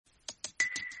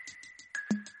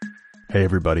Hey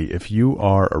everybody, if you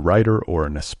are a writer or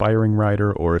an aspiring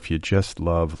writer, or if you just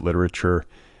love literature,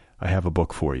 I have a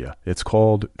book for you. It's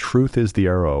called Truth is the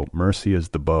Arrow, Mercy is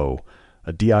the Bow,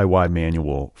 a DIY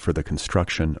manual for the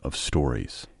construction of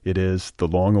stories. It is the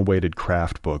long-awaited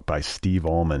craft book by Steve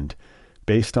Almond,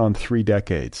 based on 3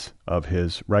 decades of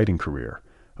his writing career,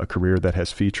 a career that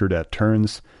has featured at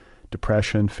turns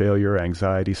depression, failure,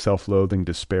 anxiety, self-loathing,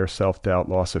 despair, self-doubt,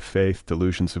 loss of faith,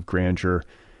 delusions of grandeur,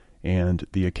 and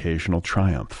the occasional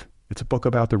triumph. It's a book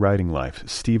about the writing life.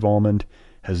 Steve Almond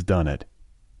has done it.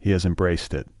 He has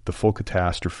embraced it, the full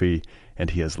catastrophe, and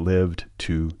he has lived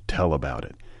to tell about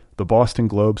it. The Boston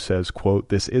Globe says, quote,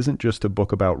 "This isn't just a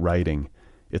book about writing,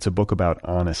 it's a book about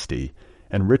honesty."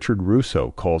 And Richard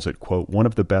Russo calls it, quote, "one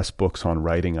of the best books on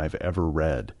writing I've ever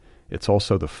read. It's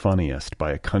also the funniest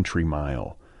by a country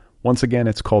mile." Once again,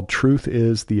 it's called Truth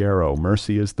is the Arrow,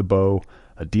 Mercy is the Bow,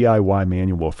 a DIY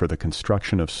manual for the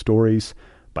construction of stories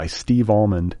by Steve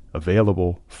Almond,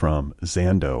 available from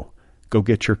Zando. Go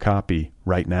get your copy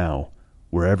right now,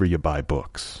 wherever you buy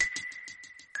books.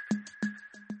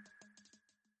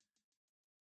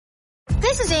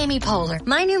 This is Amy Poehler.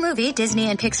 My new movie, Disney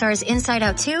and Pixar's Inside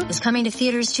Out 2, is coming to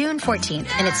theaters June 14th,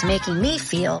 and it's making me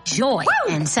feel joy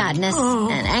and sadness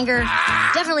and anger,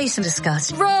 definitely some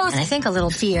disgust, and I think a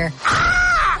little fear.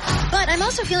 But I'm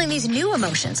also feeling these new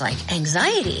emotions like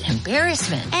anxiety,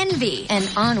 embarrassment, envy, and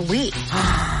ennui.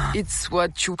 It's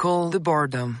what you call the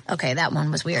boredom. Okay, that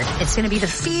one was weird. It's going to be the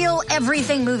feel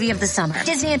everything movie of the summer.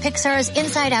 Disney and Pixar's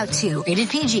Inside Out 2, rated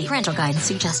PG, parental guidance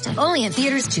suggested. Only in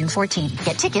theaters June 14th.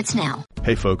 Get tickets now.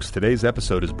 Hey folks, today's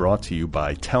episode is brought to you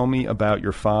by Tell Me About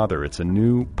Your Father. It's a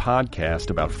new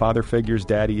podcast about father figures,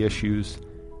 daddy issues,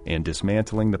 and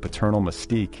dismantling the paternal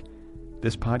mystique.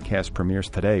 This podcast premieres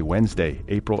today, Wednesday,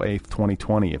 April 8th,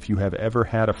 2020. If you have ever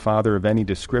had a father of any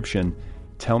description,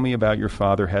 Tell Me About Your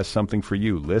Father has something for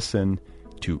you. Listen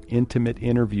to intimate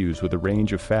interviews with a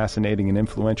range of fascinating and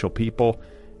influential people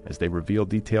as they reveal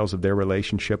details of their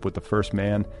relationship with the first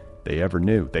man they ever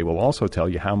knew. They will also tell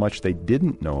you how much they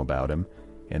didn't know about him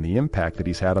and the impact that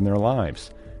he's had on their lives.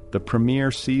 The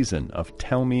premiere season of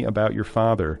Tell Me About Your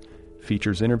Father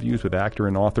features interviews with actor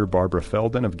and author Barbara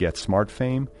Feldon of Get Smart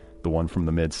fame, the one from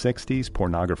the mid-'60s,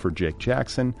 pornographer Jake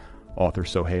Jackson, author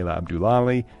Sohaila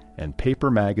Abdullahi, and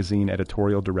Paper Magazine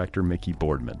editorial director Mickey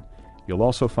Boardman. You'll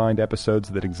also find episodes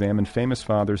that examine famous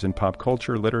fathers in pop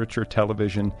culture, literature,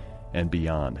 television, and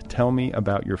beyond. Tell Me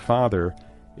About Your Father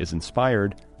is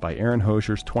inspired by Aaron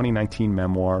Hosier's 2019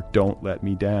 memoir, Don't Let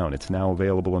Me Down. It's now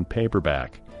available in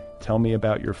paperback. Tell Me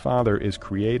About Your Father is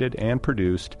created and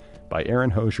produced by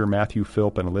Aaron Hosier, Matthew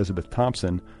Philp, and Elizabeth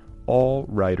Thompson, all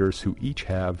writers who each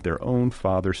have their own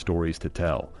father stories to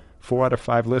tell. 4 out of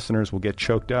 5 listeners will get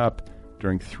choked up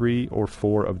during 3 or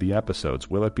 4 of the episodes.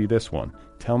 Will it be this one?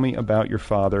 Tell Me About Your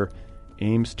Father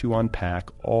aims to unpack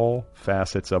all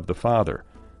facets of the father.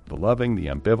 The loving, the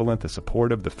ambivalent, the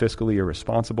supportive, the fiscally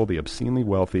irresponsible, the obscenely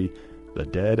wealthy, the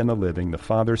dead and the living, the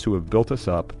fathers who have built us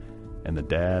up, and the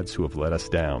dads who have let us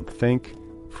down. Think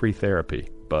free therapy,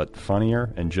 but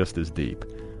funnier and just as deep.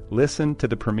 Listen to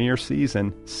the premiere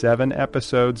season, 7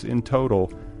 episodes in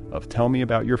total, of Tell Me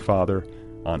About Your Father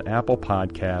on Apple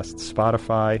Podcasts,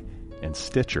 Spotify, and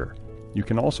Stitcher. You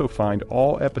can also find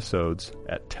all episodes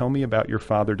at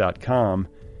tellmeaboutyourfather.com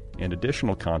and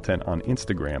additional content on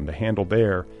Instagram. The handle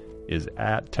there is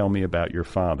at Tell Me About Your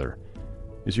Father.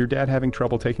 Is your dad having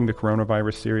trouble taking the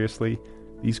coronavirus seriously?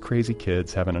 These crazy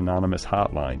kids have an anonymous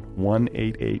hotline,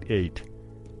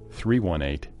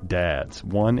 1-888-318-DADS,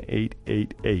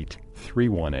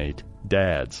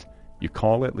 1-888-318-DADS. You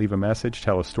call it, leave a message,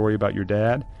 tell a story about your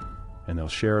dad, and they'll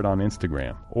share it on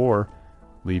Instagram. Or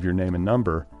leave your name and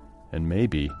number, and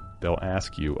maybe they'll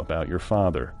ask you about your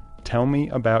father. Tell Me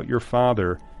About Your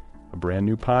Father, a brand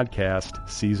new podcast,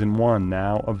 Season 1,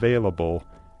 now available.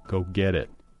 Go get it.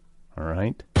 All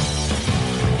right?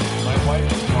 My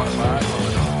wife was brought back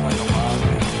like a mom.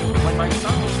 When my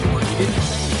son was born, he didn't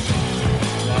say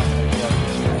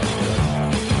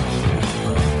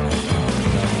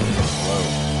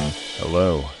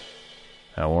Hello.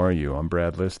 How are you? I'm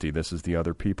Brad Listy. This is The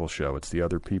Other People Show. It's The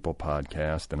Other People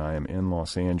Podcast, and I am in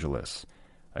Los Angeles.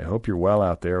 I hope you're well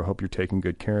out there. I hope you're taking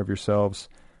good care of yourselves.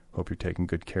 Hope you're taking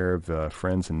good care of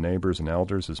friends and neighbors and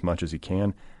elders as much as you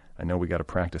can. I know we got to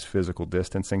practice physical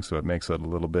distancing, so it makes it a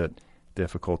little bit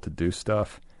difficult to do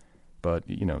stuff. But,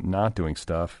 not doing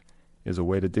stuff is a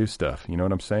way to do stuff. You know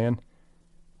what I'm saying?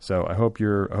 So I hope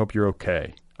you're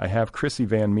okay. I have Chrissy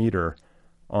Van Meter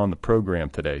on the program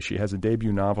today. She has a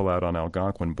debut novel out on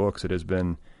Algonquin Books. It has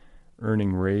been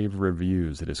earning rave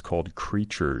reviews. It is called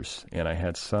Creatures, and I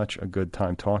had such a good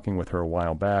time talking with her a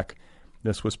while back.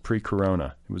 This was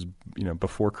pre-corona. It was,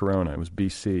 before corona. It was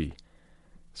BC.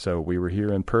 So we were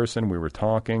here in person, we were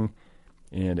talking,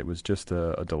 and it was just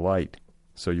a delight.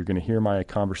 So you're going to hear my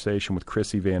conversation with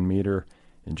Chrissy Van Meter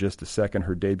in just a second.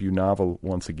 Her debut novel,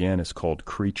 once again, is called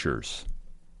Creatures.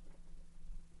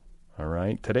 All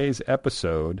right. Today's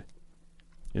episode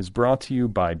is brought to you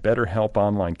by BetterHelp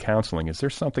Online Counseling. Is there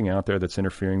something out there that's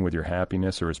interfering with your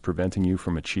happiness or is preventing you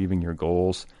from achieving your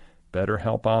goals?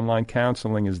 BetterHelp Online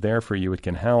Counseling is there for you. It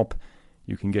can help.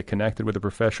 You can get connected with a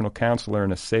professional counselor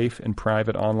in a safe and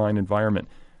private online environment.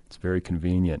 It's very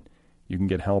convenient. You can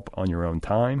get help on your own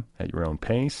time, at your own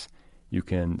pace. You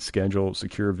can schedule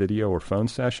secure video or phone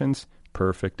sessions,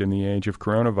 perfect in the age of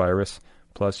coronavirus.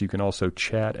 Plus, you can also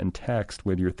chat and text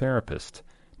with your therapist.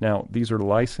 Now, these are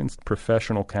licensed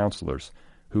professional counselors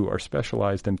who are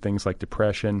specialized in things like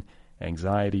depression,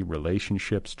 anxiety,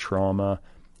 relationships, trauma,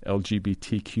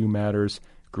 LGBTQ matters,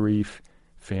 grief,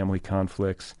 family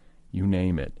conflicts, you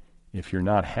name it. If you're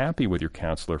not happy with your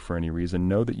counselor for any reason,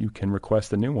 know that you can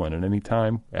request a new one at any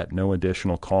time at no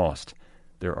additional cost.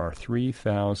 There are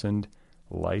 3,000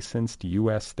 licensed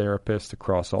U.S. therapists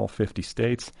across all 50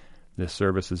 states. This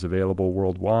service is available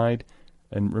worldwide.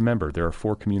 And remember, there are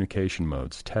 4 communication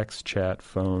modes: text, chat,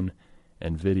 phone,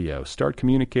 and video. Start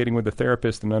communicating with a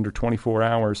therapist in under 24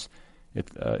 hours.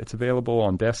 It's available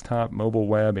on desktop, mobile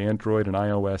web, Android, and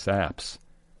iOS apps.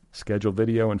 Schedule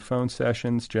video and phone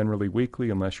sessions, generally weekly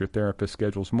unless your therapist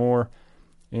schedules more,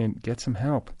 and get some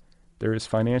help. There is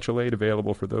financial aid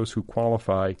available for those who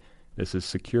qualify. This is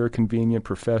secure, convenient,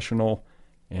 professional,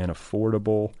 and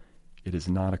affordable. It is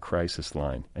not a crisis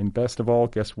line. And best of all,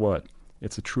 guess what?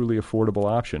 It's a truly affordable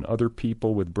option. Other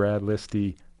people with Brad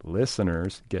Listy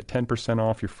listeners get 10%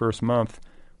 off your first month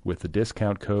with the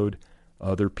discount code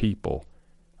OTHERPEOPLE.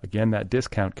 Again, that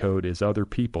discount code is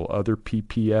OTHERPEOPLE,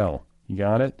 OTHERPPL. You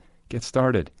got it? Get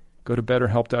started. Go to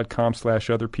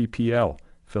betterhelp.com/OTHERPPL.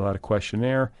 Fill out a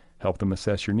questionnaire, help them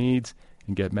assess your needs,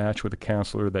 and get matched with a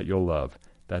counselor that you'll love.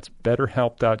 That's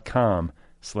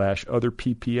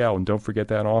betterhelp.com/OTHERPPL. And don't forget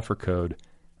that offer code,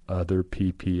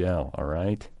 OTHERPPL. All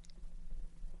right?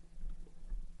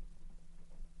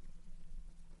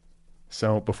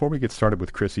 So before we get started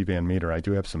with Chrissy Van Meter, I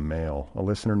do have some mail. A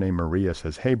listener named Maria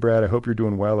says, "Hey, Brad, I hope you're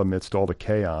doing well amidst all the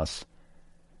chaos.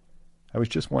 I was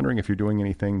just wondering if you're doing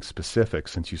anything specific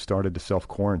since you started to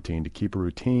self-quarantine to keep a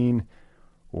routine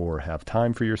or have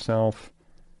time for yourself.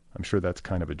 I'm sure that's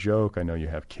kind of a joke. I know you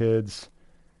have kids.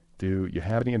 Do you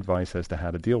have any advice as to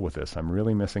how to deal with this? I'm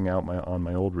really missing out on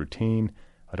my old routine.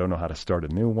 I don't know how to start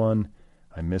a new one.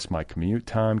 I miss my commute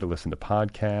time to listen to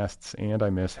podcasts, and I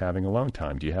miss having alone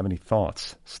time. Do you have any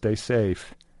thoughts? Stay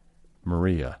safe,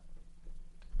 Maria."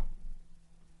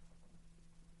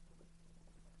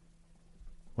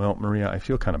 Well, Maria, I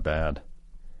feel kind of bad.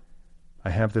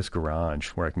 I have this garage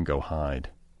where I can go hide,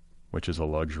 which is a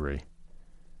luxury.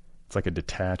 It's like a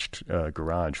detached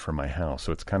garage from my house,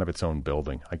 so it's kind of its own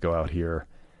building. I go out here,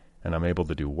 and I'm able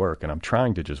to do work, and I'm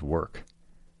trying to just work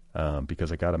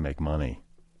because I got to make money.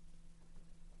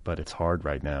 But it's hard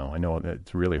right now. I know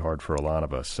it's really hard for a lot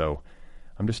of us, so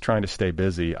I'm just trying to stay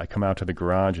busy. I come out to the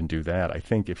garage and do that. I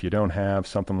think if you don't have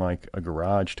something like a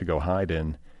garage to go hide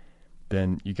in,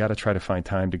 then you got to try to find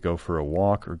time to go for a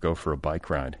walk or go for a bike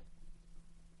ride.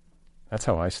 That's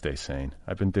how I stay sane.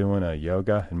 I've been doing a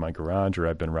yoga in my garage, or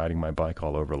I've been riding my bike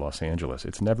all over Los Angeles.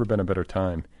 It's never been a better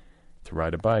time to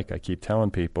ride a bike. I keep telling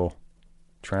people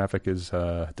traffic is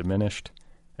diminished.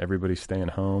 Everybody's staying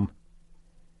home.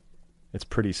 It's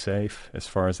pretty safe as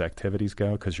far as activities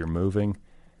go because you're moving.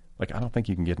 Like, I don't think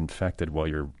you can get infected while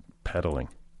you're pedaling.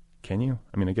 Can you?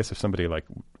 I mean, I guess if somebody like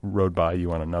rode by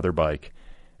you on another bike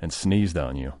and sneezed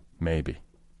on you, maybe.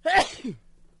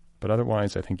 But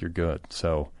otherwise, I think you're good.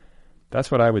 So that's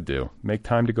what I would do. Make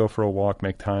time to go for a walk.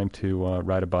 Make time to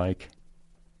ride a bike.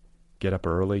 Get up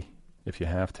early if you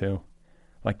have to.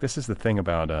 Like, this is the thing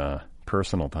about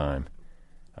personal time.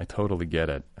 I totally get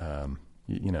it.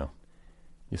 You know,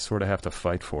 you sort of have to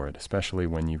fight for it, especially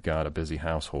when you've got a busy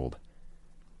household.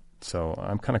 So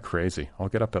I'm kind of crazy. I'll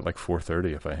get up at like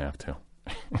 4:30 if I have to.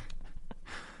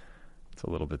 It's a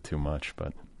little bit too much,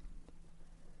 but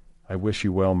I wish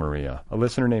you well, Maria. A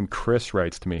listener named Chris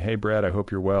writes to me, "Hey, Brad, I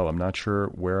hope you're well. I'm not sure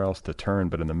where else to turn,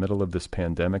 but in the middle of this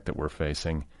pandemic that we're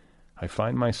facing, I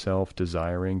find myself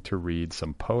desiring to read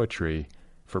some poetry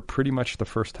for pretty much the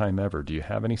first time ever. Do you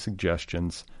have any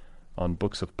suggestions on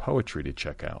books of poetry to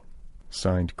check out?"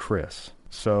 Signed, Chris.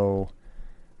 So,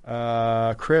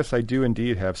 Chris, I do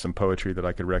indeed have some poetry that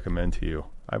I could recommend to you.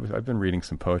 I've been reading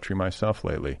some poetry myself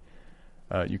lately.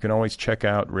 You can always check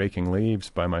out Raking Leaves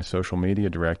by my social media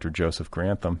director, Joseph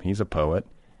Grantham. He's a poet.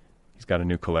 He's got a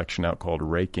new collection out called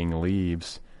Raking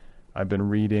Leaves. I've been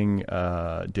reading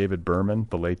David Berman,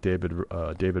 the late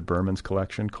David Berman's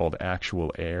collection called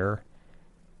Actual Air.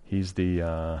 He's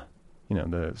the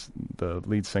the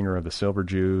lead singer of the Silver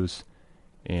Jews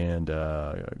and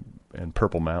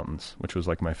Purple Mountains, which was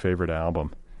like my favorite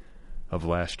album of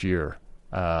last year.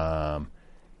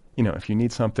 If you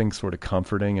need something sort of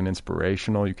comforting and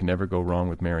inspirational, you can never go wrong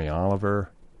with Mary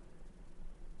Oliver.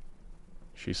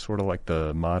 She's sort of like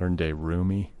the modern-day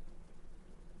Rumi.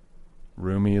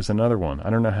 Rumi is another one. I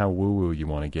don't know how woo-woo you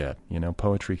want to get.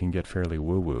 Poetry can get fairly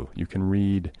woo-woo. You can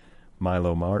read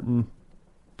Milo Martin,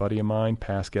 buddy of mine,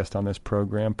 past guest on this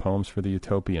program, Poems for the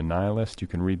Utopian Nihilist. You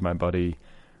can read my buddy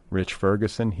Rich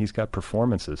Ferguson. He's got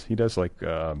performances. He does like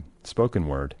spoken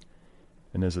word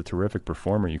and is a terrific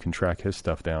performer. You can track his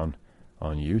stuff down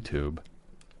on YouTube.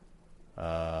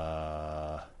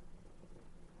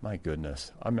 My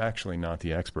goodness. I'm actually not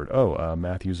the expert.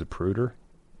 Matthew Zapruder.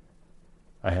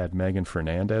 I had Megan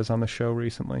Fernandez on the show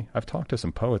recently. I've talked to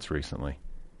some poets recently.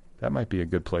 That might be a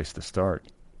good place to start.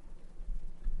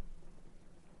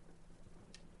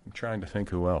 I'm trying to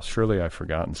think who else. Surely I've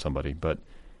forgotten somebody, but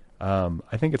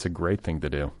I think it's a great thing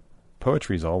to do.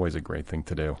 Poetry is always a great thing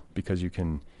to do because you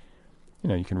can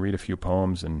read a few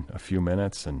poems in a few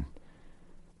minutes and,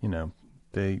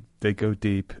 they go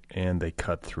deep and they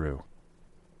cut through.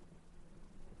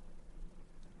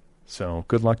 So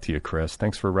good luck to you, Chris.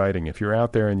 Thanks for writing. If you're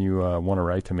out there and you want to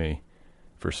write to me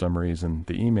for some reason,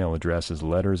 the email address is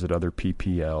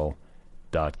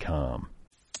letters@otherppl.com.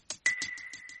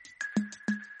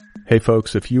 Hey,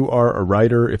 folks, if you are a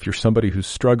writer, if you're somebody who's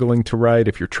struggling to write,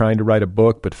 if you're trying to write a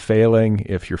book but failing,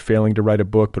 if you're failing to write a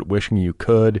book but wishing you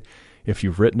could, if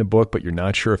you've written a book but you're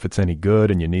not sure if it's any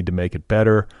good and you need to make it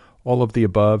better, all of the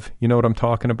above, you know what I'm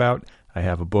talking about? I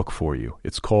have a book for you.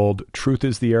 It's called Truth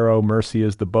is the Arrow, Mercy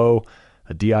is the Bow,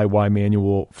 a DIY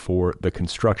manual for the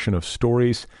construction of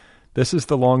stories. This is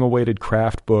the long-awaited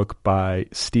craft book by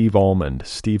Steve Almond.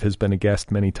 Steve has been a guest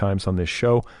many times on this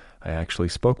show. I actually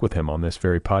spoke with him on this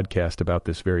very podcast about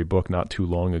this very book not too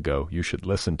long ago. You should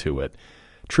listen to it.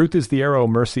 Truth is the Arrow,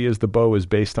 Mercy is the Bow is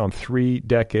based on 3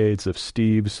 decades of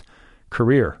Steve's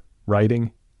career,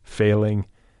 writing, failing,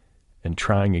 and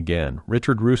trying again.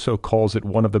 Richard Russo calls it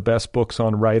one of the best books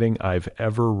on writing I've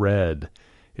ever read.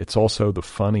 It's also the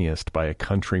funniest by a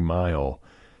country mile.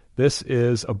 This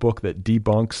is a book that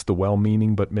debunks the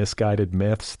well-meaning but misguided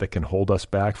myths that can hold us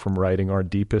back from writing our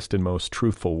deepest and most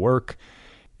truthful work.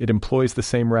 It employs the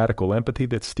same radical empathy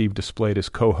that Steve displayed as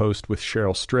co-host with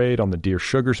Cheryl Strayed on the Dear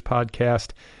Sugars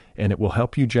podcast, and it will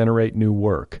help you generate new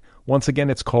work. Once again,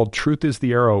 it's called Truth is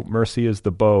the Arrow, Mercy is the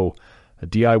Bow, a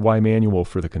DIY manual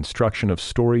for the construction of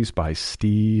stories by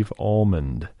Steve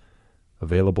Almond.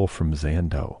 Available from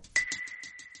Zando.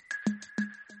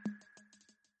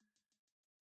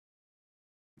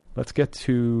 Let's get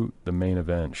to the main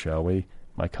event, shall we?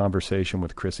 My conversation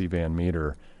with Chrissy Van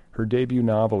Meter. Her debut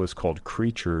novel is called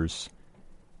Creatures,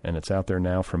 and it's out there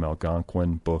now from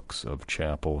Algonquin Books of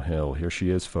Chapel Hill. Here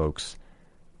she is, folks.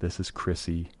 This is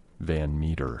Chrissy Van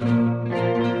Meter.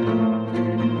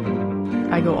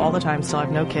 I go all the time, still I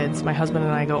have no kids. My husband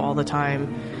and I go all the time.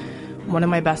 One of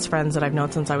my best friends that I've known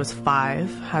since I was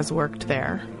 5 has worked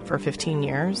there for 15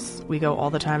 years. We go all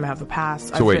the time. I have a pass.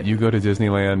 So wait, you go to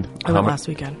Disneyland? I went last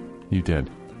weekend. You did?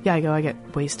 Yeah, I get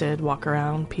wasted, walk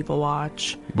around, people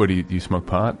watch. What, do you smoke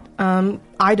pot?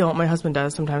 I don't. My husband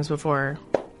does sometimes before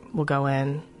we'll go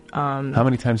in. How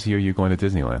many times a year are you going to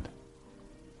Disneyland?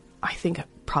 I think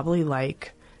probably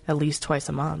like at least twice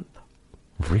a month.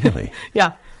 Really?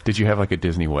 Yeah. Did you have like a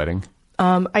Disney wedding?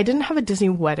 I didn't have a Disney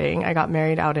wedding. I got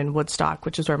married out in Woodstock,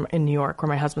 which is in New York, where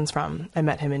my husband's from. I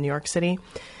met him in New York City.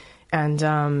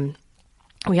 And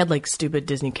we had like stupid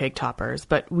Disney cake toppers.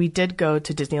 But we did go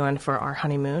to Disneyland for our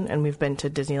honeymoon. And we've been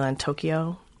to Disneyland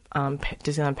Tokyo,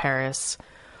 Disneyland Paris,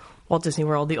 Walt Disney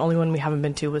World. The only one we haven't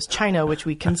been to was China, which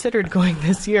we considered going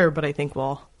this year. But I think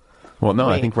we'll Well, no,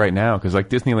 wait. I think right now, because like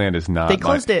Disneyland is not... They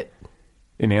closed it.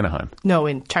 In Anaheim. No,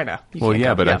 in China. Well,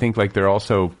 yeah, but I think like they're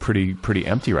also pretty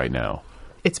empty right now.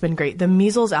 It's been great. The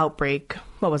measles outbreak,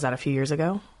 what was that, a few years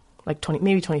ago? Like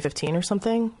maybe 2015 or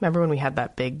something? Remember when we had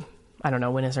that big, I don't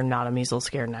know, when is there not a measles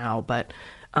scare now? But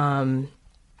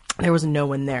there was no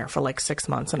one there for like 6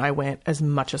 months, and I went as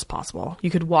much as possible. You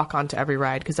could walk onto every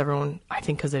ride because everyone, I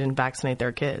think because they didn't vaccinate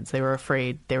their kids, they were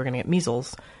afraid they were going to get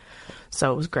measles.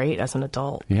 So it was great as an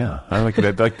adult. Yeah, I like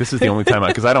that. Like this is the only time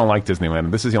because I don't like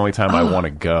Disneyland. This is the only time I want to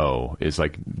go is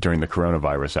like during the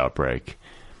coronavirus outbreak.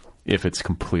 If it's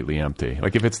completely empty,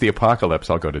 like if it's the apocalypse,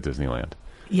 I'll go to Disneyland.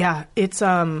 Yeah, it's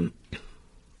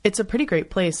It's a pretty great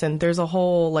place, and there's a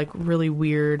whole like really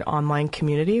weird online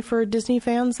community for Disney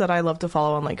fans that I love to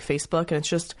follow on like Facebook, and it's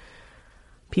just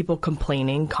people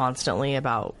complaining constantly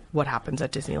about what happens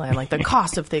at Disneyland, like the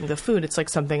cost of things, the food. It's like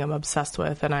something I'm obsessed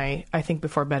with, and I think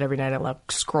before bed every night I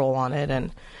like scroll on it,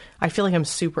 and I feel like I'm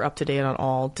super up to date on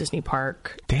all Disney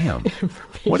park. Damn.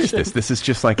 What is this? This is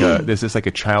just like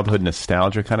a childhood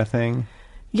nostalgia kind of thing?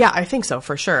 Yeah, I think so,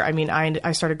 for sure. I mean,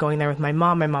 I started going there with my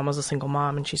mom. My mom was a single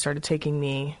mom, and she started taking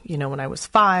me, when I was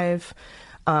 5.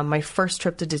 My first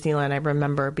trip to Disneyland, I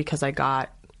remember because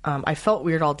I felt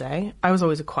weird all day. I was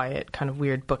always a quiet, kind of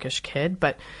weird, bookish kid,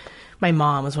 but my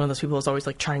mom was one of those people who was always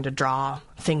like trying to draw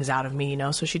things out of me,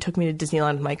 So she took me to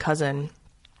Disneyland with my cousin,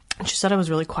 and she said I was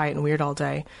really quiet and weird all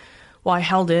day. Well, I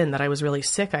held in that I was really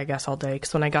sick, I guess, all day,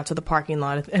 because when I got to the parking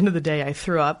lot at the end of the day, I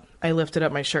threw up. I lifted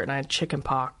up my shirt and I had chicken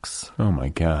pox. Oh, my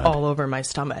God. All over my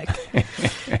stomach.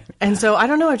 And so, I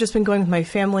don't know, I've just been going with my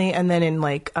family. And then in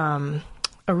like a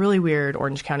really weird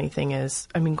Orange County thing is,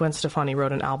 Gwen Stefani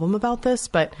wrote an album about this,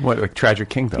 but... What, like Tragic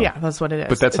Kingdom? Yeah, that's what it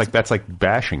is. But that's like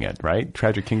bashing it, right?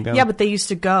 Tragic Kingdom? Yeah, but they used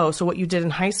to go. So what you did in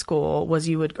high school was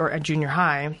or at junior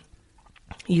high,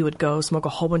 you would go smoke a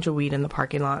whole bunch of weed in the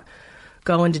parking lot,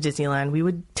 go into Disneyland. We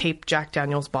would tape Jack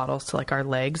Daniels bottles to like our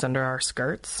legs under our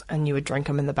skirts, and you would drink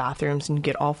them in the bathrooms and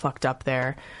get all fucked up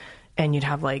there. And you'd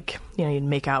have like, you'd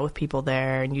make out with people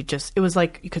there, and it was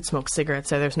like you could smoke cigarettes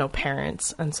there. There's no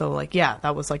parents. And so like, yeah,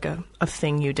 that was like a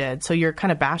thing you did. So you're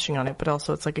kind of bashing on it, but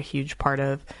also it's like a huge part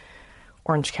of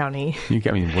Orange County. What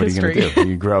are you history. going to do?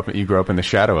 You grow up in the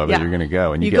shadow of it. Yeah. You're going to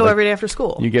go, and you get go like, every day after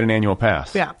school. You get an annual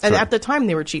pass. Yeah, and at the time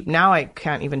they were cheap. Now I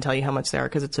can't even tell you how much they are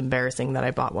because it's embarrassing that I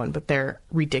bought one. But they're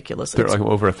ridiculous. They're like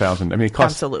over $1,000. I mean, it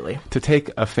costs absolutely to take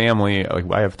a family. Like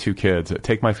I have 2 kids.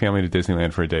 Take my family to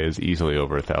Disneyland for a day is easily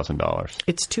over $1,000.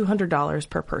 It's $200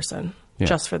 per person. Yeah.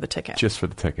 Just for the ticket. Just for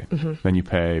the ticket. Mm-hmm. Then you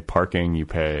pay parking.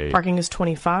 Parking is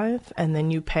 $25, and then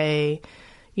you pay,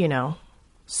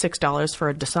 $6 for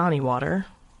a Dasani water.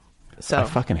 So I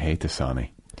fucking hate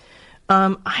Dasani.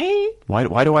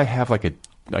 Why do I have I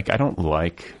don't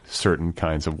like certain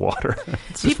kinds of water.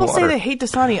 People water. say they hate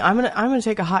Dasani. I'm gonna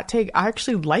take a hot take. I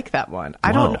actually like that one.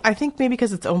 I think maybe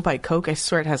because it's owned by Coke. I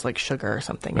swear it has like sugar or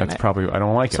something. That's in it. probably. I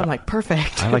don't like it. So I'm like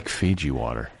perfect. I like Fiji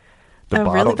water.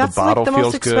 Really? That's the bottle like the feels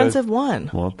most expensive good. one.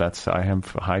 Well, I have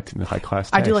high class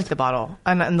taste. I do like the bottle,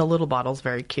 and the little bottle's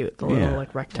very cute. The little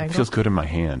like rectangle. It feels good in my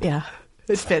hand. Yeah,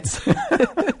 it fits.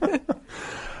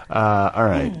 All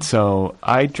right. So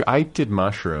I did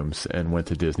mushrooms and went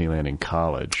to Disneyland in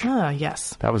college. Ah,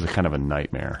 yes. That was a kind of a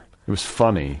nightmare. It was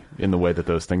funny in the way that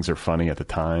those things are funny at the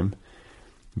time.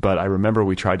 But I remember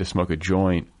we tried to smoke a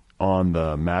joint on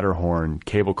the Matterhorn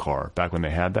cable car back when they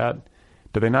had that.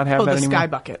 Do they not have that anymore? The sky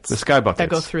buckets. The sky buckets. That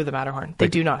go through the Matterhorn. They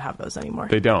do not have those anymore.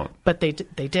 They don't. But they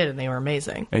did, and they were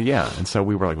amazing. And so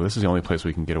we were like, well, this is the only place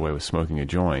we can get away with smoking a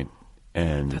joint.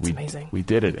 And That's amazing. We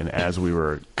did it. And as we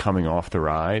were coming off the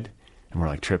ride and we're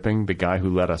like tripping, the guy who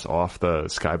let us off the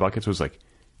sky buckets was like,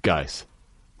 guys,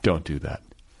 don't do that.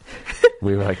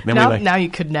 We were like, now you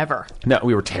could never. No,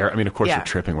 we were I mean, of course, Yeah. we're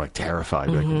tripping. We're like terrified.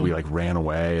 Mm-hmm. We ran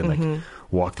away and like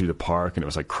walked through the park, and it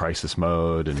was like crisis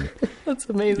mode. And That's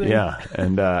amazing. yeah,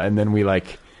 and then we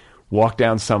like walked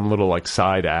down some little like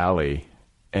side alley,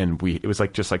 and it was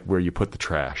like just like where you put the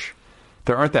trash.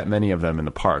 There aren't that many of them in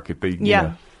the park. You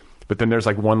know, but then there's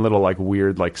like one little like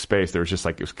weird like space. There was just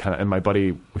like it was kind of. And my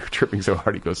buddy, we were tripping so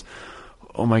hard. He goes,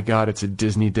 "Oh my God, it's a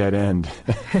Disney dead end,"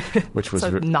 which was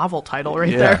a novel title right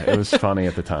yeah, there. it was funny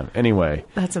at the time. Anyway,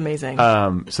 That's amazing.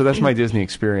 so that's my Disney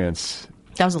experience.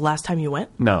 That was the last time you went?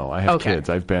 No, I have Okay. kids.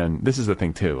 This is the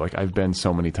thing too. Like I've been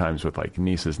so many times with like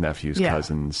nieces, nephews,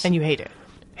 cousins. And you hate it.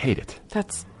 Hate it.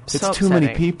 That's It's so too many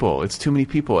upsetting. people. It's too many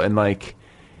people. And like,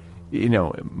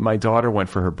 my daughter went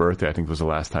for her birthday. I think was the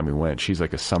last time we went. She's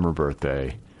like a summer birthday.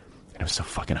 And it was so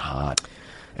fucking hot.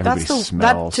 Everybody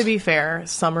smells. To be fair,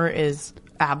 summer is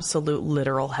absolute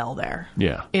literal hell there.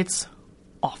 Yeah. It's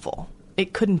awful.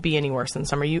 It couldn't be any worse than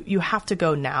summer. You have to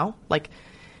go now, like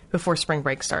before spring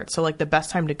break starts. So like the best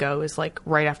time to go is like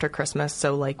right after Christmas.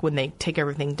 So like when they take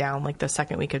everything down, like the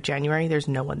second week of January, there's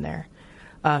no one there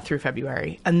through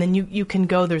February. And then you can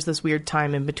go, there's this weird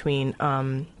time in between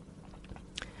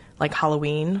like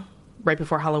Halloween, right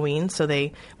before Halloween. So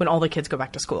when all the kids go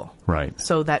back to school. Right.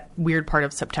 So that weird part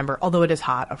of September, although it is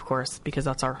hot, of course, because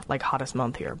that's our like hottest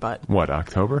month here, but What,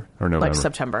 October or November? like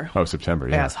September. Oh, September.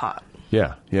 Yeah. Yeah, it's hot.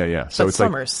 Yeah. So But it's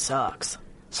summer like sucks.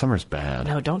 summer's bad.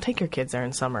 No, don't take your kids there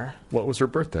in summer. What was her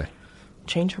birthday?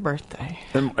 Change her birthday.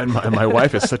 And my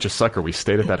wife is such a sucker. We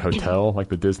stayed at that hotel, like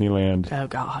the Disneyland. Oh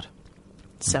God,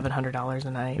 $700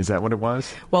 a night. Is that what it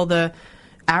was? Well,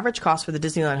 average cost for the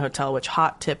Disneyland Hotel, which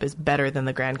hot tip is better than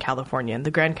the Grand Californian.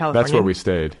 The Grand Californian, That's where we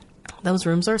stayed. those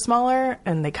rooms are smaller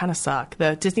and they kind of suck.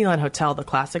 The Disneyland Hotel, the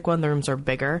classic one, the rooms are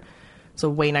bigger. It's a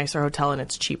way nicer hotel and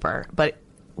it's cheaper. But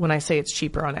when I say it's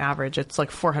cheaper on average, it's like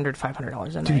 $400,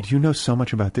 $500 a night. Dude, you know so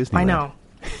much about Disneyland. I know.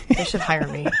 They should hire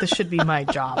me. This should be my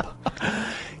job.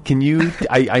 Can you?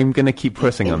 I'm going to keep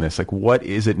pressing on this. Like, what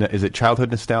is it? Is it childhood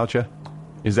nostalgia?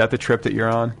 Is that the trip that you're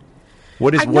on?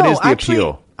 What is the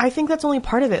appeal? I think that's only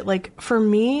part of it. Like, for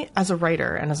me, as a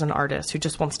writer and as an artist who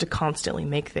just wants to constantly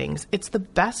make things, it's the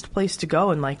best place to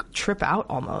go and, like, trip out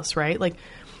almost, right? Like,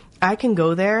 I can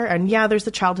go there and, yeah, there's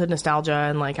the childhood nostalgia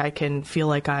and, like, I can feel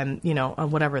like I'm, you know,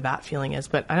 whatever that feeling is.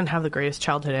 But I didn't have the greatest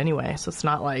childhood anyway, so it's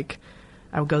not like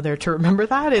I would go there to remember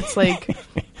that. It's like,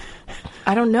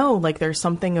 I don't know, like, there's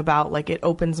something about, like, it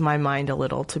opens my mind a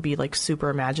little to be, like, super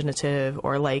imaginative,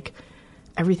 or, like,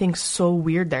 everything's so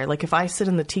weird there. Like, if I sit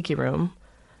in the tiki room,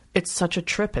 it's such a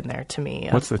trip in there to me.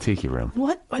 What's the tiki room?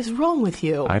 What is wrong with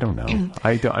you? I don't know.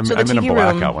 I'm So the in a tiki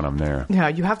blackout room- when I'm there. Yeah,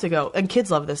 you have to go. And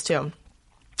kids love this too.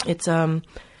 It's an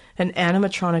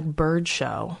animatronic bird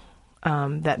show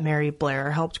that Mary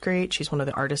Blair helped create. She's one of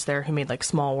the artists there who made, like,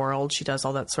 Small World. She does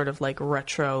all that sort of, like,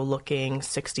 retro looking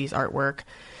 60s artwork.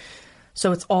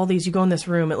 So it's all these, you go in this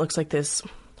room, it looks like this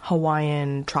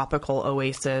Hawaiian tropical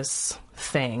oasis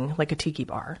thing, like a tiki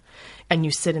bar. And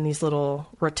you sit in these little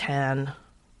rattan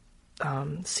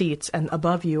seats, and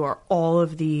above you are all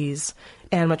of these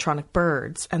animatronic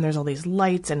birds, and there's all these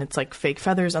lights, and it's like fake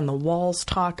feathers, and the walls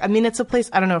talk. I mean, it's a place,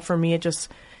 I don't know, for me,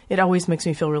 it always makes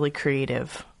me feel really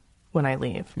creative when I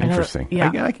leave. I know that- Interesting.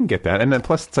 yeah. I can get that. And then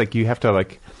plus, it's like you have to,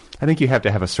 like, I think you have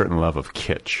to have a certain love of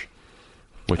kitsch,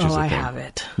 which is a I thing. have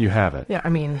it. You have it. Yeah, I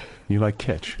mean, You like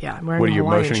kitsch. Yeah, I'm wearing What a are you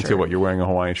Hawaiian motioning to? shirt. What, you're wearing a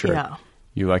Hawaiian shirt? Yeah.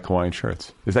 You like Hawaiian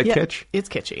shirts. Is that yeah, kitsch? it's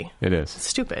kitschy. It is.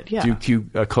 Stupid, yeah. Do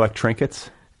you collect trinkets?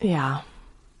 Yeah.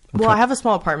 Well, I have a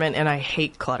small apartment and I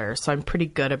hate clutter, so I'm pretty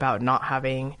good about not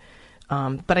having.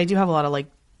 But I do have a lot of, like,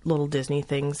 little Disney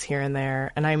things here and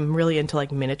there, and I'm really into,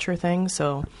 like, miniature things.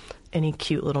 So any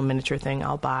cute little miniature thing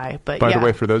I'll buy. But By yeah. the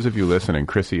way, for those of you listening,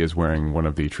 Chrissy is wearing one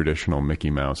of the traditional Mickey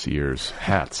Mouse ears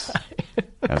hats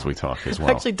as we talk as well.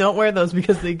 Actually, don't wear those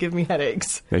because they give me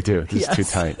headaches. They do. This is too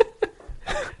Yes. tight.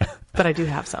 But I do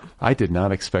have some. I did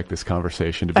not expect this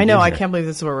conversation to be. I know. I can't believe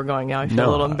this is where we're going now. I feel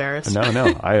a little embarrassed. No.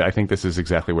 I think this is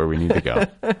exactly where we need to go.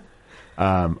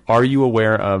 Are you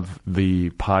aware of the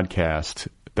podcast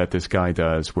that this guy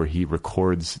does where he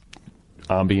records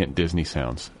ambient Disney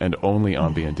sounds and only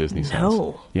ambient Disney sounds?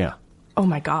 No. Yeah. Oh,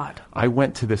 my God. I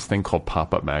went to this thing called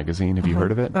Pop-Up Magazine. Have you Uh-huh.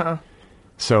 heard of it?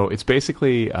 So it's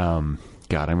basically, God,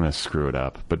 I'm going to screw it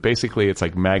up. But basically it's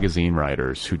like magazine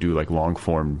writers who do, like,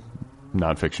 long-form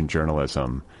nonfiction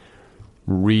journalism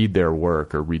read their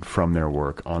work or read from their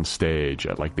work on stage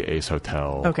at, like, the Ace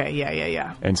Hotel. Okay.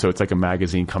 Yeah. And so it's like a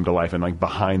magazine come to life, and, like,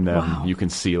 behind them Wow. you can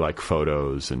see, like,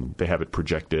 photos, and they have it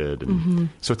projected. And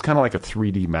so it's kind of like a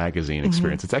 3D magazine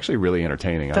experience. It's actually really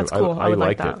entertaining. That's cool. I would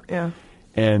like liked that. it. Yeah.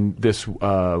 And this,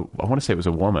 I want to say it was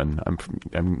a woman.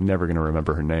 I'm never going to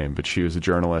remember her name, but she was a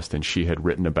journalist, and she had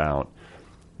written about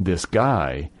this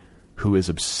guy who is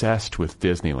obsessed with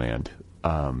Disneyland.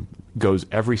 Goes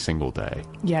every single day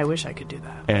Yeah, I wish I could do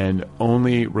that. and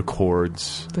only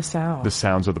records The sound. the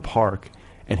sounds of the park.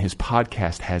 And his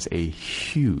podcast has a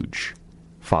huge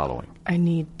following. I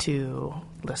need to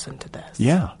listen to this.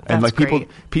 Yeah, That's and, like, great.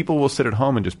 people will sit at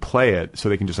home and just play it so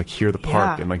they can just, like, hear the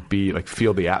park Yeah. and, like,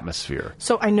 feel the atmosphere.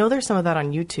 So I know there's some of that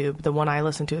on YouTube. The one I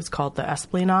listen to is called the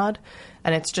Esplanade,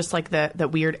 and it's just like the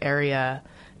weird area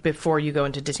before you go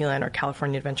into Disneyland or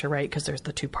California Adventure, right? Because there's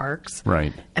the two parks.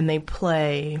 Right. And they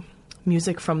play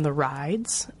music from the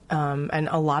rides, and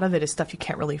a lot of it is stuff you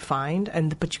can't really find,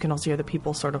 but you can also hear the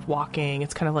people sort of walking.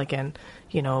 It's kind of like an,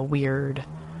 weird,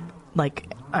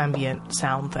 like, ambient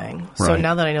sound thing. So Right.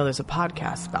 now that I know there's a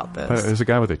podcast about this. There's a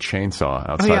guy with a chainsaw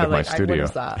outside of my studio. What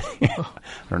is that? I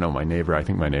don't know, I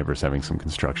think my neighbor's having some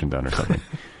construction done or something.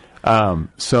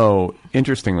 So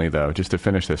interestingly, though, just to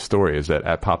finish this story, is that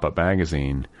at Pop-Up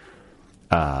Magazine,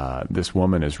 this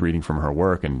woman is reading from her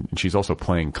work, and she's also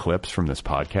playing clips from this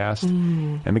podcast.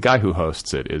 And the guy who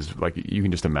hosts it is, like, you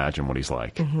can just imagine what he's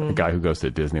like. The guy who goes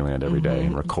to Disneyland every day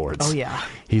and records. Oh, yeah.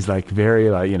 He's, like, very,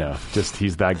 like, just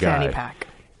he's that guy. Fanny pack.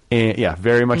 And, yeah,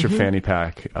 very much a fanny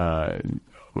pack,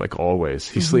 like always.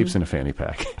 He sleeps in a fanny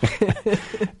pack.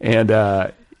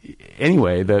 And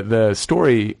anyway, the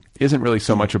story isn't really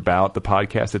so much about the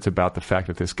podcast. It's about the fact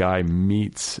that this guy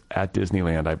meets at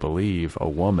Disneyland, I believe, a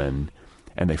woman,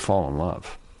 and they fall in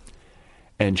love.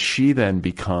 And she then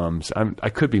becomes, I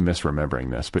could be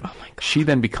misremembering this, but she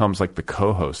then becomes, like, the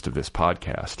co-host of this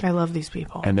podcast. I love these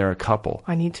people. And they're a couple.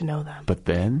 I need to know them. But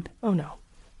then Oh, no.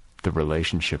 the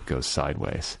relationship goes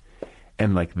sideways.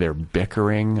 And like they're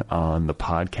bickering on the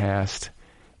podcast.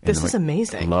 This is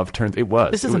amazing. Love turns. It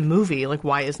was. This is a movie. Like,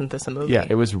 why isn't this a movie? Yeah,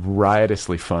 it was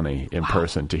riotously funny in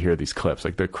person to hear these clips.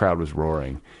 Like the crowd was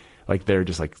roaring. Like they're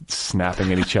just like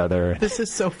snapping at each other. This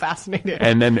is so fascinating.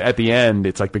 And then at the end,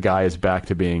 it's like the guy is back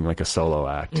to being like a solo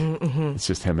act. It's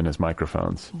just him and his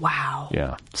microphones. Wow.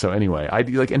 Yeah. So anyway,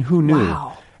 and who knew?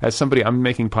 Wow. As somebody, I'm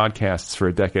making podcasts for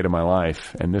a decade of my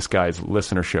life, and this guy's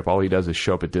listenership, all he does is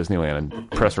show up at Disneyland and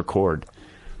press record.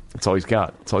 That's all he's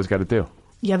got. That's all he's got to do.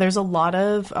 Yeah, there's a lot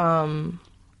of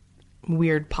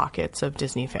weird pockets of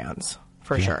Disney fans,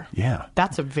 for sure. Yeah.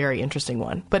 That's a very interesting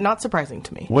one, but not surprising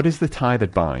to me. What is the tie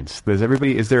that binds?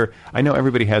 I know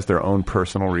everybody has their own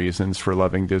personal reasons for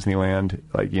loving Disneyland.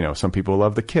 Like, you know, some people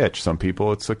love the kitsch. Some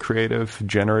people it's a creative,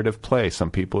 generative play.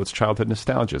 Some people it's childhood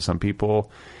nostalgia. Some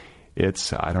people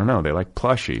it's, I don't know, they like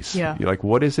plushies. Yeah. You're like,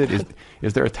 what is it?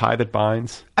 Is there a tie that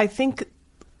binds? I think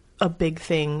a big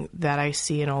thing that I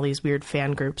see in all these weird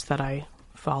fan groups that I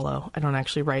follow, I don't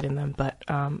actually write in them, but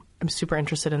I'm super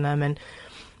interested in them, and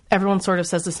everyone sort of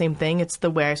says the same thing. It's the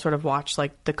way I sort of watch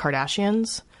like the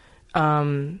Kardashians.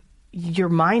 Your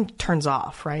mind turns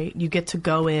off, right? You get to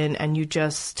go in and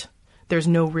there's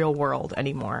no real world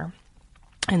anymore.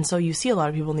 And so you see a lot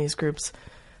of people in these groups,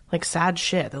 like sad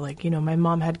shit. They're like, you know, my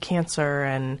mom had cancer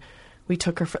and we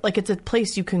took her like, it's a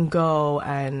place you can go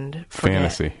and forget.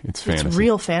 Fantasy. It's fantasy. It's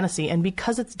real fantasy. And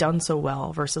because it's done so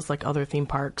well versus like other theme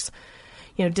parks,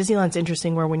 you know, Disneyland's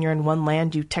interesting where when you're in one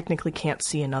land, you technically can't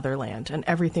see another land and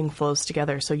everything flows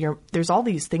together. So there's all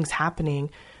these things happening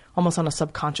almost on a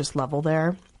subconscious level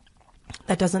there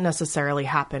that doesn't necessarily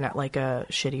happen at like a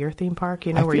shittier theme park,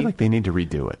 you know, I feel like they need to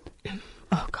redo it.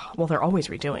 Oh God! Well, they're always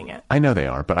redoing it. I know they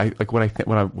are, but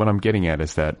what I'm getting at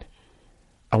is that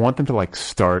I want them to like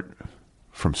start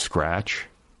from scratch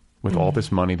with all this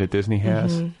money that Disney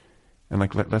has, and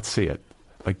like let's see it.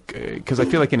 Like, because I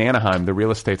feel like in Anaheim the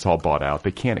real estate's all bought out;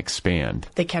 they can't expand.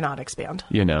 They cannot expand.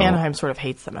 You know, Anaheim sort of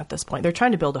hates them at this point. They're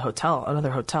trying to build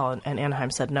another hotel, and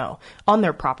Anaheim said no on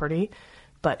their property,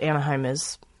 but Anaheim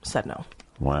said no.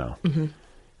 Wow.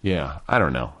 Yeah, I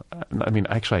don't know. I mean,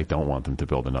 actually, I don't want them to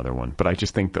build another one, but I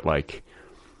just think that like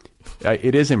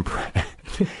it is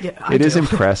impressive.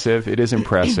 It is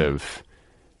impressive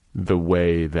the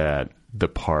way that the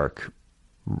park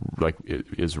like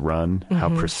is run,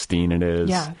 how pristine it is.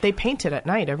 Yeah, they paint it at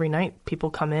night. Every night, people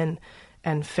come in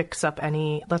and fix up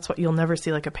that's what you'll never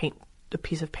see, like a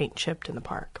piece of paint chipped in the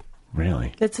park.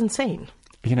 Really, it's insane.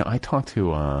 You know, I talked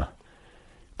to.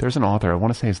 There's an author, I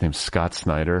want to say his name's Scott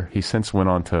Snyder. He since went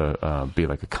on to be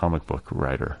like a comic book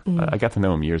writer. I got to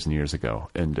know him years and years ago.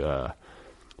 And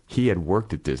he had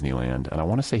worked at Disneyland. And I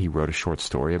want to say he wrote a short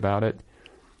story about it.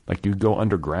 Like you go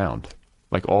underground.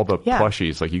 Like all the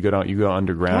plushies. Like you go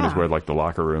underground is where like the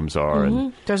locker rooms are.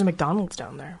 And there's a McDonald's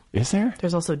down there. Is there?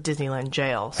 There's also Disneyland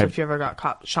jail. So if you ever got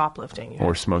caught shoplifting.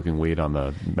 Or smoking weed on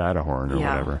the Matterhorn or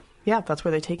whatever. Yeah, that's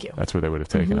where they take you. That's where they would have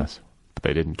taken us. But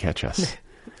they didn't catch us.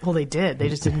 Well, they did. They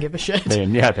just didn't give a shit.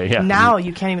 Yeah. Now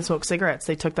you can't even smoke cigarettes.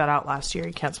 They took that out last year.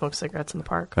 You can't smoke cigarettes in the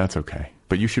park. That's okay.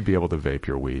 But you should be able to vape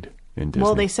your weed in Disney.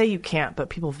 Well, they say you can't, but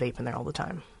people vape in there all the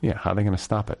time. Yeah, how are they going to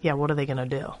stop it? Yeah, what are they going to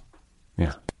do?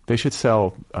 Yeah. They should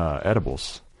sell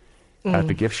edibles at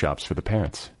the gift shops for the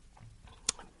parents.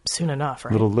 Soon enough,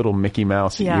 right? Little Mickey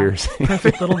Mouse ears.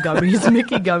 Perfect little gummies,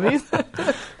 Mickey gummies.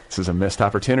 This is a missed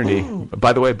opportunity.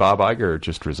 By the way, Bob Iger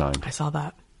just resigned. I saw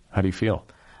that. How do you feel?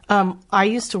 I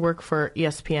used to work for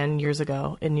ESPN years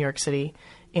ago in New York City,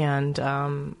 and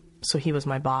so he was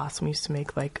my boss. We used to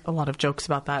make like a lot of jokes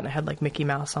about that, and I had like Mickey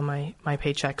Mouse on my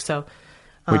paycheck. So,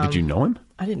 wait, did you know him?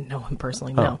 I didn't know him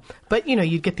personally, no. But you know,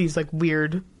 you'd get these like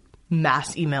weird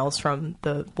mass emails from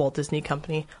the Walt Disney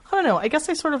Company. I don't know. I guess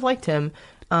I sort of liked him.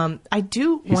 I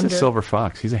do He's wonder. a silver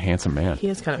fox. He's a handsome man. He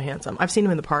is kind of handsome. I've seen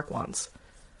him in the park once.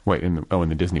 Wait, in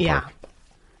the Disney park.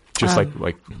 Just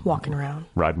like walking around,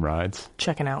 riding rides,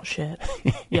 checking out shit.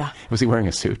 Yeah. Was he wearing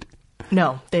a suit?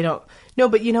 No, they don't. No,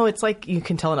 but you know, it's like you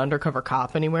can tell an undercover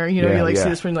cop anywhere. You know, you like see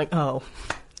this person like, oh,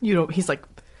 you know, he's like,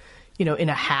 you know, in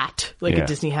a hat, like a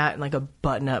Disney hat and like a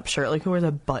button-up shirt. Like who wears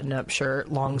a button-up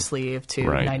shirt, long sleeve to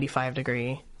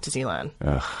 95-degree Disneyland?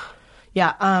 Ugh.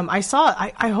 Yeah.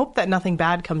 I hope that nothing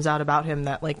bad comes out about him.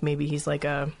 That like maybe he's like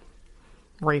a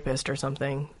rapist or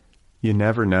something. You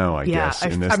never know, I guess,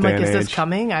 in this I'm day like, and is age. this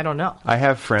coming? I don't know. I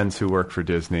have friends who work for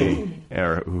Disney,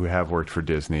 or who have worked for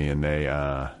Disney, and they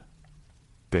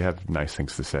have nice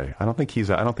things to say. I don't think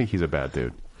he's a bad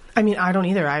dude. I mean, I don't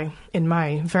either. In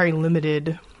my very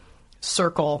limited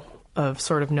circle of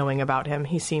sort of knowing about him,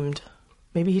 he seemed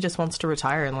Maybe he just wants to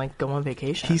retire and like go on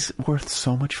vacation. He's worth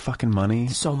so much fucking money.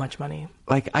 So much money.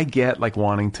 Like, I get like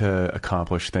wanting to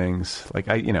accomplish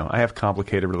I have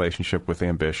complicated relationship with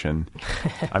ambition.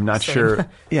 I'm not sure.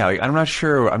 Yeah, like, I'm not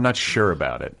sure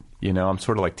about it. I'm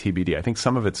sort of like TBD. I think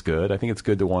some of it's good. I think it's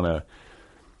good to want to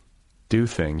do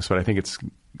things, but I think it's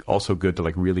also good to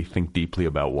like really think deeply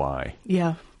about why.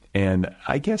 Yeah. And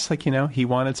I guess like, he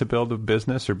wanted to build a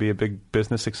business or be a big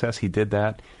business success. He did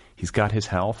that. He's got his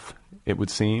health, it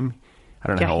would seem. I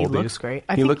don't know how old he is. He looks great.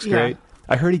 He looks great.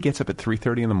 I heard he gets up at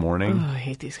 3:30 in the morning. Oh, I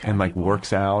hate these guys. And like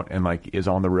works out and like is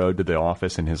on the road to the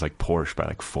office in his like Porsche by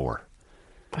like 4.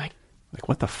 Like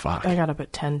what the fuck? I got up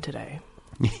at 10 today.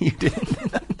 You did?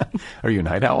 Are you a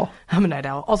night owl? I'm a night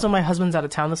owl. Also, my husband's out of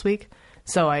town this week,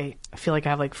 so I feel like I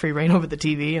have like free reign over the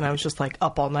TV, and I was just like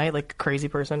up all night like a crazy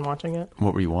person watching it.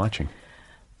 What were you watching?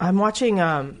 I'm watching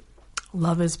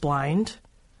Love is Blind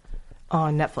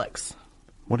on Netflix.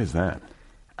 What is that?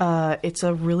 It's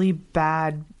a really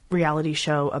bad reality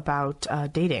show about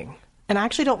dating. And I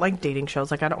actually don't like dating shows.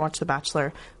 Like, I don't watch The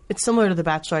Bachelor. It's similar to The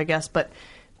Bachelor, I guess, but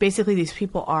basically these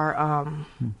people are...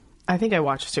 I think I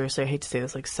watched, seriously, I hate to say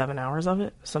this, like 7 hours of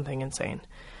it. Something insane.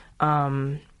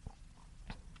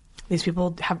 These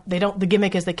people the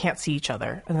gimmick is they can't see each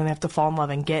other, and then they have to fall in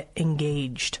love and get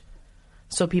engaged.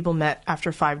 So people met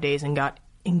after 5 days and got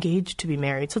engaged to be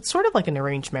married. So it's sort of like an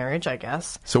arranged marriage, I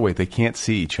guess. So wait, they can't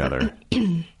see each other,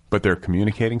 but they're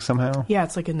communicating somehow? Yeah,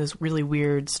 it's like in this really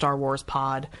weird Star Wars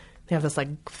pod. They have this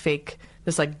like fake,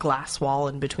 this like glass wall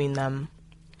in between them.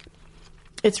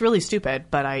 It's really stupid,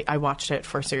 but I watched it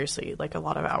for seriously like a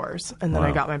lot of hours. And then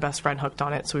I got my best friend hooked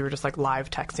on it, so we were just like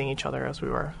live texting each other as we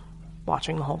were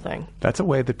watching the whole thing. That's a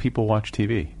way that people watch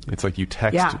TV. It's like you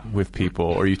text with people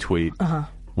or you tweet while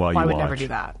you watch. I would never do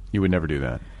that. You would never do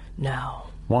that? No.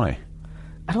 Why?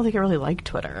 I don't think I really like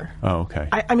Twitter. Oh, okay.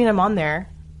 I mean, I'm on there.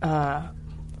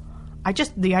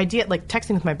 The idea, like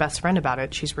texting with my best friend about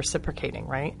it, she's reciprocating,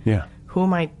 right? Yeah. Who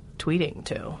am I tweeting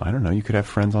to? I don't know. You could have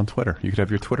friends on Twitter. You could have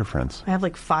your Twitter friends. I have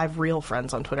like 5 real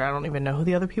friends on Twitter. I don't even know who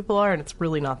the other people are, and it's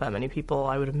really not that many people.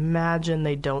 I would imagine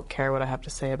they don't care what I have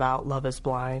to say about Love is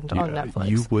Blind on Netflix.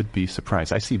 You would be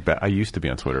surprised. I used to be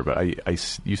on Twitter, but I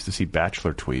used to see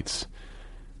Bachelor tweets.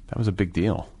 That was a big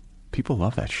deal. People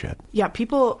love that shit. Yeah,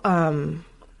 people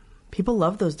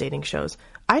love those dating shows.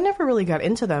 I never really got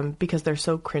into them because they're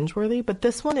so cringeworthy, but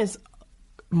this one is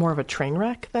more of a train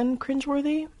wreck than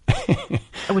cringeworthy,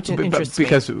 which interests me.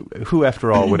 Because who,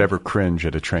 after all, would ever cringe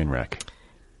at a train wreck?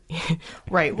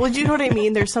 Right. Well, do you know what I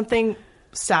mean? There's something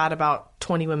sad about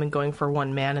 20 women going for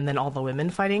one man and then all the women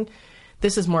fighting.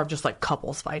 This is more of just like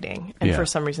couples fighting. And for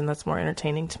some reason, that's more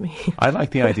entertaining to me. I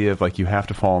like the idea of like you have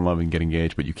to fall in love and get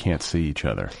engaged, but you can't see each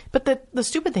other. But the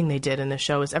stupid thing they did in this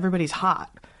show is everybody's hot.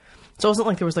 So it wasn't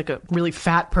like there was like a really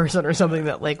fat person or something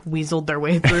that like weaseled their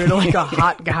way through to like a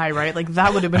hot guy, right? Like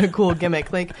that would have been a cool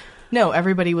gimmick. Like, no,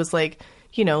 everybody was like,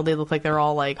 they look like they're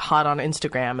all like hot on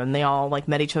Instagram and they all like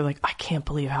met each other like, I can't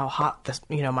believe how hot this,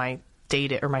 my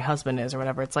date or my husband is or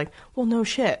whatever. It's like, well, no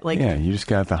shit. Like, yeah, you just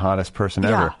got the hottest person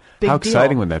ever. How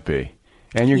exciting would that be?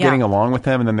 And you're getting along with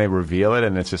them and then they reveal it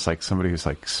and it's just like somebody who's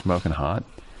like smoking hot.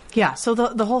 Yeah, so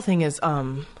the whole thing is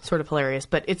sort of hilarious,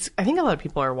 but I think a lot of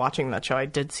people are watching that show. I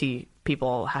did see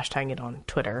people hashtagging it on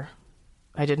Twitter.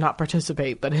 I did not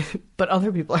participate, but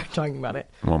other people are talking about it.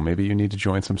 Well, maybe you need to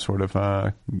join some sort of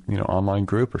online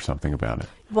group or something about it.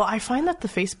 Well, I find that the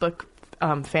Facebook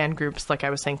fan groups, like I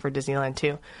was saying for Disneyland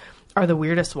too, are the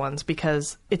weirdest ones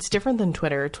because it's different than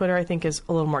Twitter. Twitter, I think, is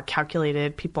a little more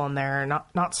calculated. People on there are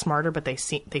not smarter, but they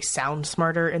sound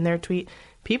smarter in their tweet.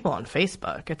 People on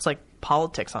Facebook, it's like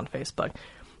politics on Facebook.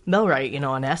 They'll write,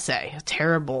 an essay, a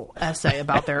terrible essay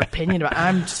about their opinion about.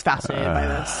 I'm just fascinated by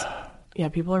this. Yeah,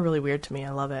 people are really weird to me.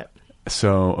 I love it.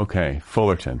 So, okay,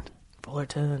 Fullerton.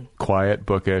 Quiet,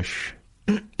 bookish.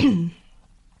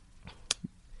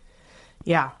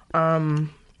 Yeah. I'm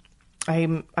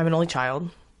an only child,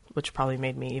 which probably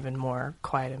made me even more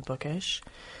quiet and bookish.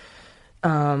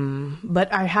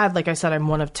 But I had, like I said, I'm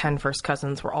one of 10 first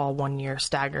cousins. We're all 1 year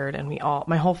staggered, and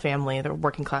my whole family, the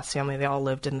working class family, they all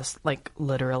lived in this, like,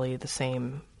 literally the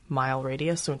same mile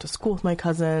radius. So I went to school with my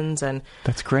cousins and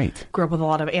that's great. Grew up with a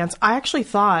lot of aunts. I actually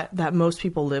thought that most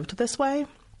people lived this way.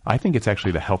 I think it's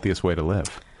actually the healthiest way to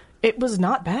live. It was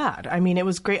not bad. I mean, it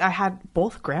was great. I had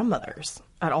both grandmothers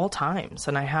at all times,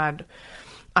 and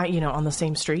on the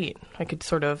same street. I could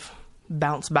sort of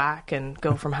bounce back and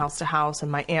go from house to house, and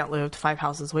my aunt lived 5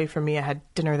 houses away from me. I had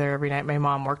dinner there every night. My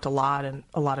mom worked a lot and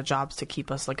a lot of jobs to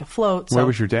keep us like afloat. So where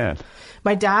was your dad?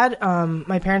 My dad,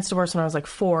 my parents divorced when I was like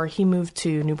 4. He moved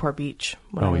to Newport Beach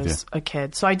when I was a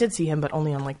kid. So I did see him, but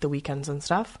only on like the weekends and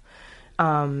stuff.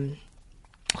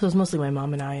 So it was mostly my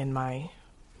mom and I and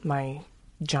my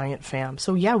giant fam.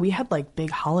 So yeah, we had like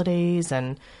big holidays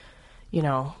and, you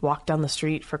know, walk down the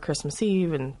street for Christmas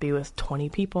Eve and be with 20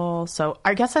 people. So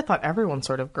I guess I thought everyone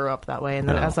sort of grew up that way. And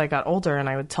then as I got older and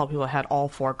I would tell people I had all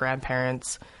 4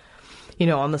 grandparents, you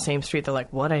know, on the same street, they're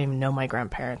like, what? I didn't even know my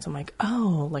grandparents. I'm like,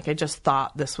 oh, like I just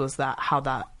thought this was how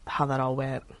that all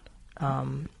went.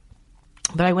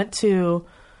 But I went to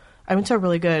a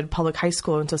really good public high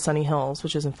school. I went to Sunny Hills,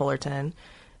 which is in Fullerton.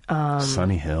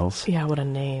 Sunny Hills? Yeah, what a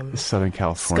name. Southern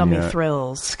California. Scummy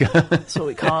Thrills. That's what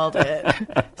we called it.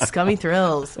 Scummy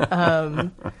Thrills. Yeah,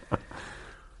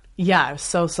 it was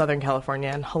so Southern California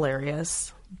and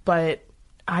hilarious. But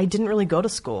I didn't really go to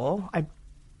school. I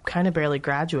kind of barely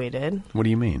graduated. What do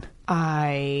you mean?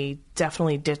 I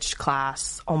definitely ditched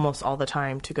class almost all the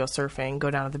time to go surfing,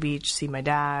 go down to the beach, see my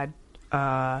dad.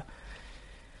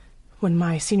 When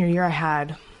my senior year,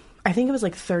 I think it was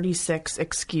like 36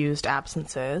 excused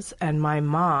absences. And my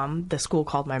mom, the school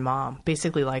called my mom,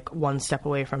 basically like one step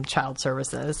away from child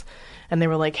services. And they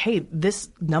were like, hey, this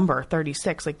number,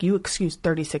 36, like you excused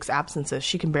 36 absences.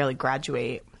 She can barely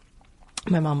graduate.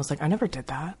 My mom was like, I never did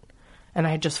that. And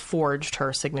I had just forged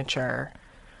her signature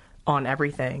on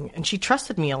everything. And she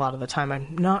trusted me a lot of the time.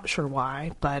 I'm not sure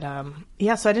why. But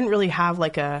yeah, so I didn't really have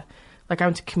I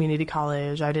went to community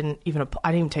college. I didn't even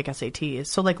take SATs.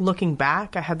 So like looking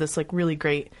back, I had this like really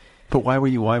great. But why were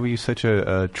you such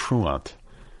a truant?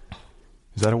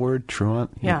 Is that a word?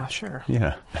 Truant? Yeah, sure.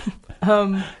 Yeah.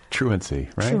 Truancy,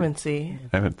 right? Truancy.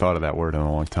 I haven't thought of that word in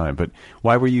a long time. But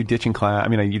why were you ditching class? I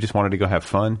mean, you just wanted to go have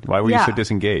fun? Why were you so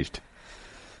disengaged?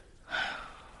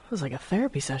 It was like a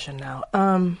therapy session now.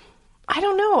 I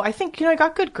don't know. I think, I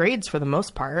got good grades for the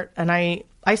most part. And I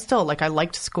still, I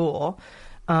liked school.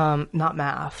 Not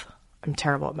math. I'm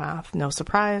terrible at math. No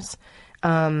surprise.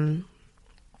 I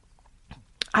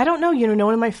don't know. No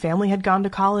one in my family had gone to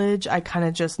college. I kind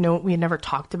of just know we had never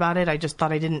talked about it. I just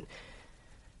thought I didn't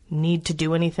need to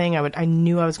do anything. I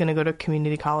knew I was going to go to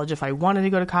community college if I wanted to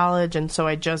go to college. And so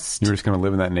you were just going to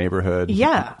live in that neighborhood.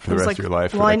 Yeah. For the rest of your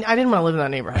life. Well, I didn't want to live in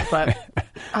that neighborhood, but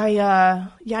I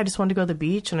just wanted to go to the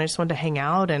beach and I just wanted to hang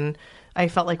out. And I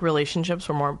felt like relationships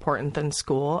were more important than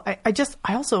school. I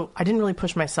didn't really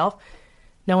push myself.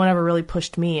 No one ever really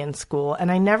pushed me in school.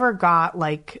 And I never got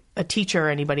like a teacher or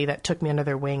anybody that took me under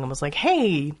their wing and was like,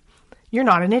 hey, you're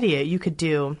not an idiot. You could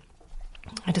do.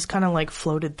 I just kind of like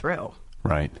floated through.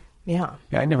 Right. Yeah.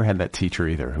 Yeah. I never had that teacher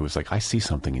either who was like, I see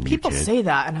something in you, People kid. say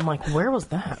that. And I'm like, where was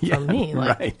that from me?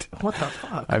 Like, right. What the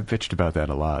fuck? I've bitched about that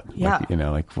a lot. Yeah.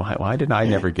 Why did I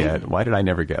never get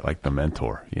like the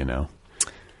mentor,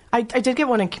 I did get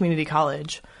one in community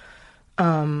college.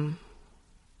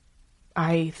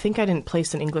 I think I didn't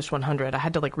place an English 100. I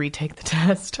had to retake the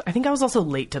test. I think I was also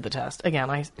late to the test. Again,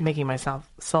 I'm making myself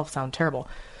sound terrible.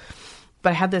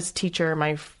 But I had this teacher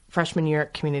my freshman year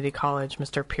at community college,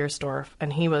 Mr. Piersdorf,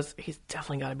 and he's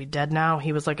definitely got to be dead now.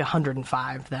 He was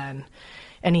 105 then.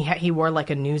 And he wore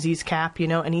a Newsies cap,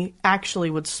 and he actually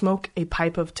would smoke a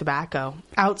pipe of tobacco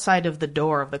outside of the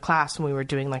door of the class when we were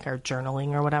doing our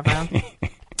journaling or whatever.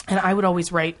 And I would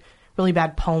always write really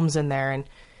bad poems in there. And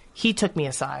he took me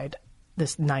aside,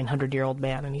 this 900-year-old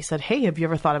man, and he said, hey, have you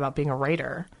ever thought about being a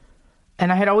writer?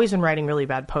 And I had always been writing really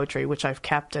bad poetry, which I've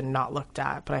kept and not looked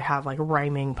at. But I have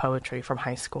rhyming poetry from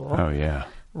high school. Oh, yeah.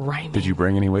 Rhyming. Did you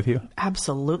bring any with you?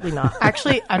 Absolutely not.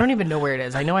 Actually, I don't even know where it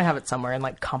is. I know I have it somewhere in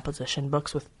composition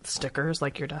books with stickers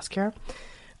like your desk here.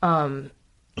 I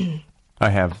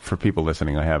have, for people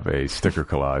listening, I have a sticker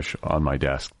collage on my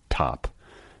desk top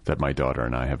that my daughter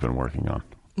and I have been working on.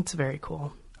 It's very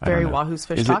cool. Very Wahoo's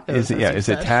Fish Tacos. Is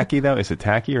it tacky though? Is it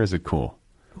tacky or is it cool?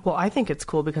 Well, I think it's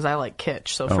cool because I like kitsch.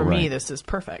 So for me, this is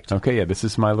perfect. Okay, yeah, this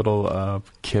is my little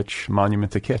kitsch,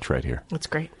 monument to kitsch right here. It's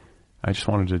great. I just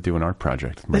wanted to do an art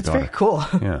project with my daughter. Very cool.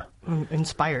 Yeah. I'm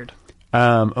inspired.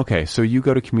 Okay, so you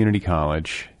go to community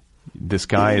college. This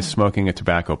guy is smoking a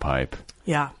tobacco pipe.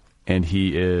 Yeah. And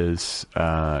he is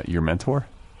your mentor?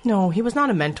 No, he was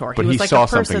not a mentor. But he was he a saw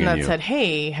person that you. said,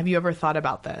 hey, have you ever thought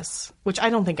about this? Which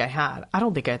I don't think I had. I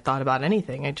don't think I thought about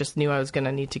anything. I just knew I was going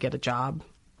to need to get a job,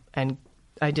 and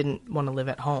I didn't want to live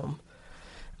at home.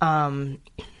 And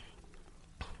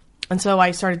so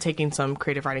I started taking some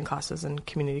creative writing classes in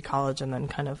community college and then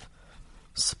kind of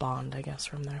spawned, I guess,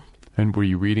 from there. And were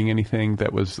you reading anything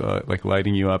that was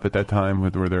lighting you up at that time?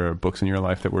 Were there books in your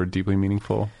life that were deeply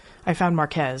meaningful? I found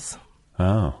Marquez.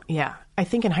 Oh. Yeah. I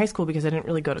think in high school, because I didn't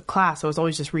really go to class, I was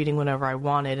always just reading whenever I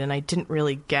wanted. And I didn't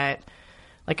really get,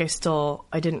 I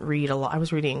didn't read a lot. I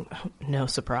was reading, no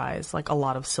surprise, a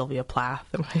lot of Sylvia Plath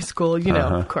in high school,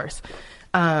 of course.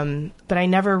 But I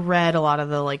never read a lot of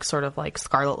the like sort of like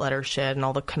Scarlet Letter shit and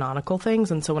all the canonical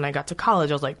things. And so when I got to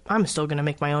college, I was like, I'm still going to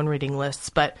make my own reading lists.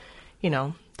 But, you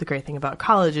know, the great thing about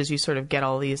college is you sort of get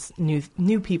all these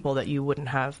new people that you wouldn't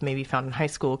have maybe found in high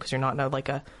school because you're not in like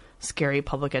a scary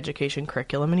public education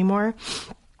curriculum anymore.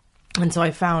 And so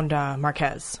I found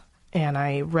Marquez, and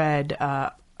I read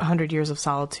 100 Years of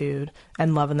Solitude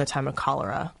and Love in the Time of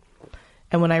Cholera.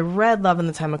 And when I read Love in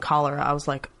the Time of Cholera, I was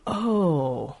like,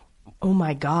 oh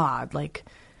my God. Like,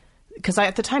 because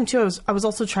at the time too, I was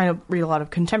also trying to read a lot of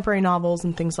contemporary novels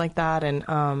and things like that. And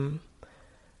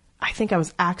I think I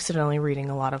was accidentally reading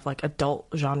a lot of like adult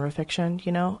genre fiction,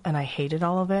 you know, and I hated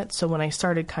all of it. So when I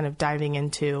started kind of diving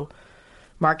into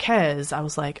Marquez, I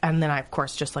was like, and then I, of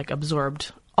course, just like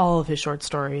absorbed all of his short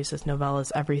stories, his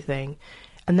novellas, everything.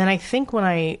 And then I think when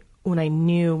I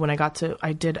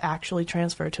did actually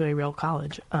transfer to a real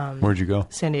college. Where'd you go?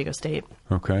 San Diego State.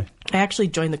 Okay. I actually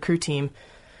joined the crew team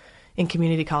in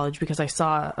community college because I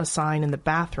saw a sign in the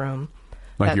bathroom.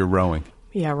 Like you're rowing?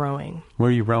 Yeah, rowing. Where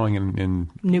are you rowing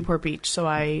in? Newport Beach. So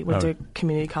I went to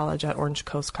community college at Orange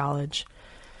Coast College.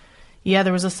 Yeah,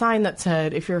 there was a sign that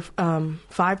said, if you're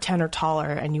 5'10" or taller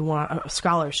and you want a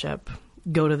scholarship,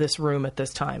 go to this room at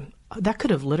this time. That could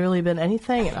have literally been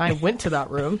anything, and I went to that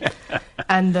room.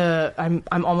 And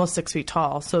I'm almost 6 feet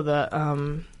tall, so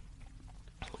the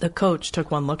coach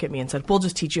took one look at me and said, "We'll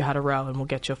just teach you how to row, and we'll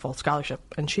get you a full scholarship."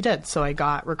 And she did. So I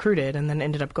got recruited, and then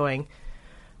ended up going.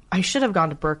 I should have gone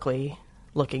to Berkeley,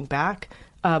 looking back.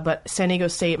 But San Diego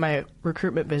State, my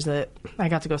recruitment visit, I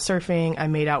got to go surfing. I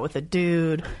made out with a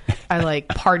dude. I like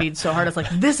partied so hard. I was like,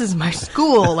 this is my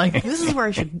school. Like, this is where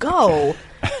I should go.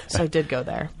 So I did go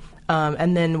there.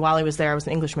 And then while I was there, I was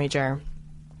an English major.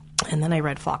 And then I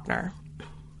read Faulkner.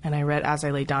 And I read As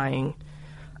I Lay Dying.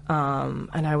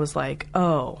 And I was like,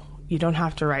 oh, you don't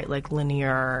have to write like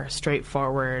linear,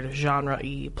 straightforward,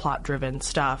 genre-y, plot-driven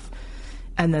stuff.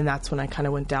 And then that's when I kind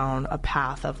of went down a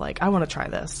path of like, I want to try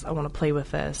this. I want to play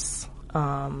with this.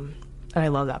 And I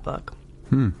love that book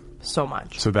so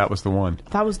much. So that was the one.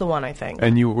 That was the one, I think.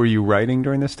 And were you writing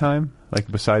during this time?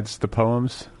 Like besides the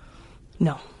poems?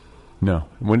 No.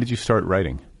 When did you start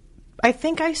writing? I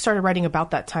think I started writing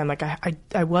about that time. Like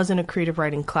I was in a creative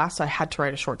writing class. So I had to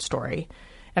write a short story.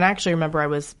 And I actually remember I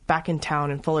was back in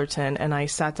town in Fullerton and I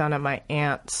sat down at my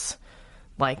aunt's,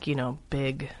 like, you know,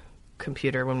 big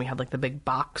computer when we had like the big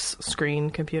box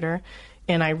screen computer,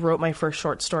 and I wrote my first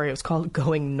short story. It was called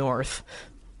Going North.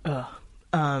 What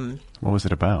was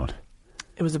it about?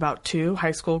 It was about two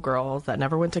high school girls that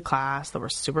never went to class, that were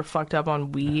super fucked up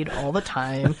on weed all the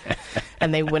time,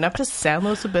 and they went up to San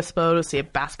Luis Obispo to see a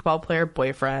basketball player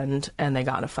boyfriend, and they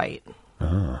got in a fight.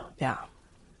 Yeah,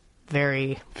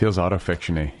 very feels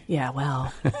autofiction-y. Yeah,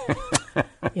 well,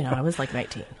 you know, I was like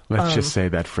 19. Let's just say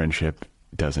that friendship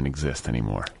doesn't exist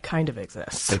anymore. Kind of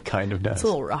exists. It kind of does. It's a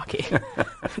little rocky.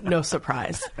 No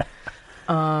surprise.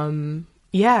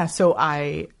 Yeah,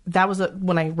 so that was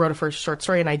when I wrote a first short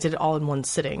story, and I did it all in one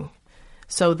sitting.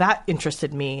 So that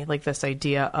interested me, like this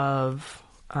idea of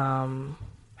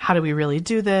how do we really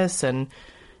do this, and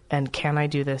can I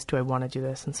do this? Do I want to do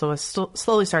this? And so I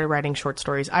slowly started writing short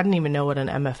stories. I didn't even know what an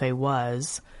MFA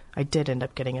was. I did end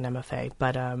up getting an MFA,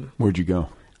 but where'd you go?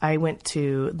 I went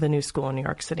to the New School in New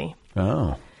York City.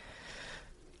 Oh.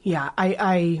 Yeah,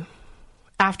 I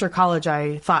after college,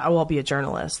 I thought, oh, I'll be a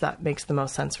journalist. That makes the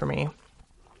most sense for me.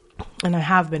 And I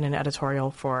have been in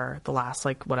editorial for the last,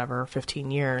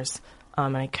 15 years.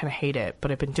 And I kind of hate it,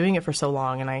 but I've been doing it for so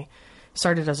long. And I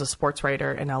started as a sports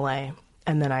writer in LA.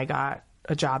 And then I got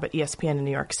a job at ESPN in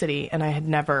New York City. And I had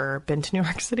never been to New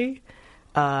York City.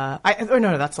 No,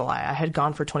 that's a lie. I had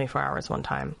gone for 24 hours one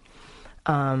time.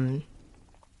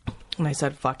 And I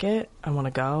said, fuck it. I want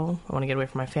to go. I want to get away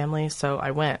from my family. So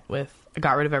I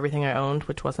got rid of everything I owned,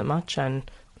 which wasn't much. And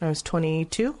when I was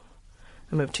 22,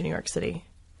 I moved to New York City.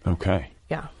 Okay.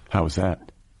 Yeah. How was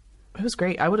that? It was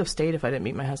great. I would have stayed if I didn't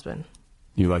meet my husband.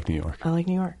 You like New York? I like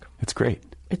New York. It's great.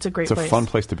 It's a great place. It's a fun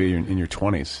place to be in your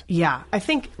 20s. Yeah. I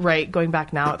think, going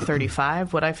back now at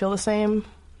 35, would I feel the same?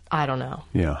 I don't know.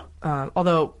 Yeah.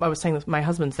 Although I was saying that my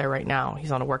husband's there right now.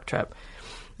 He's on a work trip.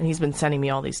 And he's been sending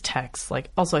me all these texts.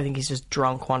 Also, I think he's just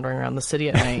drunk wandering around the city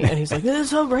at night. And he's like, this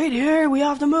is so great here. We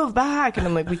have to move back. And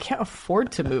I'm like, we can't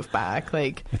afford to move back.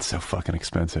 It's so fucking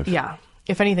expensive. Yeah.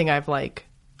 If anything, I feel like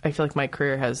my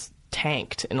career has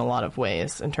tanked in a lot of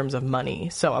ways in terms of money.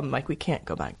 So I'm like, we can't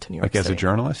go back to New York City. As a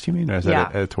journalist, you mean? Or as an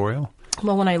editorial?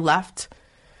 Well, when I left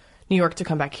New York to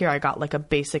come back here, I got a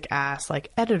basic ass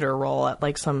editor role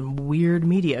at some weird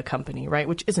media company, right?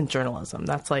 Which isn't journalism.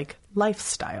 That's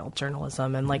lifestyle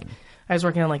journalism. And I was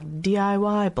working on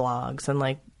DIY blogs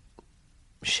and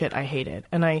shit I hated.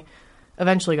 And I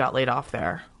eventually got laid off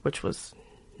there, which was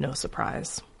no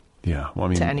surprise Yeah. Well, I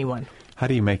mean, to anyone. how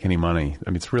do you make any money? I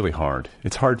mean, it's really hard.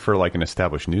 It's hard for like an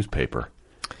established newspaper.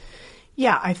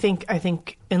 Yeah, I think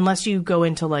unless you go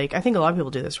into like, I think a lot of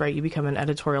people do this, right? You become an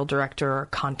editorial director or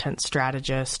content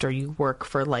strategist, or you work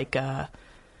for like a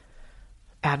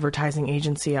advertising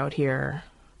agency out here.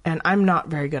 And I'm not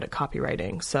very good at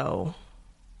copywriting, so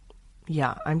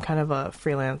yeah, I'm kind of a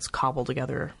freelance cobbled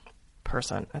together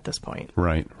person at this point.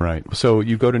 Right. Right. So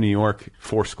you go to New York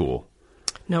for school.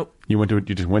 Nope. You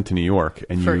just went to New York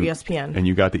and For you ESPN. and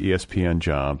you got the ESPN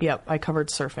job. Yep, I covered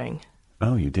surfing.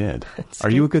 Oh, you did.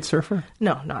 Are you a good surfer?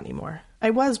 No, not anymore. I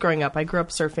was growing up. I grew up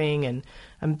surfing, and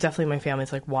I'm definitely, my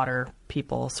family's like water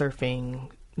people, surfing.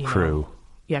 Crew.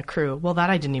 Yeah, crew. Well, that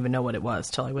I didn't even know what it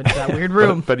was till I went to that weird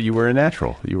room. But you were a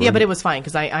natural. But it was fine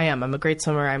because I am. I'm a great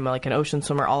swimmer. I'm like an ocean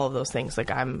swimmer, all of those things.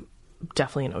 Like I'm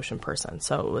definitely an ocean person.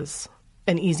 So it was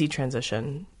an easy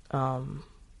transition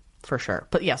for sure.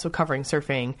 But yeah, so covering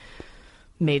surfing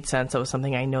made sense. It was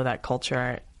something I know that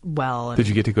culture well. And Did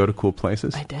you get to go to cool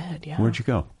places? I did, yeah. Where'd you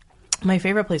go? My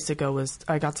favorite place to go was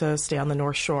I got to stay on the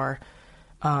North Shore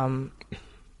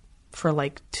for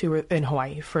like in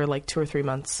Hawaii for like 2 or 3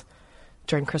 months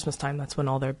during Christmas time. That's when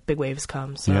all their big waves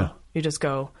come. So Yeah. you just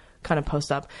go kind of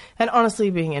post up. And honestly,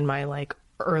 being in my like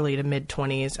early to mid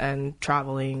 20s and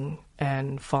traveling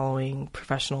and following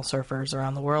professional surfers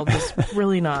around the world was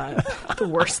really not the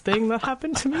worst thing that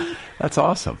happened to me. That's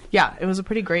awesome. Yeah, it was a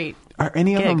pretty great Are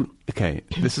any of gig. them okay?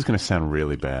 This is going to sound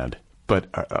really bad, but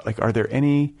are there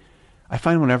any? I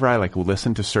find whenever I like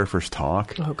listen to surfers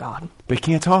talk, Oh God. they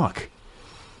can't talk.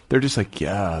 They're just like,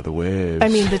 yeah, the waves. I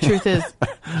mean, the truth is,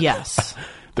 yes.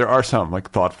 there are some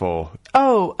like thoughtful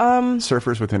Oh,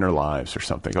 surfers within their lives or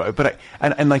something. But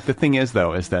and like the thing is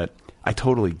though, is that I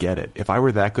totally get it. If I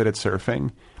were that good at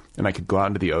surfing and I could go out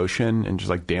into the ocean and just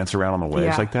like dance around on the waves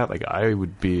Yeah. like that, like I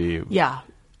would be. yeah.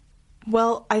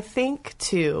 Well, I think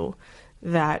too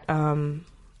that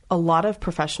a lot of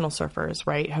professional surfers,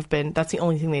 right, that's the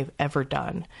only thing they've ever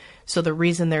done. So the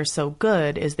reason they're so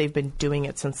good is they've been doing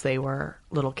it since they were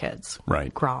little kids.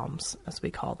 Right. Groms, as we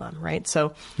call them, right?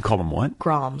 So You call them what?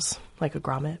 groms, like a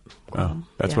grommet. Oh,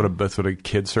 that's Yeah. what a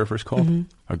kid surfer's called.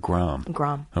 A grom.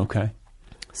 Grom. Okay.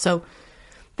 So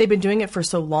they've been doing it for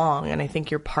so long, and I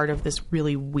think you're part of this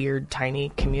really weird, tiny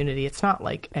community. It's not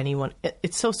like anyone...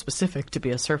 It's so specific to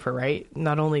be a surfer, right?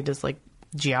 Not only does, like,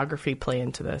 geography play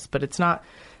into this, but it's not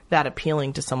that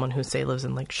appealing to someone who, say, lives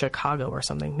in, like, Chicago or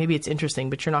something. Maybe it's interesting,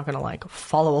 but you're not going to, like,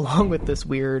 follow along with this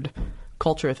weird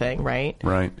culture thing, right?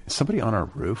 Right. Is somebody on our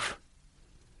roof?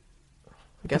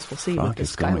 I guess we'll see with Fuck the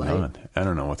is going skylight. on? I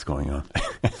don't know what's going on.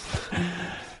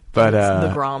 But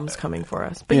The Groms coming for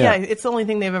us. But yeah. yeah, it's the only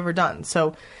thing they've ever done.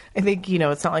 So I think,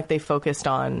 it's not like they focused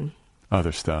on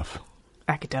other stuff.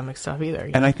 academic stuff either.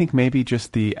 And I think maybe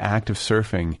just the act of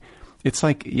surfing, it's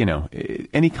like,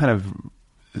 any kind of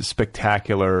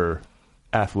spectacular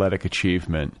athletic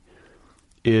achievement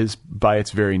is by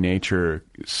its very nature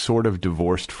sort of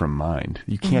divorced from mind.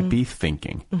 You can't be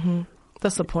thinking.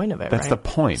 That's the point of it, That's right? the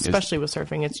point, is- Especially with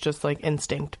surfing, it's just like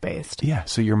instinct based. Yeah,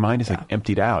 so your mind is like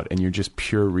emptied out and you're just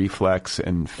pure reflex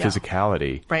and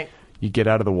physicality. Right. You get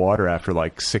out of the water after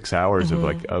like 6 hours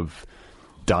of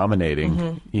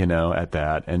dominating, at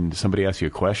that, and somebody asks you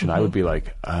a question, I would be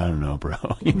like, I don't know, bro.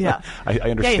 Yeah. I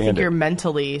understand Yeah, you think it. you're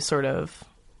mentally sort of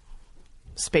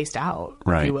spaced out, if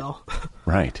Right. you will.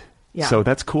 Right. Yeah. So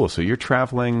that's cool. So you're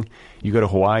traveling, you go to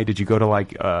Hawaii. Did you go to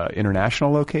like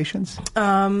international locations?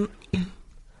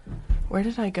 Where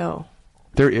did I go?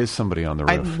 There is somebody on the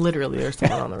roof. There's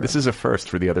someone on the roof. This is a first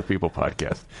for the Other People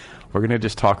podcast. We're going to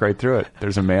just talk right through it.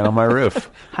 There's a man on my roof.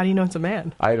 How do you know it's a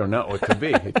man? I don't know. It could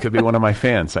be. It could be one of my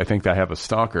fans. I think I have a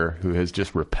stalker who has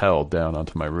just rappelled down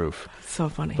onto my roof. So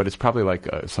funny. But it's probably like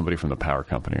somebody from the power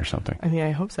company or something. I mean,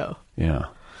 I hope so. Yeah.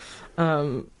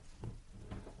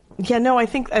 Yeah, no, I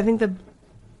think we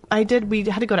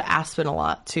had to go to Aspen a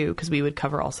lot too, because we would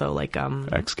cover also like,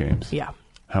 X Games. yeah.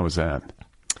 How was that?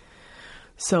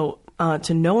 So,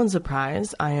 to no one's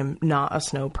surprise, I am not a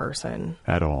snow person.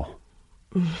 At all?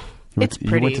 It's You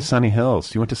pretty. went to Sunny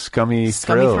Hills. You went to Scummy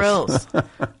Thrills.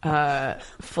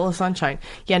 Full of sunshine.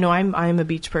 Yeah, no, I'm a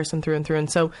beach person through and through,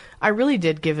 and so I really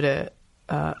did give it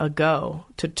a go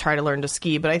to try to learn to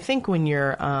ski. But I think when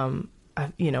you're,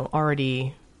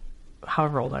 already,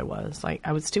 however old I was, like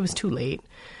it was too late.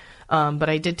 But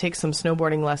I did take some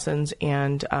snowboarding lessons,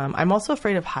 and I'm also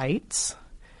afraid of heights,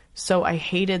 so I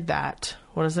hated that.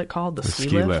 What is it called? The ski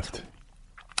lift.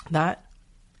 That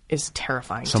is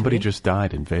terrifying. Somebody to me. just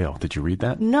died in Vail. Did you read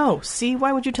that? No. See,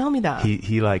 why would you tell me that?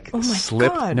 He like Oh my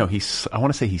slipped. God. No, I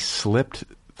want to say he slipped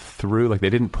through, like they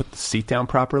didn't put the seat down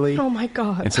properly. Oh my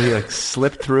God. And so he like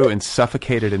slipped through and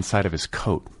suffocated inside of his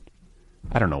coat.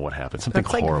 I don't know what happened. Something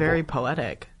That's like horrible. very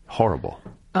poetic. Horrible.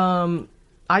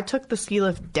 I took the ski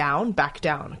lift back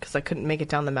down, because I couldn't make it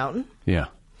down the mountain, Yeah.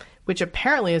 which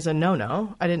apparently is a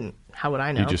no-no. How would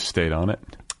I know? You just stayed on it?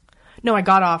 No, I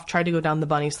got off, tried to go down the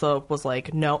bunny slope, was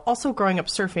like, no. Also, growing up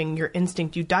surfing, your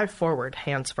instinct, you dive forward,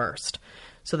 hands first,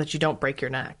 so that you don't break your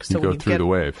neck. So You go through the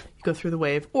wave. You go through the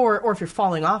wave. Or if you're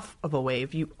falling off of a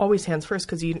wave, you always hands first,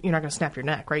 because you're not going to snap your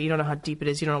neck, right? You don't know how deep it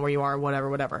is. You don't know where you are,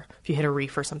 whatever. If you hit a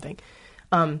reef or something.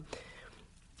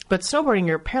 But snowboarding,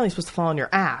 you're apparently supposed to fall on your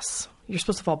ass. You're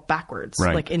supposed to fall backwards,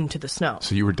 Right. like into the snow.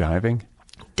 So you were diving?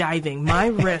 Diving. My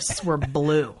wrists were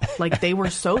blue. Like, they were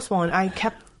so swollen. I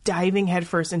kept diving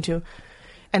headfirst into...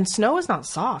 And snow is not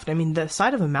soft. I mean, the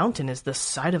side of a mountain is the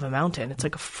side of a mountain. It's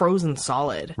like a frozen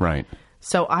solid. Right.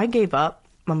 So I gave up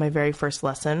on my very first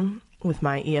lesson with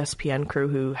my ESPN crew,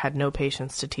 who had no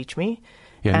patience to teach me.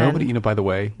 Yeah, And nobody, by the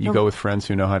way, you go with friends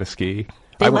who know how to ski.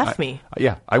 They left me.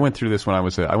 Yeah, I went through this when I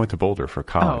went to Boulder for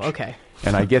college. Oh, okay.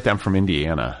 And I get them from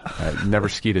Indiana. I never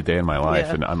skied a day in my life.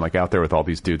 Yeah. And I'm like out there with all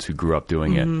these dudes who grew up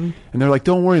doing it. And they're like,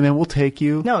 don't worry, man, we'll take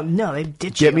you. No, they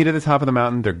ditched you. Get me to the top of the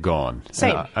mountain, they're gone.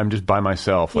 Same. And I'm just by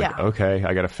myself, like, Yeah. okay,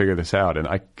 I got to figure this out. And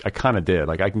I kind of did.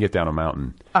 Like, I can get down a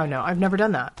mountain. Oh, no, I've never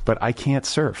done that. But I can't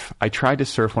surf. I tried to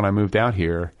surf when I moved out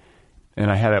here. And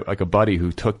I had a buddy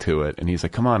who took to it. And he's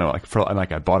like, come on. And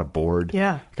I bought a board.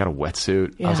 Yeah. I got a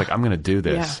wetsuit. Yeah. I was like, I'm going to do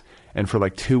this. Yeah. And for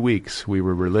like 2 weeks, we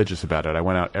were religious about it. I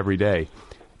went out every day.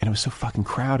 And it was so fucking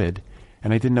crowded.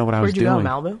 And I didn't know what I was doing. Where'd you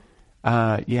go,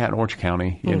 Malibu? Yeah, in Orange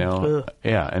County, you know. ugh.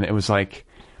 Yeah, and it was like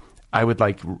I would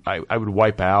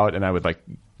wipe out, and I would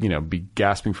be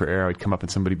gasping for air. I'd come up and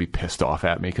somebody would be pissed off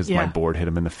at me because my Yeah. board hit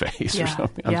him in the face or Yeah,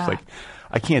 something. I'm just yeah. like,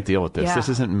 I can't deal with this. Yeah. This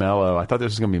isn't mellow. I thought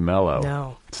this was going to be mellow.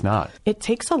 No. It's not. It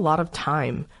takes a lot of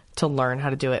time to learn how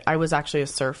to do it. I was actually a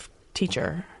surf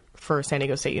teacher for San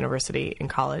Diego State University in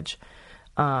college.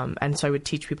 And so I would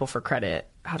teach people for credit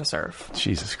how to surf.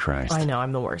 Jesus Christ. I know,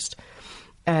 I'm the worst.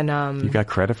 And You got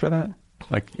credit for that?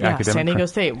 Like yeah, academic San Diego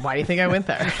State. Why do you think I went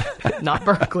there? Not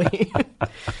Berkeley.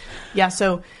 Yeah,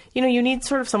 so, you need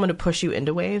sort of someone to push you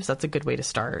into waves. That's a good way to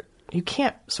start. You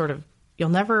can't you'll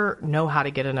never know how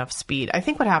to get enough speed. I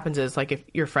think what happens is, like, if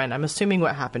your friend, I'm assuming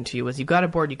what happened to you was you got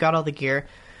aboard, you got all the gear,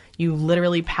 you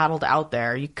literally paddled out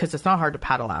there, because it's not hard to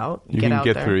paddle out. You can out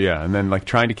get there. through, yeah. And then like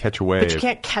trying to catch a wave. But you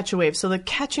can't catch a wave. So the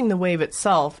catching the wave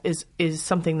itself is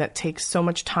something that takes so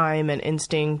much time and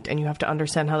instinct, and you have to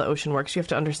understand how the ocean works. You have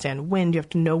to understand wind. You have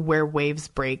to know where waves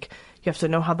break. You have to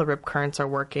know how the rip currents are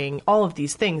working. All of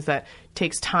these things that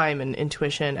takes time and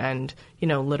intuition and,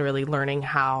 literally learning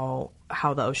how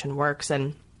the ocean works.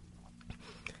 And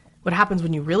what happens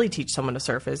when you really teach someone to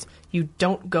surf is you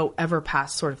don't go ever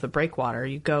past sort of the breakwater.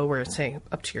 You go where it's, say,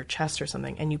 up to your chest or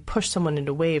something, and you push someone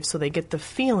into waves so they get the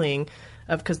feeling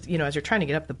of, because, as you're trying to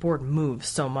get up, the board moves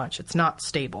so much. It's not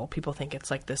stable. People think it's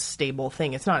like this stable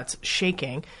thing. It's not. It's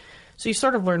shaking. So you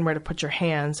sort of learn where to put your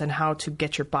hands and how to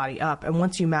get your body up. And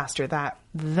once you master that,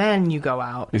 then you go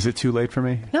out. Is it too late for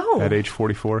me? No. At age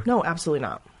 44? No, absolutely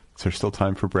not. Is there still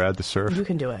time for Brad to surf? You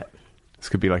can do it. This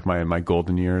could be like my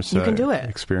golden years You can do it.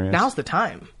 experience. Now's the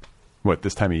time. What,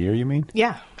 this time of year, you mean?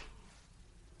 Yeah.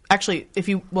 Actually,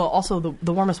 also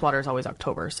the warmest water is always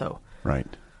October, so. Right.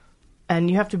 And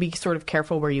you have to be sort of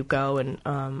careful where you go and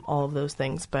all of those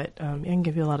things, but I can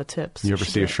give you a lot of tips. You ever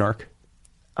should see do a it. shark?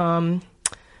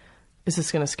 Is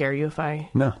this going to scare you if I...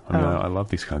 No. I mean, I love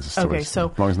these kinds of stories. Okay, so-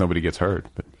 as long as nobody gets hurt.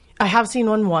 But I have seen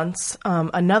one once.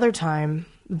 Another time,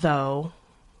 though,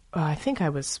 I think I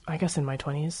guess in my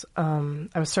 20s,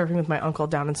 I was surfing with my uncle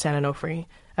down in San Onofre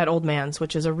at Old Man's,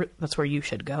 which is that's where you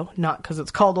should go. Not because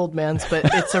it's called Old Man's, but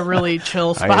it's a really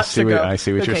chill spot to go. I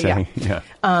see what you're Okay, saying. yeah.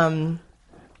 Yeah.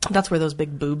 That's where those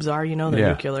big boobs are, the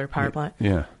nuclear power plant.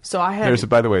 Yeah. So I had...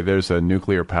 By the way, there's a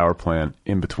nuclear power plant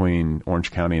in between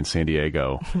Orange County and San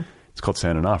Diego. It's called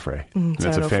San Onofre. And it's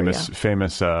San a Onofre,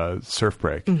 famous surf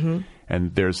break. Mm-hmm.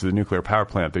 And there's the nuclear power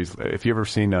plant. If you've ever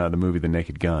seen the movie The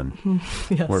Naked Gun,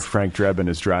 Yes. where Frank Drebin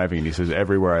is driving and he says,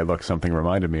 everywhere I look, something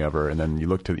reminded me of her. And then you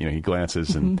look to, he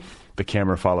glances and the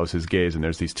camera follows his gaze, and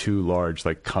there's these two large,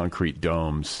 like, concrete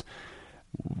domes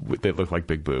that look like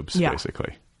big boobs,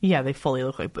 basically. Yeah, they fully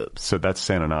look like boobs. So that's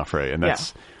San Onofre, and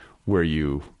that's where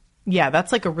you... Yeah,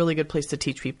 that's like a really good place to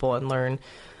teach people and learn,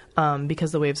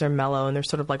 because the waves are mellow and they're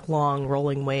sort of like long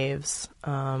rolling waves.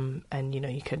 And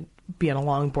you could be on a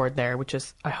longboard there, which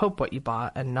is, I hope, what you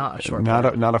bought, and not a short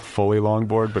board. Not a fully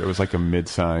longboard, but it was like a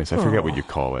mid-size. I forget what you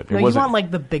call it. No, you want like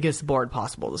the biggest board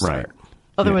possible to start. Right.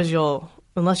 Otherwise,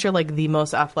 unless you're like the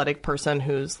most athletic person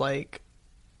who's like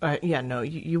Yeah, no,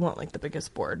 you want like the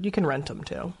biggest board. You can rent them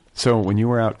too. So when you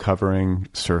were out covering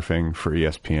surfing for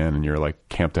ESPN and you're like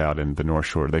camped out in the North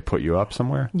Shore, they put you up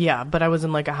somewhere? Yeah, but I was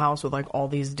in like a house with like all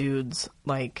these dudes,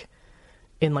 like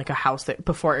in like a house that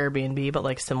before Airbnb, but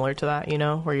like similar to that, you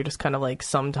know, where you're just kind of like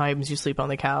sometimes you sleep on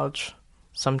the couch,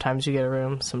 sometimes you get a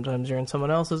room, sometimes you're in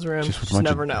someone else's room. Just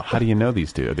never know. How do you know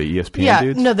these dudes? Are they ESPN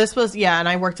dudes? No, this was, and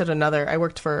I worked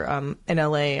for, in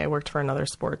LA, I worked for another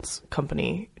sports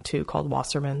company too called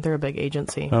Wasserman. They're a big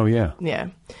agency. Oh, yeah. Yeah.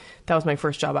 That was my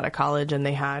first job out of college, and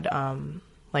they had,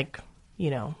 like, you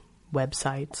know,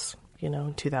 websites. You know,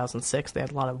 in 2006, they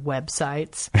had a lot of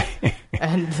websites,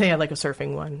 and they had like a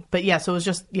surfing one. But yeah, so it was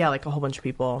just, like a whole bunch of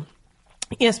people.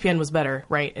 ESPN was better,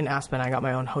 right? In Aspen, I got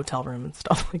my own hotel room and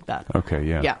stuff like that. Okay,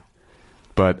 yeah. Yeah.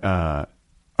 But are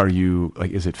you,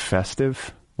 like, is it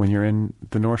festive when you're in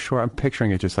the North Shore? I'm picturing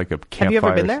it just like a campfire. Have you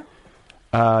ever been there?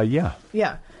 Yeah.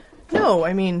 Yeah. No,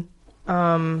 I mean,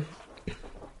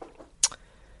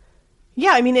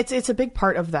 yeah, I mean, it's a big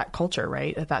part of that culture,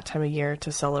 right? At that time of year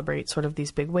to celebrate sort of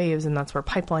these big waves, and that's where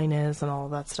Pipeline is and all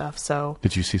of that stuff. So,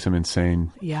 did you see some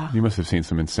insane? Yeah. You must have seen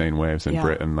some insane waves in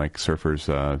Britain, like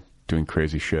surfers doing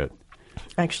crazy shit.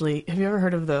 Actually, have you ever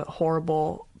heard of the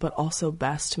horrible but also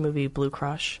best movie Blue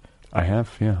Crush? I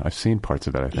have, yeah. I've seen parts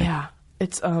of it, I think. Yeah.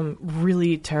 It's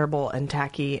really terrible and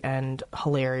tacky and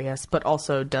hilarious, but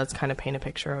also does kind of paint a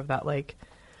picture of that, like,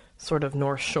 sort of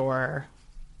North Shore,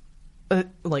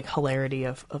 like, hilarity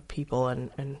of people.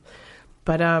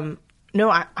 But no,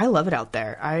 I love it out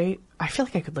there. I feel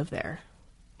like I could live there.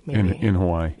 Maybe. In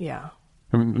Hawaii? Yeah.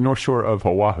 I mean, the North Shore of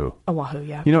Oahu. Oahu,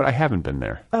 yeah. You know what? I haven't been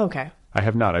there. Oh, okay. I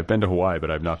have not. I've been to Hawaii, but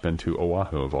I've not been to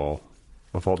Oahu of all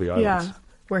the islands. Yeah.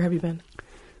 Where have you been?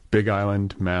 Big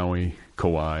Island, Maui,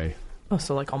 Kauai. Oh,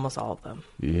 so like almost all of them.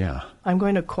 Yeah. I'm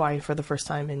going to Kauai for the first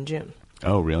time in June.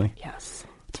 Oh, really? Yes.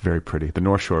 It's very pretty. The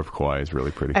North Shore of Kauai is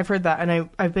really pretty. I've heard that, and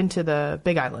I've been to the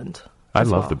Big Island. I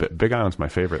love the Big Island's my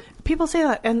favorite. People say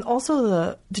that, and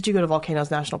also did you go to Volcanoes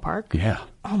National Park? Yeah.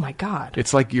 Oh my God.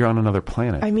 It's like you're on another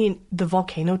planet. I mean, the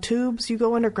volcano tubes you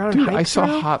go underground. Dude, and I saw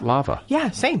through? hot lava. Yeah,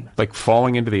 same. Like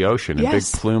falling into the ocean and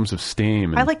Yes. big plumes of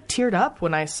steam. And I like teared up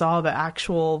when I saw the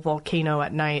actual volcano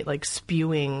at night, like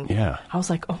spewing. Yeah. I was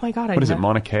like, oh my God. What is it,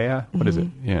 Mauna Kea? What is it?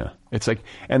 Yeah. It's like,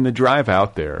 and the drive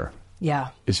out there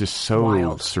Yeah. is just so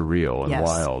Wild. surreal and Yes.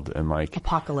 wild and like,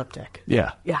 Apocalyptic.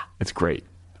 yeah. Yeah. It's great.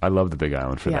 I love the Big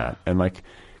Island for Yeah. that. And like,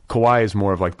 Kauai is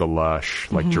more of like the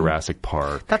lush, like Jurassic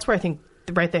Park. That's where I think,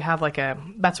 right, they have like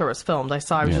that's where it was filmed. I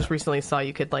just recently saw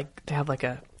you could like, to have like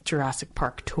a Jurassic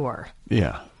Park tour.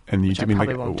 Yeah. And I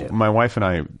probably won't do. My wife and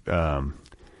I,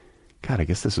 God, I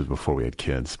guess this was before we had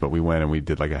kids, but we went and we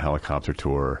did like a helicopter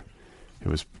tour.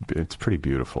 It's pretty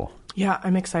beautiful. Yeah,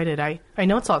 I'm excited. I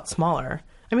know it's a lot smaller.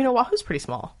 I mean, Oahu's pretty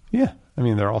small. Yeah. I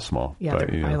mean, they're all small. Yeah,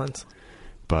 but, they're islands.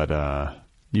 But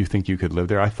you think you could live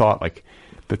there? I thought, like,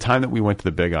 the time that we went to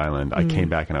the Big Island, I came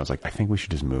back and I was like, I think we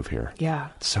should just move here. Yeah.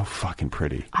 It's so fucking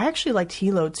pretty. I actually liked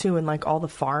Hilo, too, and, like, all the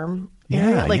farm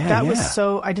area. Yeah, like, yeah, that yeah. was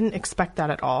so... I didn't expect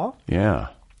that at all. Yeah.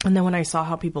 And then when I saw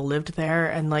how people lived there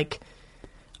and, like...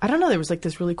 I don't know, there was, like,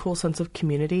 this really cool sense of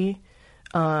community.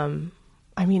 I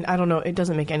mean, I don't know. It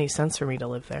doesn't make any sense for me to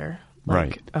live there. Like,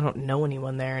 Right. I don't know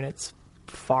anyone there, and it's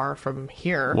far from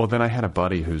here. Well, then I had a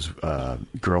buddy whose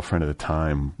girlfriend at the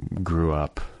time grew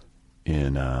up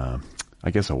in, I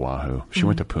guess, Oahu. She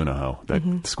went to Punahou,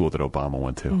 that school that Obama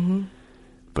went to.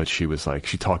 But she was like,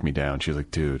 she talked me down. She was like,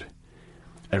 dude,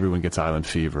 everyone gets island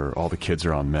fever. All the kids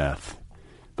are on meth.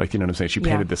 Like, you know what I'm saying? She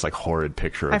painted this, like, horrid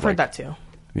picture of, I've heard that, too.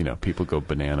 You know, people go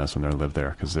bananas when they live there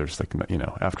because there's, like, you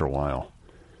know, after a while.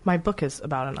 My book is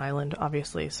about an island,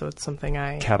 obviously, so it's something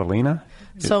Catalina?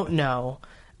 So, no.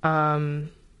 I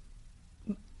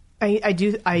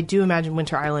do imagine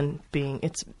Winter Island being...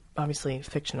 It's obviously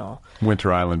fictional.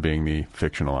 Winter Island being the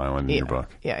fictional island in your book.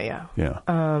 Yeah. Yeah.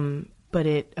 But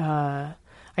I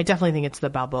definitely think it's the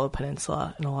Balboa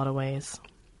Peninsula in a lot of ways.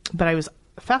 But I was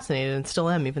fascinated and still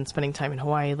am, even spending time in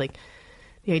Hawaii. Like,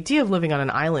 the idea of living on an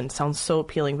island sounds so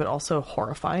appealing, but also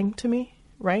horrifying to me,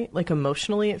 right? Like,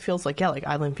 emotionally, it feels like, like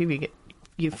island fever,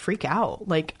 you freak out.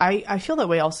 Like, I feel that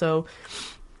way also.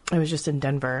 I was just in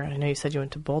Denver. I know you said you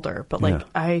went to Boulder, but like,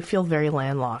 I feel very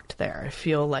landlocked there. I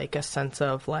feel like a sense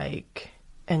of like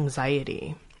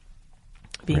anxiety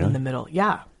being in the middle.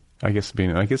 Yeah. I guess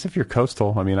if you're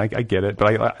coastal, I mean, I get it,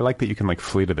 but I like that you can like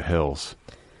flee to the hills.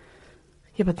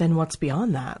 Yeah, but then what's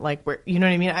beyond that? Like, where, you know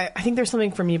what I mean? I think there's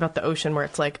something for me about the ocean where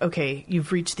it's like, okay,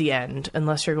 you've reached the end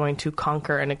unless you're going to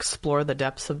conquer and explore the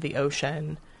depths of the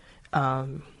ocean.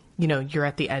 You know, you're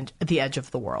at the edge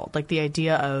of the world. Like, the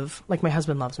idea of, like, my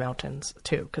husband loves mountains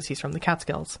too because he's from the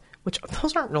Catskills, which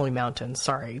those aren't really mountains.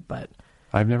 Sorry, but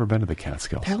I've never been to the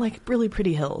Catskills. They're like really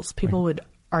pretty hills. People would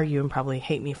argue and probably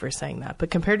hate me for saying that. But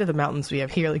compared to the mountains we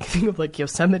have here, like think of like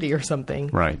Yosemite or something.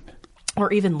 Right.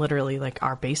 Or even literally like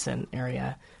our basin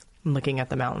area, looking at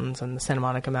the mountains and the Santa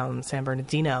Monica Mountains, San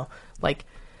Bernardino. Like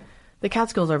the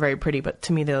Catskills are very pretty, but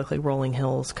to me they look like rolling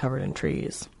hills covered in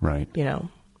trees. Right. You know?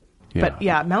 Yeah. But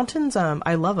yeah, mountains,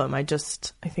 I love them. I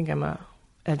think I'm a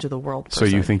edge of the world person. So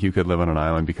you think you could live on an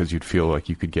island because you'd feel like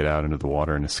you could get out into the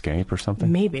water and escape or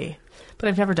something? Maybe. But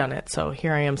I've never done it. So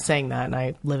here I am saying that, and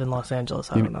I live in Los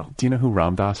Angeles. I don't know. Do you know who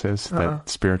Ram Dass is? That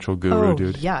spiritual guru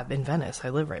dude? Yeah, in Venice. I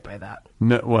live right by that.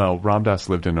 No, well, Ram Dass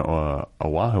lived in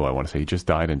Oahu, I want to say. He just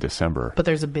died in December. But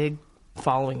there's a big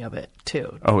following of it,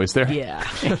 too. Oh, is there? Yeah.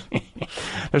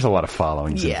 There's a lot of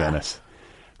followings in Venice.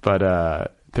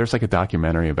 But there's like a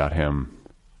documentary about him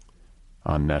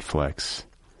on Netflix.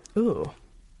 Ooh.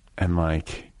 And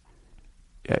like,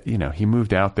 you know, he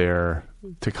moved out there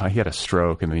he had a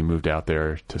stroke, and then he moved out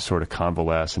there to sort of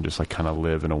convalesce and just like kind of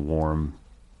live in a warm,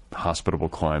 hospitable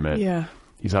climate. Yeah.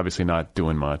 He's obviously not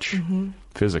doing much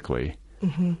physically.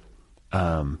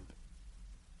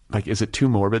 Like, is it too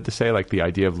morbid to say, like, the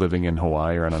idea of living in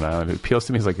Hawaii or on an island? It appeals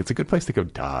to me as like, it's a good place to go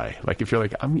die. Like, if you're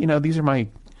like, these are my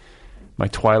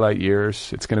twilight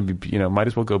years. It's going to be, might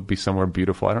as well go be somewhere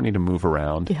beautiful. I don't need to move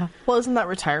around. Yeah. Well, isn't that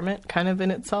retirement kind of in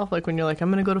itself? Like when you're like,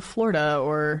 I'm going to go to Florida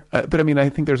or... but I mean, I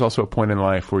think there's also a point in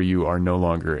life where you are no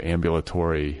longer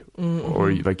ambulatory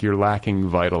or like you're lacking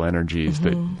vital energies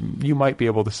that you might be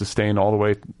able to sustain all the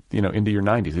way, into your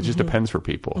 90s. It just depends for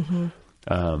people.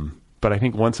 But I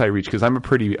think once I reach, because I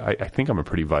think I'm a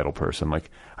pretty vital person. Like,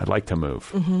 I'd like to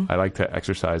move. I like to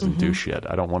exercise and do shit.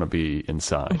 I don't want to be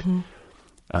inside.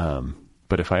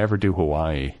 But if I ever do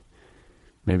Hawaii,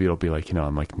 maybe it'll be like,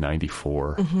 I'm like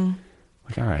 94.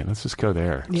 Like, all right, let's just go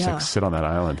there. Just like sit on that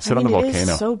island, sit on the volcano. It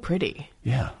is so pretty.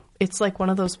 Yeah. It's like one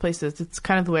of those places. It's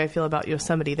kind of the way I feel about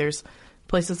Yosemite. There's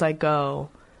places I go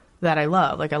that I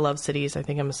love. Like, I love cities. I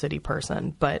think I'm a city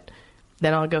person. But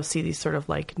then I'll go see these sort of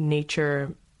like nature's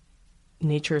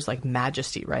like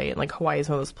majesty, right? And like Hawaii is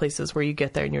one of those places where you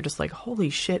get there and you're just like, holy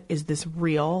shit, is this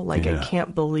real? Like, I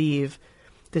can't believe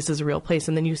this is a real place.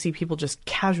 And then you see people just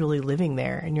casually living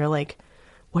there and you're like,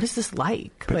 what is this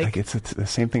like? But like it's the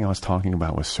same thing I was talking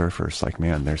about with surfers. Like,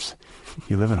 man,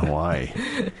 you live in Hawaii.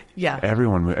 Yeah.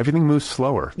 Everything moves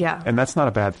slower. Yeah. And that's not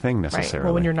a bad thing necessarily. Right.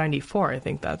 Well, when you're 94, I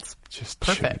think that's just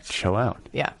perfect. Chill out.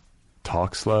 Yeah.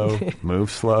 Talk slow,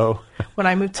 move slow. When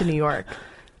I moved to New York,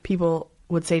 people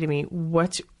would say to me,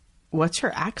 what's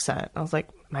your accent? I was like,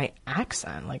 my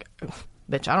accent? Like,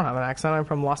 bitch, I don't have an accent. I'm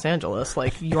from Los Angeles.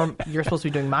 Like, you're supposed to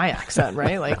be doing my accent,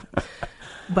 right? Like,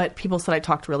 but people said I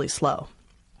talked really slow.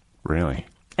 Really?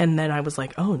 And then I was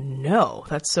like, oh no,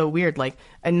 that's so weird. Like,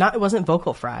 it wasn't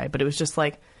vocal fry, but it was just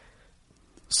like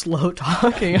slow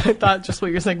talking. I thought just what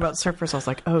you're saying about surfers. I was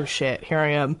like, oh shit, here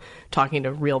I am talking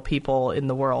to real people in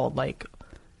the world. Like,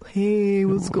 hey,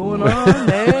 what's going on,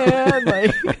 man?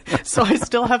 Like, so I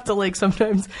still have to like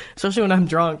sometimes, especially when I'm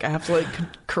drunk, I have to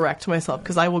like correct myself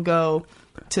because I will go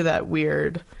to that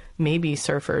weird maybe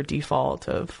surfer default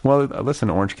of. Well, listen,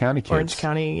 Orange County kids. Orange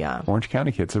County, yeah. Orange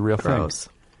County kids, a real Gross.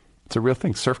 thing. It's a real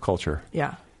thing, surf culture.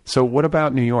 Yeah. So what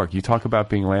about New York? You talk about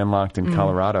being landlocked in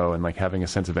Colorado and like having a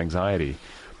sense of anxiety.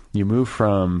 You move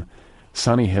from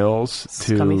sunny hills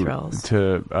to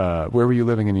where were you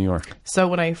living in New York? So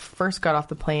when I first got off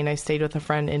the plane, I stayed with a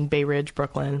friend in Bay Ridge,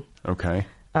 Brooklyn. Okay.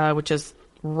 Which is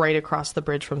right across the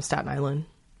bridge from Staten Island.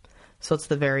 So it's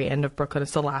the very end of Brooklyn.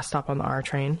 It's the last stop on the R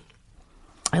train.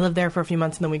 I lived there for a few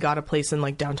months, and then we got a place in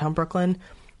like downtown Brooklyn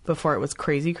before it was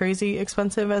crazy, crazy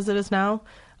expensive as it is now.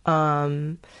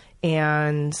 And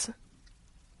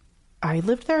I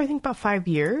lived there, I think, about 5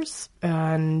 years.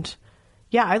 And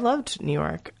yeah, I loved New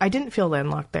York. I didn't feel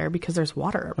landlocked there because there's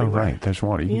water everywhere. Oh, right. There's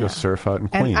water. You can go surf out in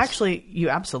Queens. And actually, you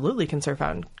absolutely can surf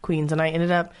out in Queens. And I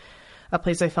ended up, a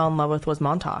place I fell in love with was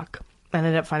Montauk. I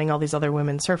ended up finding all these other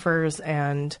women surfers,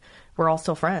 and we're all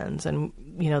still friends. And,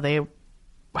 they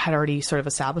had already sort of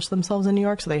established themselves in New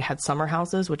York. So they had summer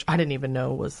houses, which I didn't even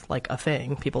know was like a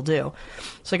thing people do.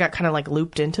 So I got kind of like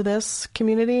looped into this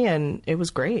community, and it was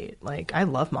great. Like, I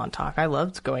love Montauk. I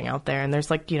loved going out there. And there's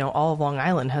like, all of Long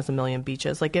Island has a million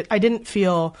beaches. Like, I didn't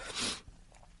feel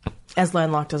as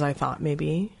landlocked as I thought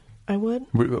maybe I would.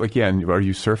 Like, yeah. And are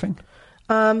you surfing?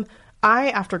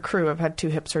 After crew, I've had 2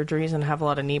 hip surgeries and have a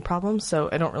lot of knee problems. So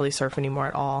I don't really surf anymore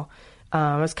at all.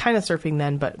 I was kind of surfing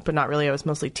then, but not really. I was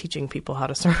mostly teaching people how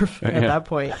to surf at that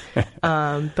point.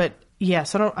 But yeah,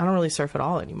 so I don't really surf at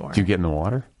all anymore. Do you get in the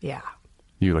water? Yeah.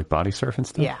 You like body surf and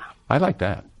stuff? Yeah. I like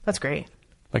that. That's great.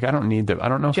 Like, I don't need I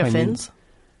don't know Do you have fins?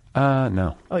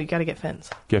 No. Oh, you got to get fins.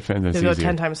 Get fins. It's They go easier.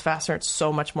 10 times faster. It's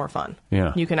so much more fun.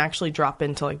 Yeah. You can actually drop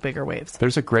into like bigger waves.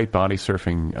 There's a great body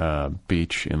surfing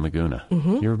beach in Laguna.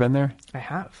 Mm-hmm. You ever been there? I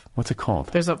have. What's it called?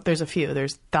 There's a few.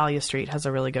 There's Thalia Street has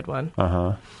a really good one.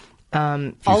 Uh-huh.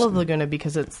 All of Laguna,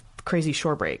 because it's crazy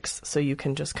shore breaks. So you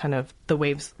can just kind of, the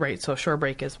waves, right? So a shore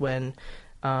break is when,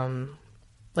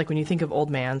 like when you think of Old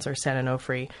Man's or San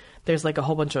Onofre, there's like a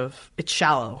whole bunch of, it's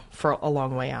shallow for a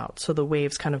long way out. So the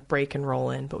waves kind of break and roll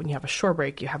in. But when you have a shore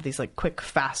break, you have these like quick,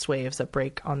 fast waves that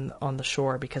break on the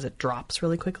shore because it drops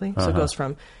really quickly. So it goes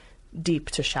from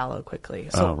deep to shallow quickly.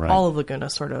 So all of Laguna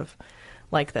sort of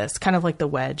like this, kind of like the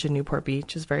wedge in Newport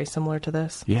Beach is very similar to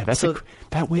this. Yeah,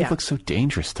 that wave looks so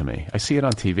dangerous to me. I see it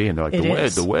on TV and they're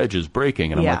like, the wedge is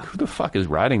breaking. And I'm like, who the fuck is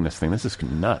riding this thing? This is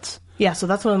nuts. Yeah, so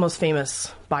that's one of the most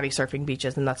famous body surfing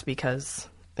beaches, and that's because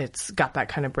it's got that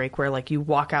kind of break where like you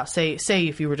walk out, say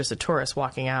if you were just a tourist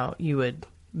walking out, you would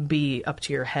be up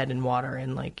to your head in water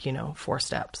in like, 4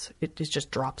 steps. It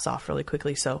just drops off really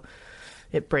quickly, so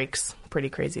it breaks pretty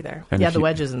crazy there. And the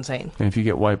wedge is insane. And if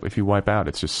you wipe out,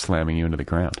 it's just slamming you into the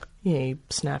ground. Yeah, you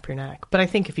snap your neck. But I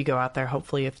think if you go out there,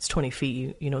 hopefully if it's 20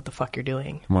 feet, you know what the fuck you're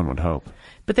doing. One would hope.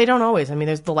 But they don't always. I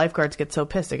mean, the lifeguards get so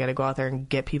pissed. They got to go out there and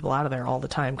get people out of there all the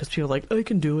time because people are like, I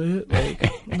can do it.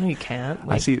 Like, no, you can't.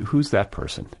 Like, I see. Who's that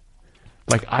person?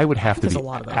 Like, I would have to There's be a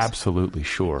lot of those. absolutely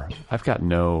sure. I've got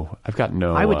no.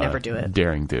 I would never do it.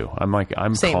 Daring do.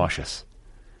 I'm Same. cautious.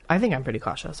 I think I'm pretty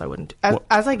cautious. I wouldn't.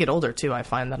 As I get older too, I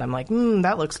find that I'm like,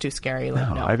 that looks too scary. Like,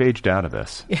 no. I've aged out of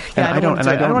this. I don't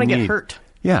want to get hurt.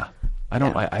 Yeah, I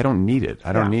don't. I don't need it.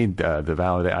 I don't need the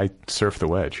validate. I surf the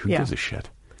wedge. Who gives a shit?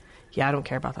 Yeah, I don't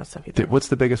care about that stuff either. What's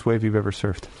the biggest wave you've ever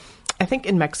surfed? I think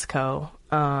in Mexico,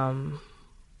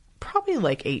 probably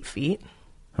like 8 feet.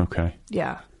 Okay.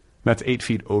 Yeah. That's 8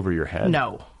 feet over your head.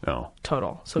 No.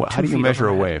 Total. So how do you 2 feet measure a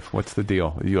over my wave? What's the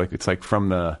deal? It's like from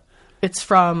the. It's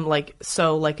from like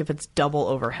if it's double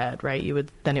overhead, right? It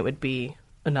would be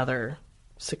another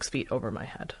 6 feet over my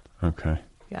head. Okay.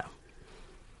 Yeah.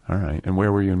 All right. And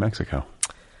where were you in Mexico?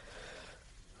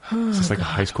 Is this like a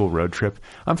high school road trip?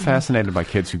 I'm fascinated by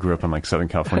kids who grew up in like Southern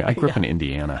California. I grew up in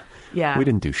Indiana. Yeah. We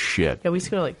didn't do shit. Yeah, we used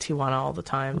to go to like Tijuana all the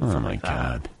time. Oh stuff my like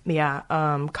that. God.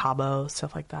 Yeah. Cabo,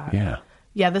 stuff like that. Yeah.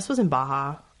 Yeah, this was in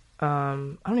Baja. I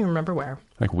don't even remember where.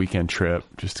 Like weekend trip,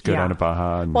 just to go down to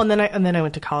Baja. Well, and then I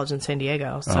went to college in San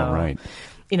Diego. So, right.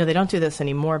 They don't do this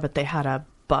anymore, but they had a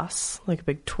bus, like a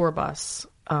big tour bus,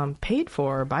 paid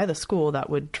for by the school that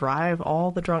would drive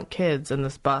all the drunk kids in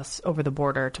this bus over the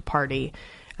border to party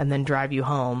and then drive you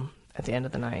home at the end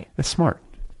of the night. That's smart.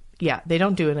 Yeah, they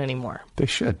don't do it anymore. They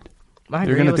should. I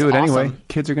They're agree. going to do it awesome. anyway.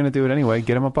 Kids are going to do it anyway.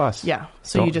 Get them a bus. Yeah.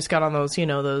 So you just got on those,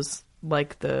 those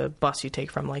like the bus you take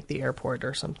from like the airport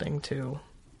or something to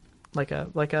like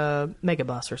a mega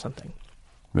bus or something.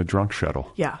 The drunk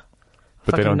shuttle. Yeah.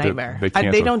 But Fucking they don't nightmare.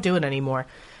 They don't do it anymore.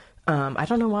 I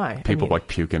don't know why. People like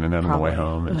puking and then on the way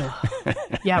home. And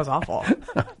yeah, it was awful.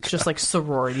 It's just like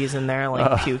sororities in there,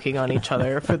 like puking on each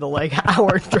other for the like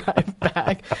hour drive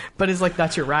back. But it's like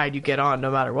that's your ride. You get on no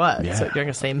matter what. Yeah. So you're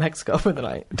gonna stay in Mexico for the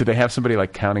night. Do they have somebody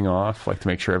like counting off, like to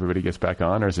make sure everybody gets back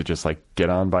on, or is it just like get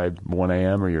on by 1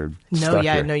 a.m. or you're stuck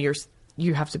here? No.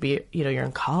 You have to be. You're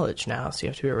in college now, so you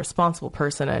have to be a responsible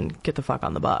person and get the fuck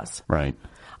on the bus. Right.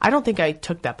 I don't think I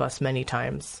took that bus many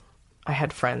times. I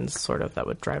had friends sort of that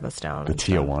would drive us down. The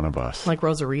Tijuana bus. Like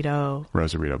Rosarito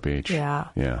Beach. Yeah.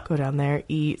 Yeah. Go down there,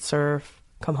 eat, surf,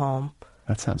 come home.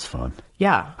 That sounds fun.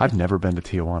 Yeah. I've never been to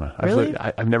Tijuana. Really?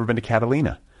 I've never been to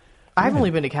Catalina. I've only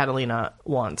been to Catalina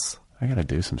once. I got to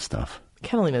do some stuff.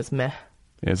 Catalina's meh.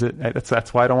 Is it?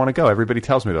 That's why I don't want to go. Everybody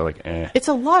tells me they're like, eh. It's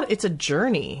a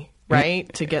journey, right?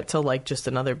 To get to like just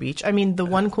another beach. I mean, the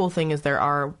one cool thing is there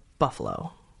are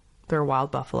buffalo. There are wild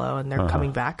buffalo and they're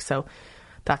coming back. So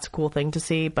that's a cool thing to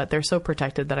see, but they're so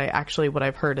protected that what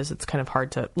I've heard is it's kind of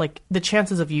hard to, like, the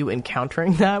chances of you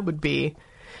encountering that would be,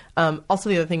 also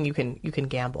the other thing, you can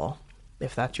gamble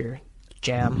if that's your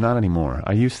jam. Not anymore.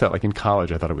 I used to, like in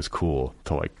college, I thought it was cool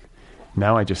to like,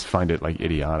 now I just find it like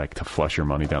idiotic to flush your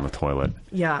money down the toilet.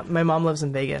 Yeah. My mom lives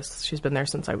in Vegas. She's been there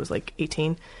since I was like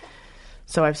 18.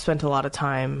 So I've spent a lot of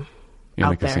time in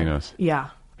out the there. casinos. Yeah.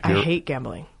 I hate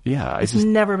gambling. Yeah. It's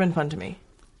never been fun to me.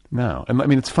 No. And I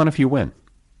mean, it's fun if you win.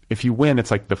 If you win,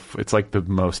 it's like the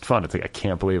most fun. It's like, I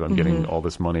can't believe I'm getting all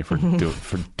this money for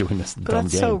doing this But dumb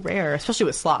that's game. so rare, especially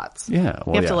with slots. Yeah,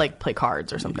 well, you have to like play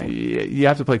cards or something. You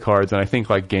have to play cards, and I think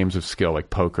like games of skill, like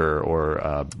poker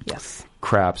or Yes.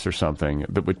 craps or something.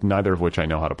 Neither of which I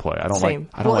know how to play. I don't Same. like.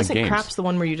 I don't like isn't games. craps the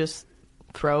one where you just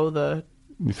throw the?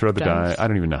 You throw the gems? die. I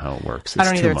don't even know how it works. I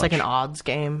don't either. Too It's like much. an odds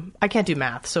game. I can't do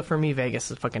math, so for me, Vegas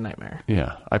is a fucking nightmare.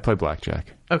 Yeah, I play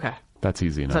blackjack. Okay. That's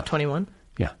easy enough. Is that 21?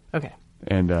 Yeah. Okay.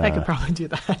 And I could probably do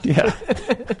that. yeah,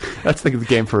 that's the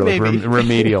game for like Maybe.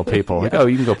 remedial people. Like, oh,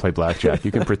 you can go play blackjack. You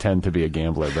can pretend to be a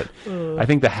gambler, but I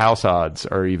think the house odds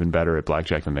are even better at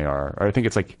blackjack than they are. Or I think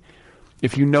it's like,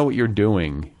 if you know what you're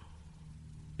doing,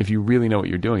 if you really know what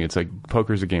you're doing, it's like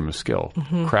poker's a game of skill.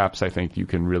 Craps, I think you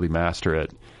can really master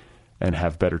it and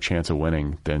have better chance of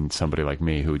winning than somebody like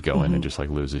me who would go in and just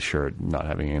like lose his shirt, not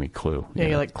having any clue. Yeah, you know?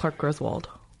 you're like Clark Griswold.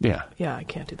 Yeah. Yeah, I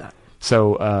can't do that.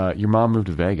 So your mom moved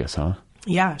to Vegas, huh?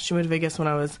 Yeah, she moved to Vegas when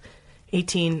I was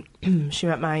 18. She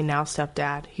met my now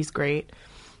stepdad. He's great.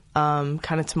 Kind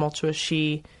of tumultuous.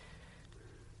 She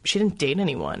didn't date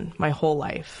anyone my whole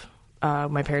life.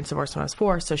 My parents divorced when I was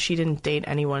 4, so she didn't date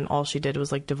anyone. All she did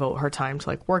was like devote her time to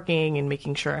like working and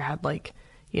making sure I had like,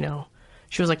 you know,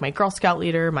 she was like my Girl Scout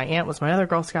leader. My aunt was my other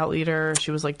Girl Scout leader.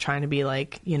 She was like trying to be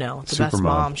like, you know, the best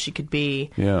mom she could be.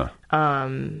 Yeah.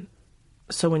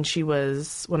 So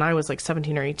when I was like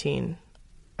 17 or 18,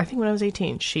 I think when I was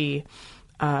 18, she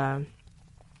went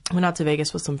out to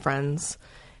Vegas with some friends,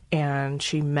 and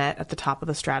she met at the top of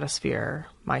the stratosphere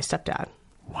my stepdad.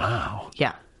 Wow.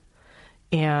 Yeah.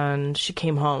 And she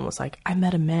came home and was like, I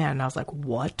met a man. And I was like,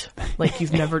 what? Like,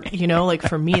 you've never, you know, like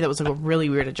for me, that was like a really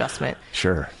weird adjustment.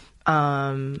 Sure.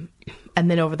 And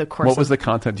then over the course What was the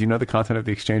content? Do you know the content of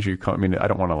the exchange? I mean, I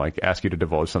don't want to like ask you to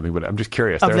divulge something, but I'm just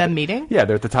curious. Of them meeting? Yeah,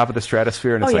 they're at the top of the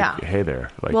stratosphere, and it's like, yeah. hey there.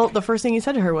 Like, well, the first thing he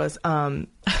said to her was,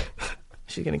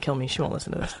 she's going to kill me. She won't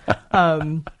listen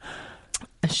to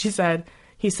this.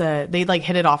 He said, they like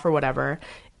hit it off or whatever.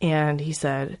 And he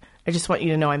said, I just want you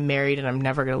to know I'm married and I'm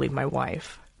never going to leave my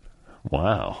wife.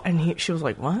 wow. And she was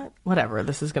like, what? Whatever.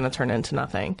 This is going to turn into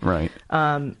nothing. Right.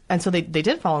 And so they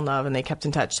did fall in love and they kept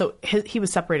in touch. So he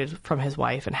was separated from his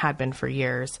wife and had been for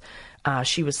years.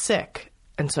 She was sick.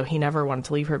 And so he never wanted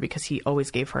to leave her because he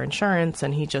always gave her insurance,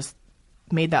 and he just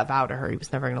made that vow to her. He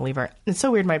was never going to leave her. It's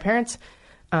so weird. My parents,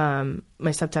 my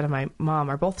stepdad and my mom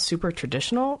are both super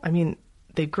traditional. I mean,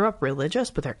 they grew up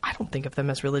religious, but I don't think of them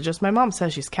as religious. My mom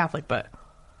says she's Catholic, but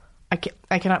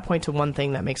I cannot point to one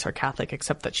thing that makes her Catholic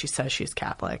except that she says she's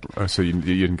Catholic. Oh, so you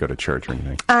didn't go to church or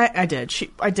anything? I did.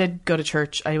 I did go to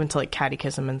church. I went to like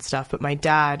catechism and stuff, but my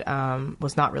dad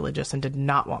was not religious and did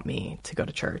not want me to go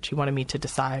to church. He wanted me to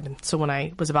decide. And so when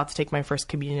I was about to take my first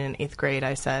communion in 8th grade,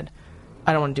 I said,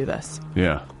 I don't want to do this.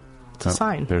 Yeah. It's a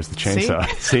sign. There's the chainsaw.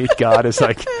 See, God is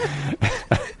like...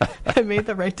 I made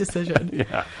the right decision.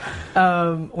 Yeah.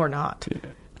 Or not. Yeah.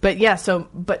 But yeah, so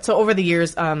over the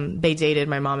years, they dated,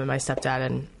 my mom and my stepdad,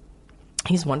 and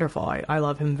he's wonderful. I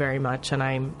love him very much, and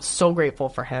I'm so grateful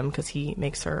for him because he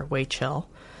makes her way chill.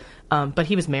 But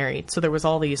he was married, so there was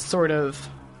all these sort of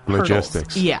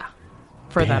logistics. Hurdles, yeah,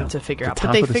 for them to figure out.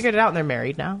 But they figured it out, and they're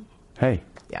married now. Hey.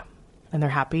 Yeah, and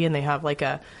they're happy, and they have like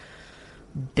a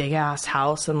big ass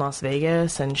house in Las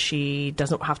Vegas, and she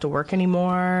doesn't have to work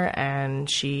anymore, and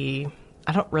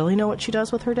I don't really know what she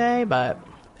does with her day, but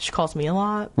she calls me a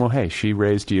lot. Well, hey, she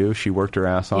raised you. She worked her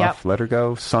ass off. Yep. Let her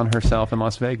go sun herself in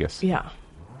Las Vegas. Yeah.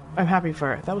 I'm happy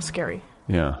for her. That was scary.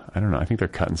 Yeah. I don't know. I think they're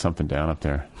cutting something down up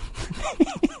there.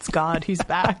 It's God. He's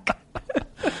back.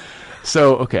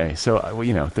 So, okay. So, well,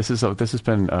 you know, this has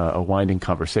been a winding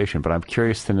conversation, but I'm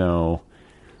curious to know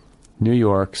New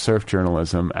York, surf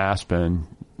journalism, Aspen,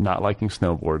 not liking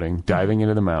snowboarding, diving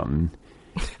into the mountain,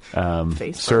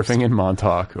 surfing in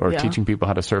Montauk, or teaching people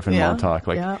how to surf in Montauk.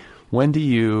 Like, when do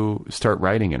you start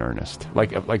writing in earnest?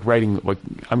 Like writing, like,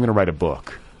 I'm going to write a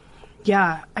book.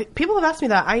 Yeah. People have asked me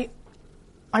that.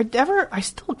 I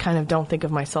still kind of don't think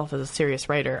of myself as a serious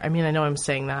writer. I mean, I know I'm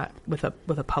saying that with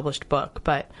a published book,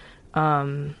 but,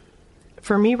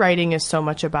 for me, writing is so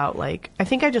much about like, I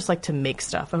think I just like to make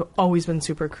stuff. I've always been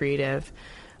super creative.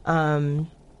 I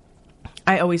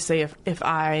always say if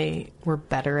I were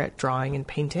better at drawing and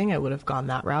painting, I would have gone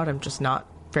that route. I'm just not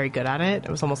very good at it.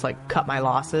 It was almost like cut my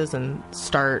losses and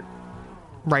start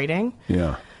writing.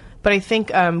 Yeah. But I think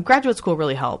graduate school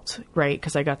really helped, right?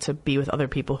 Because I got to be with other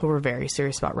people who were very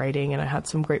serious about writing, and I had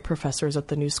some great professors at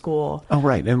the new school. Oh,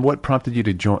 right. And what prompted you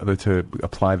to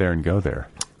apply there and go there?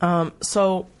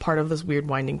 So part of this weird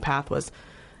winding path was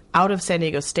out of San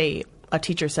Diego State, a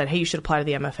teacher said, hey, you should apply to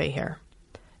the MFA here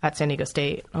at San Diego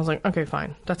State. I was like, okay,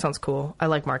 fine. That sounds cool. I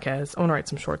like Marquez. I want to write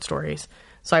some short stories.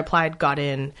 So I applied, got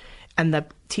in. And the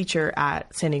teacher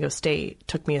at San Diego State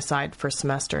took me aside for a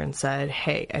semester and said,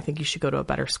 hey, I think you should go to a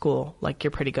better school. Like,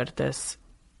 you're pretty good at this.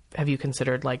 Have you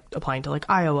considered, like, applying to, like,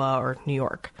 Iowa or New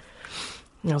York?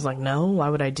 And I was like, no, why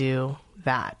would I do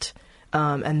that?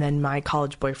 And then my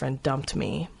college boyfriend dumped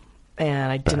me.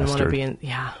 And I didn't want to be in...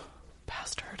 Yeah,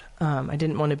 bastard. I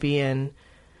didn't want to be in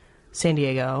San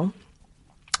Diego.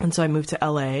 And so I moved to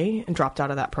LA and dropped out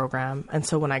of that program. And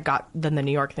so then the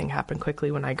New York thing happened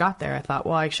quickly. When I got there, I thought,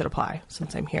 well, I should apply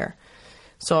since I'm here.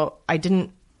 So I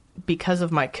didn't, because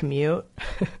of my commute,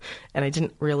 and I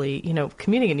didn't really,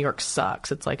 commuting in New York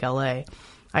sucks. It's like LA.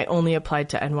 I only applied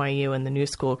to NYU and the New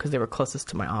School because they were closest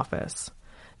to my office.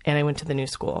 And I went to the New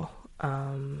School.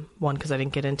 One, because I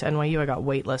didn't get into NYU, I got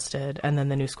waitlisted, and then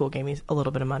the New School gave me a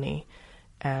little bit of money.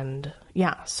 And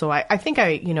yeah, so I think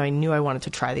I knew I wanted to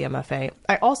try the MFA.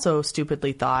 I also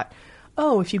stupidly thought,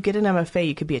 oh, if you get an MFA,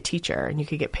 you could be a teacher and you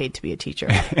could get paid to be a teacher.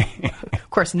 Of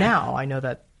course, now I know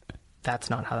that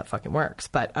that's not how that fucking works.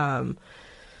 But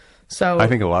so I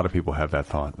think a lot of people have that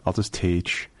thought. I'll just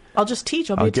teach. I'll be a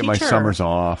teacher. I'll get my summers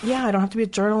off. Yeah, I don't have to be a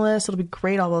journalist. It'll be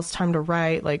great. All this time to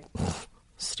write. Like,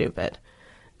 stupid.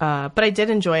 But I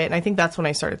did enjoy it. And I think that's when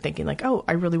I started thinking like, oh,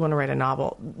 I really want to write a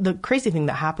novel. The crazy thing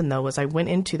that happened though was I went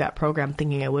into that program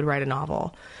thinking I would write a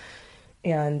novel.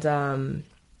 And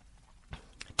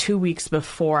 2 weeks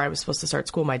before I was supposed to start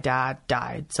school, my dad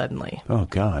died suddenly. Oh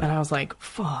God. And I was like,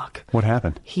 fuck. What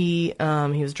happened? He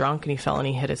was drunk and he fell and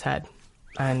he hit his head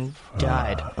and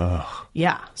died.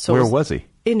 Yeah. So where was he?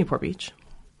 In Newport Beach.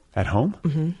 At home?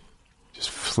 Mm-hmm. Just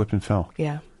slipped and fell.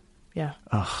 Yeah. Yeah.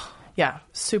 Ugh. Yeah,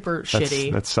 super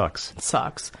shitty. That sucks. It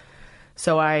sucks.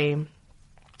 So I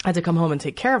had to come home and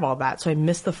take care of all that. So I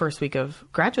missed the first week of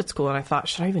graduate school, and I thought,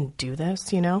 should I even do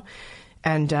this,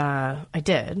 And I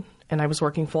did, and I was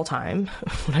working full-time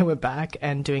when I went back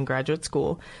and doing graduate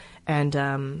school. And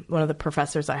one of the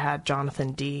professors I had,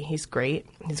 Jonathan D., he's great.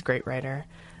 He's a great writer.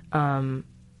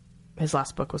 His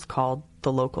last book was called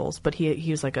The Locals, but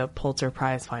he was like a Pulitzer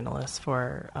Prize finalist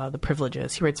for The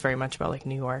Privileges. He writes very much about like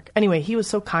New York. Anyway, he was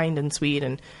so kind and sweet,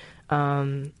 and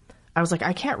I was like,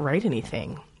 I can't write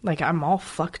anything. Like, I'm all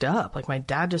fucked up. Like, my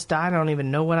dad just died. I don't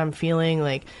even know what I'm feeling.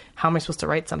 Like, how am I supposed to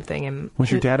write something? And was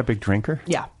your dad a big drinker?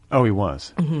 Yeah. Oh, he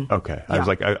was. Mm-hmm. Okay. Yeah.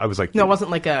 I was like, no, it wasn't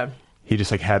like a. He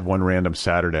just like had one random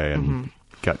Saturday and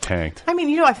got tanked. I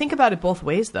mean, I think about it both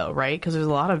ways though, right? Because there's a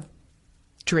lot of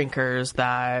drinkers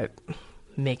that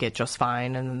make it just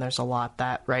fine, and then there's a lot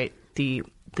that, right, the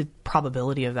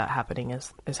probability of that happening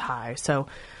is high. So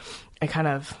I kind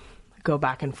of go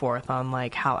back and forth on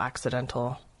like how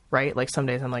accidental, right? Like some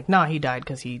days I'm like, nah, he died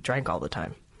because he drank all the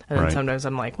time, and then sometimes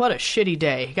I'm like, what a shitty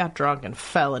day, he got drunk and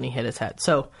fell and he hit his head.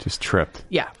 So just tripped.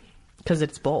 Yeah, because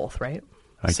it's both, right?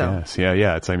 I guess. Yeah.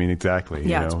 Exactly.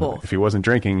 Yeah, it's both. If he wasn't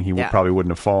drinking, he probably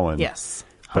wouldn't have fallen. Yes.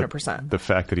 100%. But the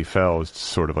fact that he fell is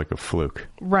sort of like a fluke.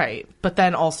 Right. But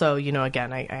then also,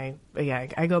 again, I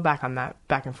go back on that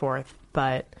back and forth,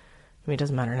 but I mean, it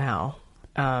doesn't matter now.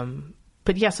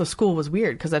 But yeah, so school was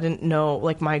weird because I didn't know,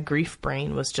 like my grief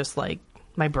brain was just like,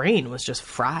 my brain was just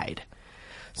fried.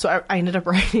 So I ended up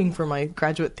writing for my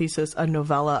graduate thesis a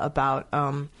novella about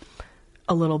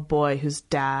a little boy whose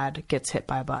dad gets hit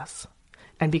by a bus.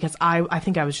 And because I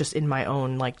think I was just in my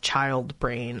own like child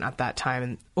brain at that time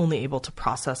and only able to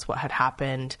process what had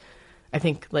happened, I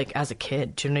think like as a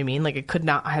kid, do you know what I mean? Like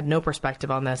I had no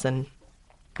perspective on this. And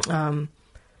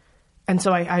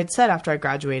so I had said after I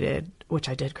graduated, which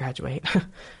I did graduate,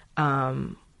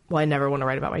 well, I never want to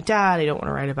write about my dad. I don't want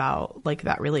to write about like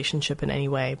that relationship in any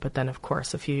way. But then of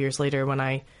course, a few years later, when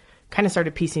I kind of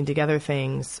started piecing together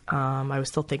things, I was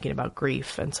still thinking about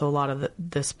grief. And so a lot of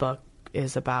this book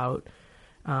is about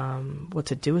what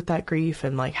to do with that grief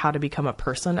and like how to become a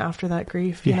person after that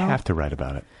grief. You know? Have to write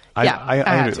about it. Yeah,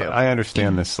 I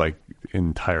understand this like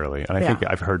entirely. And I think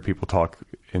I've heard people talk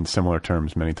in similar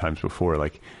terms many times before.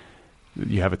 Like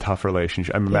you have a tough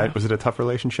relationship. I mean, was it a tough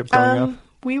relationship growing up?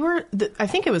 I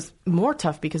think it was more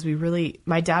tough because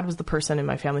my dad was the person in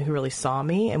my family who really saw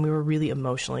me and we were really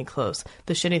emotionally close.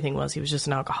 The shitty thing was he was just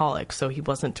an alcoholic. So he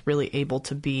wasn't really able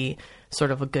to be sort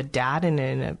of a good dad in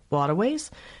a lot of ways.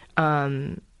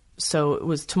 So it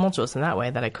was tumultuous in that way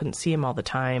that I couldn't see him all the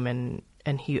time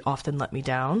and he often let me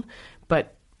down,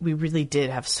 but we really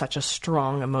did have such a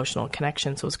strong emotional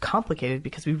connection. So it was complicated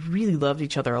because we really loved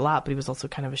each other a lot, but he was also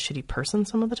kind of a shitty person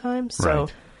some of the time. So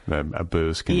a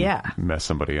booze can mess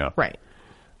somebody up. Right.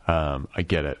 I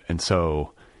get it. And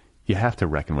so you have to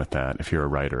reckon with that if you're a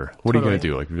writer. What are you going to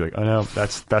do? Like, be like, oh no,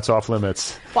 that's off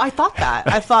limits. Well, I thought that.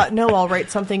 I thought, no, I'll write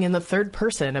something in the third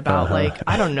person about like,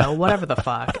 I don't know, whatever the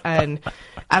fuck. And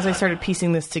as I started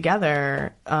piecing this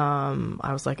together,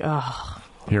 I was like, oh,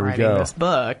 here we go. This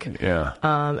book. Yeah.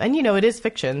 And it is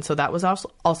fiction. So that was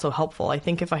also helpful. I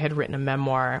think if I had written a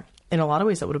memoir, in a lot of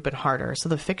ways that would have been harder. So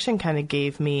the fiction kind of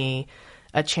gave me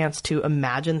a chance to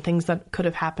imagine things that could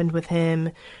have happened with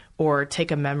him, or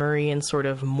take a memory and sort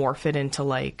of morph it into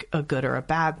like a good or a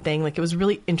bad thing. Like it was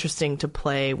really interesting to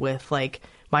play with like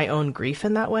my own grief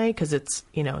in that way. 'Cause it's,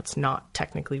 it's not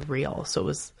technically real. So it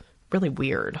was really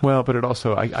weird. Well, but it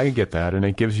also, I get that. And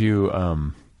it gives you,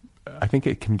 I think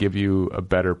it can give you a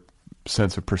better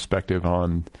sense of perspective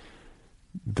on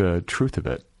the truth of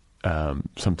it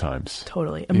sometimes.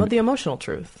 Totally. The emotional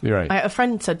truth. You're right. A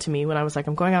friend said to me when I was like,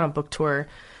 I'm going out on book tour,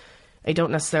 I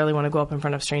don't necessarily want to go up in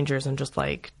front of strangers and just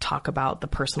like talk about the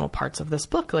personal parts of this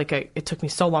book. Like it took me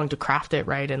so long to craft it,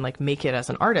 right? And like make it as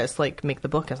an artist, like make the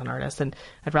book as an artist. And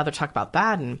I'd rather talk about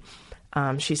that. And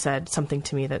she said something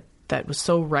to me that was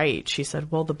so right. She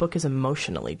said, well, the book is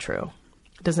emotionally true.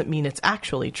 It doesn't mean it's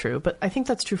actually true, but I think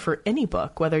that's true for any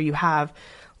book, whether you have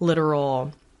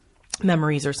literal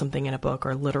memories or something in a book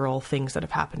or literal things that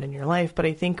have happened in your life. But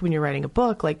I think when you're writing a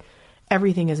book, like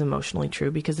everything is emotionally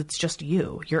true because it's just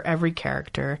you. You're every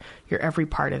character. You're every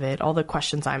part of it. All the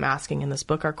questions I'm asking in this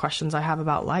book are questions I have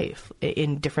about life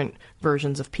in different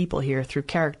versions of people here through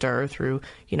character, through,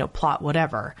 plot,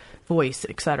 whatever, voice,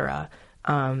 etc.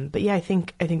 But yeah, I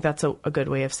think that's a good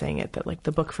way of saying it, that like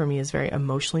the book for me is very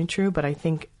emotionally true, but I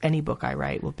think any book I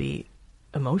write will be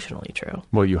emotionally true.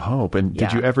 Well, you hope. And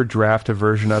did you ever draft a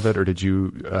version of it, or did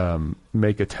you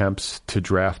make attempts to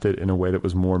draft it in a way that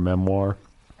was more memoir?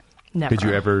 Never. Did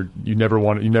you ever, you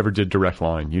never did direct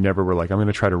line? You never were like, I'm going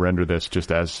to try to render this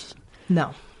just as...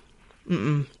 No.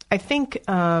 Mm-mm. I think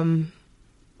the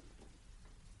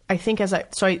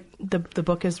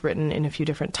book is written in a few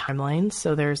different timelines.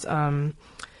 So there's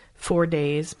 4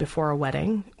 days before a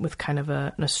wedding with kind of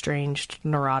an estranged,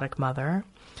 neurotic mother.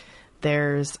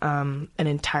 There's an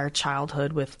entire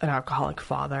childhood with an alcoholic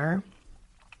father.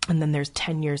 And then there's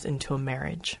 10 years into a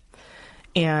marriage.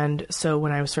 And so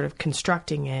when I was sort of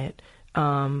constructing it,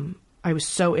 I was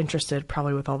so interested,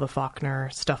 probably with all the Faulkner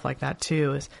stuff like that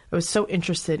too, I was so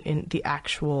interested in the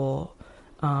actual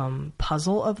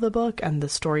puzzle of the book and the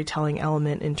storytelling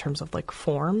element in terms of like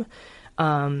form,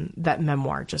 that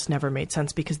memoir just never made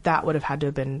sense because that would have had to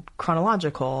have been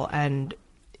chronological and...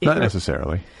 Not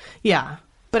necessarily. Yeah.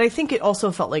 But I think it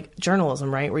also felt like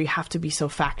journalism, right? Where you have to be so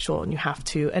factual and you have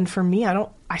to... And for me,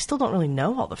 I still don't really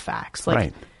know all the facts. Like,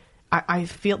 right. I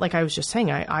feel like I was just saying,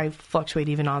 I fluctuate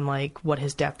even on like what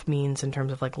his death means in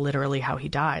terms of like literally how he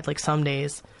died. Like some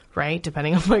days, right,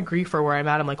 depending on my grief or where I'm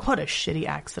at, I'm like, what a shitty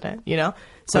accident,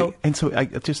 So like, and so I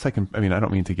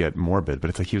don't mean to get morbid, but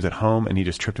it's like he was at home and he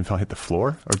just tripped and fell, hit the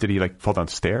floor, or did he like fall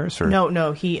downstairs? Or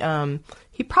no, he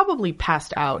probably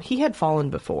passed out. He had fallen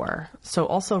before, so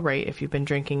also right, if you've been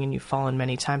drinking and you've fallen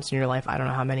many times in your life, I don't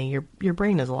know how many, your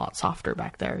brain is a lot softer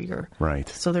back there. Right.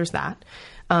 So there's that.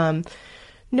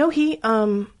 No,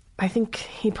 I think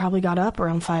he probably got up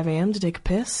around 5 a.m. to take a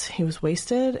piss. He was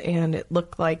wasted, and it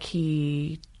looked like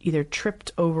he either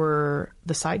tripped over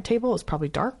the side table, it was probably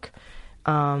dark,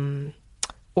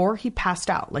 or he passed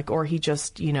out, or he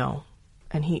just,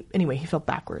 and he fell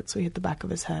backwards, so he hit the back of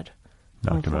his head.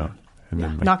 Knocked him out. And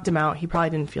then knocked him out. He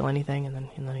probably didn't feel anything, and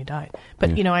then he died.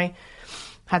 But, I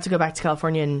had to go back to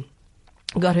California and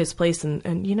go to his place,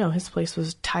 and his place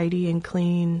was tidy and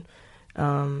clean.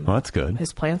 Well, that's good.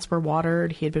 His plants were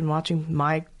watered. He had been watching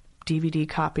my DVD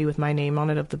copy with my name on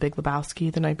it of The Big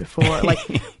Lebowski the night before.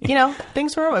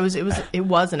 Things were, it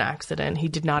was an accident. He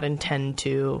did not intend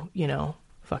to,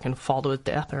 fucking fall to his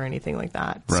death or anything like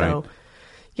that. Right. So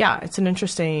yeah,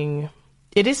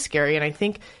 it is scary. And I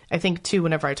think too,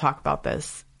 whenever I talk about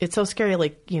this, it's so scary,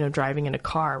 driving in a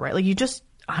car, right? Like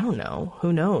I don't know,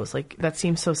 who knows? Like that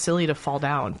seems so silly to fall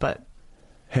down, but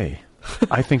hey,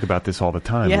 I think about this all the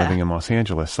time living in Los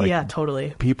Angeles. Yeah,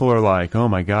 totally. People are like, oh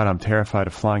my God, I'm terrified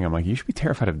of flying. I'm like, you should be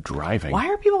terrified of driving. Why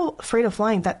are people afraid of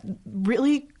flying? That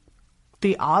really,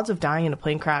 the odds of dying in a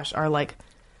plane crash are like,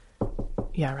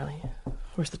 yeah, really.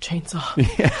 Where's the chainsaw?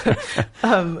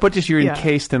 Yeah. But just you're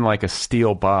encased in like a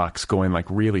steel box going like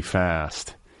really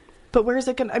fast. But where is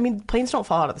it going? I mean, planes don't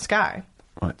fall out of the sky.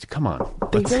 What? Come on.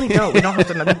 They really don't. We don't have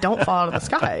to know. They don't fall out of the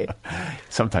sky.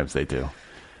 Sometimes they do.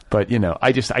 But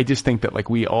I just think that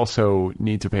we also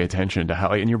need to pay attention to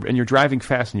how and you're driving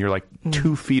fast and you're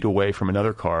 2 feet away from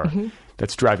another car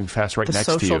that's driving fast right next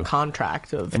to you. The social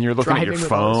contract of and you're looking at your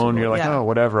phone. You're like, oh,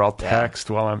 whatever. I'll text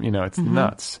while I'm. It's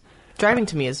nuts. Driving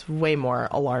to me is way more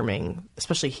alarming,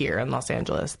 especially here in Los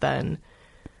Angeles, than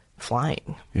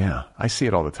flying. Yeah, I see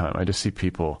it all the time. I just see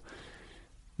people.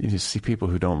 You just see people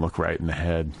who don't look right in the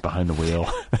head behind the wheel.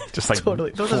 Just totally.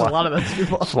 There's a lot of those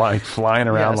people. Flying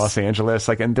around Los Angeles.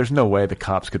 And there's no way the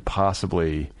cops could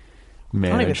possibly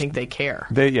manage. I don't even think they care.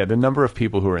 The number of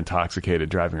people who are intoxicated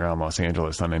driving around Los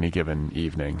Angeles on any given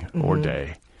evening or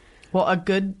day. Well, a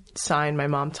good sign, my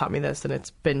mom taught me this, and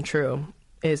it's been true,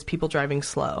 is people driving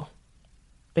slow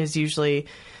is usually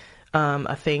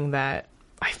a thing that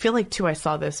I feel like, too, I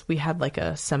saw this. We had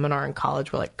a seminar in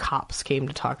college where cops came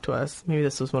to talk to us. Maybe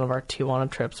this was one of our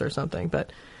Tijuana trips or something.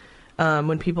 But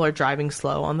when people are driving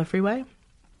slow on the freeway,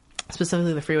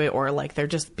 specifically the freeway, or like they're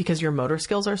just because your motor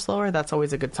skills are slower, that's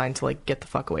always a good sign to like get the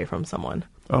fuck away from someone.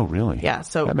 Oh, really? Yeah.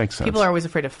 So that makes sense. People are always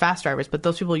afraid of fast drivers, but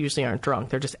those people usually aren't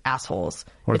drunk. They're just assholes.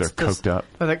 Or they're coked up.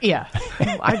 Yeah.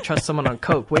 I trust someone on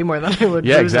coke way more than I would.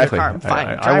 Yeah, exactly. Car. I'm fine.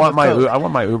 I want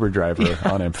my Uber driver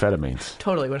on amphetamines.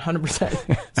 Totally,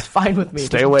 100%. It's fine with me.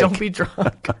 Stay just awake. Don't be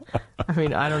drunk. I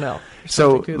mean, I don't know.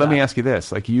 So let me ask you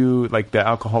this: like the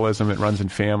alcoholism, it runs in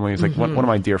families. Like one of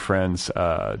my dear friends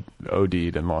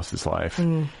OD'd and lost his life.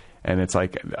 And it's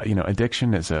like,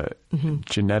 addiction is a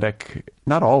genetic,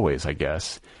 not always, I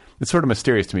guess. It's sort of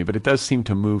mysterious to me, but it does seem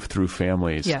to move through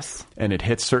families. Yes. And it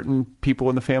hits certain people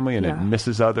in the family and it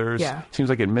misses others. Yeah. Seems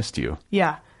like it missed you.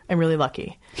 Yeah. I'm really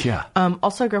lucky. Yeah.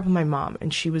 Also, I grew up with my mom,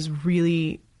 and she was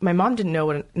really... My mom didn't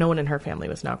know no one in her family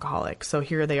was an alcoholic. So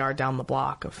here they are down the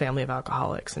block, a family of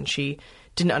alcoholics, and she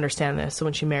didn't understand this. So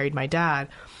when she married my dad,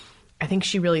 I think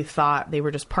she really thought they were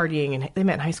just partying, and they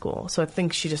met in high school. So I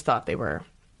think she just thought they were...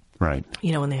 Right.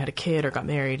 When they had a kid or got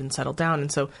married and settled down.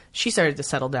 And so she started to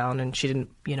settle down, and she didn't,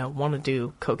 want to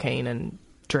do cocaine and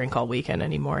drink all weekend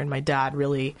anymore. And my dad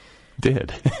really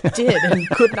did and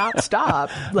could not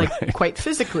stop, like quite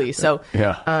physically. So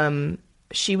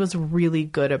she was really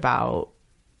good about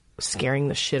scaring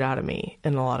the shit out of me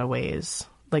in a lot of ways.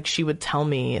 Like she would tell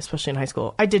me, especially in high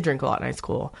school, I did drink a lot in high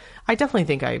school. I definitely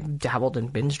think I dabbled in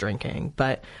binge drinking,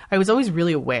 but I was always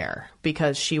really aware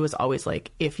because she was always like,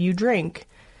 if you drink,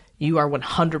 you are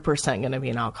 100% going to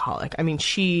be an alcoholic. I mean,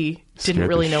 she didn't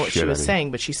really know what she was saying,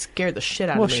 but she scared the shit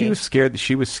out of me. Well, she was scared.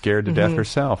 She was scared to death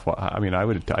herself. Well, I mean,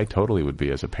 I totally would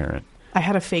be as a parent. I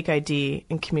had a fake ID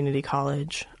in community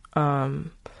college,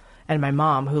 and my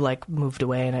mom, who like moved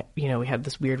away, and we had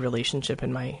this weird relationship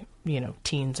in my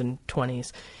teens and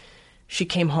 20s. She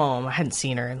came home. I hadn't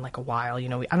seen her in like a while. I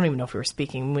don't even know if we were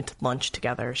speaking. We went to lunch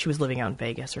together. She was living out in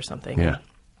Vegas or something. Yeah.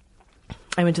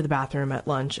 I went to the bathroom at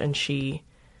lunch, and she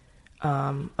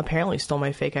apparently stole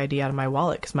my fake ID out of my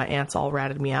wallet because my aunts all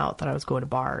ratted me out that I was going to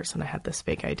bars and I had this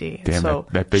fake ID. Damn, so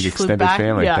that big extended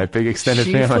family. Yeah, that big extended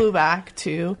family. She flew back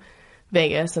to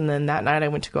Vegas, and then that night I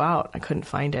went to go out. I couldn't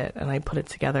find it, and I put it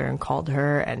together and called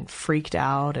her and freaked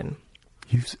out. And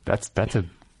that's a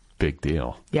big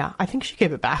deal. Yeah, I think she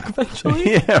gave it back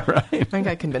eventually. Yeah, right. I think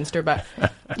I convinced her, but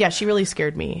yeah, she really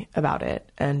scared me about it.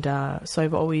 And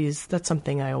so that's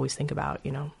something I always think about,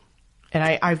 And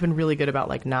I've been really good about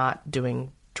like not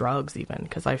doing drugs even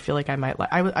because I feel like I might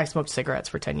I smoked cigarettes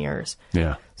for 10 years.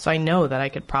 Yeah. So I know that I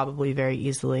could probably very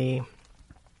easily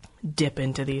dip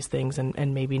into these things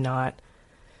and maybe not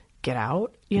get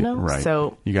out, Right.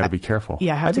 So you got to be careful.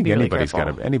 Yeah, I have to be really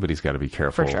careful. Anybody's got to be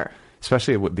careful. For sure.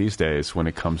 Especially these days when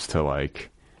it comes to like,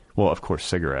 well, of course,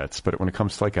 cigarettes, but when it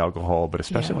comes to like alcohol, but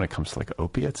especially when it comes to like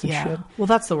opiates and shit. Well,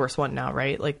 that's the worst one now,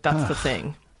 right? Like that's the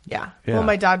thing. Yeah. Well,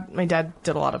 my dad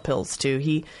did a lot of pills too.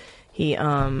 He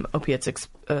opiates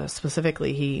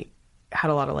specifically. He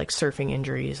had a lot of like surfing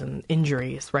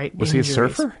injuries, right? Was he a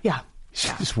surfer? Yeah.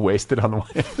 Just wasted on the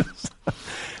waves.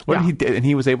 What did he do? And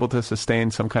he was able to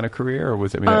sustain some kind of career, or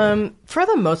was it? For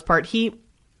the most part, he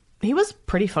was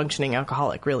pretty functioning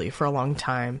alcoholic, really, for a long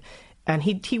time. And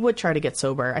he would try to get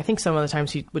sober. I think some of the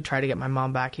times he would try to get my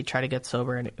mom back. He'd try to get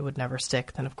sober, and it would never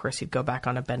stick. Then, of course, he'd go back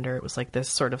on a bender. It was like this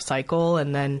sort of cycle.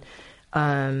 And then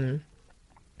I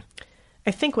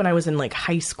think when I was in like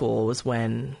high school was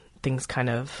when things kind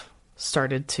of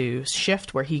started to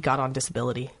shift, where he got on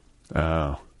disability.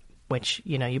 Oh. Which,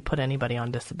 you put anybody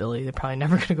on disability, they're probably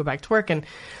never going to go back to work. And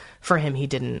for him, he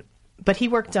didn't. But he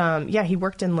worked, he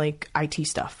worked in like IT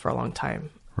stuff for a long time.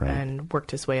 Right. And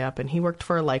worked his way up. And he worked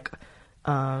for like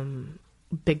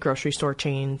big grocery store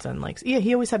chains and like,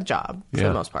 he always had a job for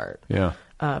the most part. Yeah.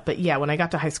 But yeah, when I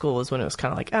got to high school was when it was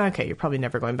kind of like, okay, you're probably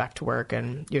never going back to work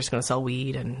and you're just going to sell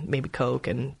weed and maybe coke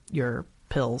and your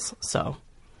pills. So.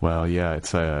 Well, yeah,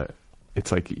 it's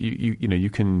like you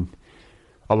can.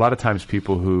 A lot of times,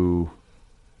 people who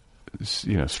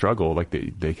struggle, like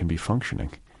they can be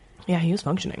functioning. Yeah, he was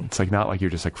functioning. It's like not like you're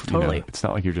just like totally. It's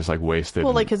not like you're just like wasted.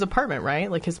 Well, like his apartment, right?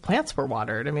 Like his plants were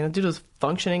watered. I mean, the dude was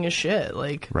functioning as shit.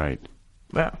 Like right.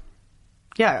 Yeah.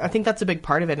 I think that's a big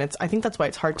part of it. And I think that's why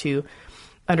it's hard to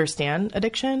understand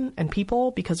addiction and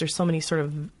people, because there's so many sort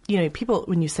of people.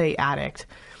 When you say addict,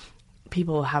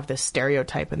 people have this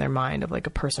stereotype in their mind of like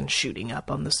a person shooting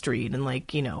up on the street and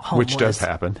like homeless. Which does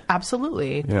happen.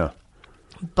 Absolutely. Yeah.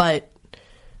 But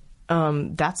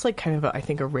that's like kind of I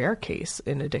think a rare case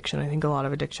in addiction. I think a lot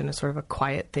of addiction is sort of a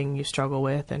quiet thing you struggle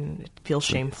with and it feels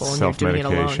shameful and you're doing it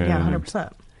alone. Yeah,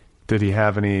 100%. Did he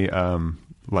have any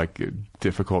like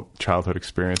difficult childhood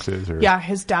experiences? Or? Yeah,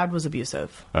 his dad was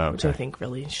abusive, Oh, which I okay. think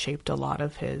really shaped a lot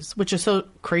of his, which is so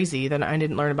crazy that I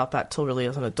didn't learn about that till really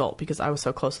as an adult because I was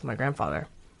so close with my grandfather.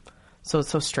 So it's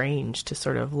so strange to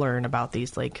sort of learn about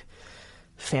these like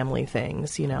family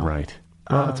things, you know? Right.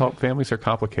 Well, it's all, families are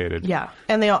complicated. Yeah.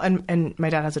 And they all, and my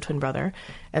dad has a twin brother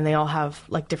and they all have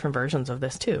like different versions of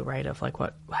this too, right? Of like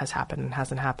what has happened and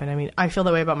hasn't happened. I mean, I feel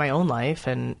that way about my own life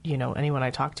and, you know, anyone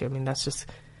I talk to, I mean, that's just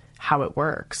how it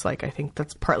works. Like, I think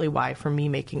that's partly why for me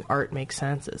making art makes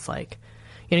sense. It's like,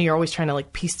 you know, you're always trying to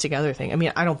like piece together things. I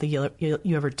mean, I don't think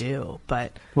you ever do,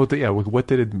 but. Well, yeah. What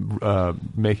did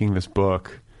making this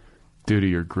book do to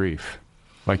your grief?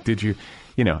 Like, did you,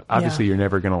 you know, obviously you're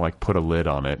never going to like put a lid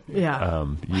on it. Yeah.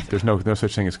 There's no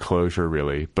such thing as closure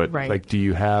really, but Right. like, do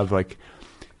you have like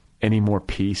any more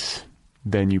peace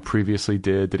than you previously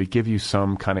did? Did it give you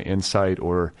some kind of insight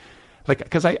or like,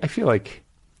 cause I feel like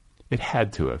it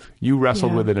had to have, you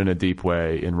wrestled Yeah. with it in a deep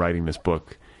way in writing this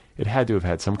book. It had to have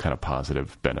had some kind of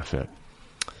positive benefit.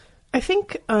 I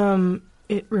think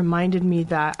it reminded me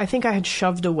that I think I had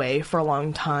shoved away for a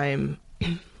long time.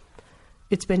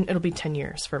 It'll be 10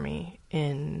 years for me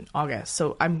in August.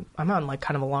 So I'm on like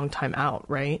kind of a long time out,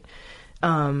 right?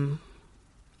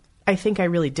 I think I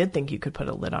really did think you could put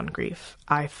a lid on grief.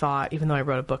 I thought, even though I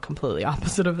wrote a book completely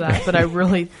opposite of that, but I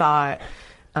really thought,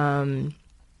 you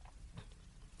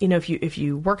know, if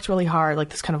you worked really hard, like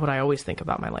that's kind of what I always think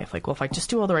about my life. Like, well, if I just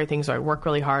do all the right things or I work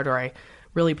really hard or I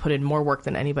really put in more work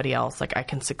than anybody else, like I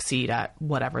can succeed at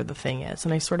whatever the thing is.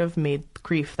 And I sort of made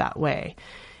grief that way.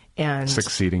 And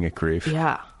Succeeding at grief.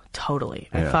 yeah, totally.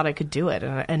 I Yeah. thought I could do it.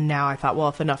 And now I thought, well,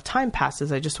 if enough time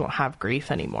passes, I just won't have grief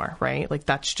anymore, right? Like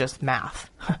that's just math.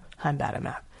 I'm bad at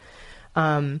math.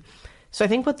 So I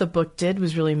think what the book did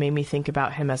was really made me think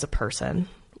about him as a person,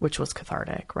 which was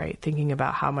cathartic, right? Thinking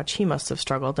about how much he must have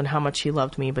struggled and how much he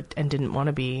loved me, and didn't want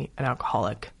to be an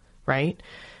alcoholic, right?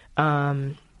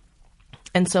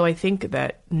 And so I think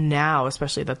that now,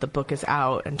 especially that the book is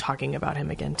out and talking about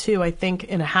him again too, I think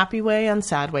in a happy way and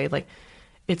sad way, like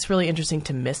it's really interesting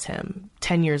to miss him.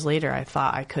 10 years later, I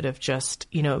thought I could have just,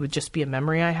 you know, it would just be a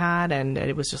memory I had and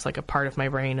it was just like a part of my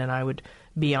brain and I would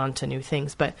be on to new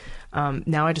things. But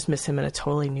now I just miss him in a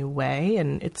totally new way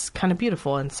and it's kind of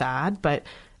beautiful and sad. But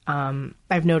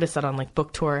I've noticed that on like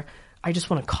book tour, I just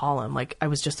want to call him. Like I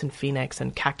was just in Phoenix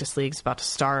and Cactus League's about to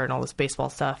start and all this baseball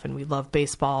stuff and we love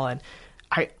baseball and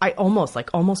I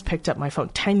almost picked up my phone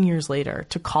 10 years later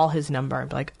to call his number and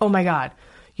be like, oh my God,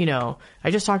 you know,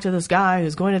 I just talked to this guy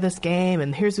who's going to this game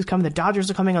and here's who's coming. The Dodgers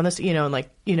are coming on this, you know, and like,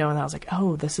 you know, and I was like,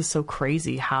 oh, this is so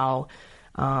crazy how,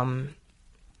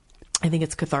 I think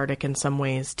it's cathartic in some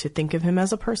ways to think of him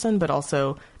as a person, but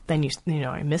also then you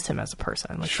know, I miss him as a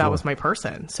person. Like Sure. that was my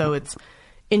person. So it's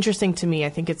interesting to me. I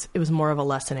think it was more of a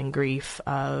lesson in grief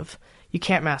of you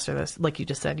can't master this. Like you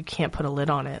just said, you can't put a lid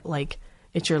on it. Like,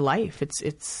 it's your life.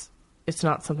 It's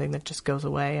not something that just goes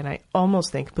away. And I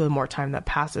almost think the more time that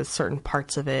passes, certain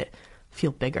parts of it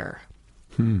feel bigger.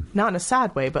 Not in a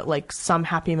sad way, but like some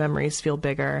happy memories feel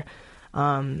bigger.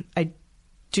 I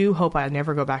do hope I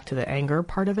never go back to the anger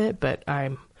part of it, but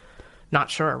I'm not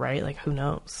sure, right? Like, who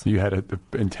knows? You had an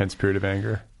intense period of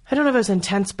anger? I don't know if it was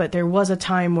intense, but there was a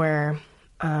time where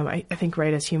I think,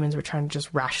 right, as humans, we're trying to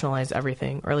just rationalize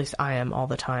everything, or at least I am all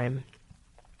the time.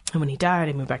 And when he died,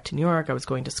 I moved back to New York. I was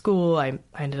going to school. I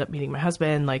ended up meeting my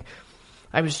husband. Like,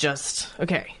 I was just,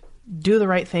 okay, do the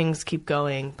right things, keep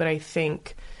going. But I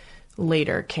think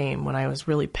later came when I was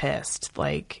really pissed,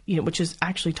 like, you know, which is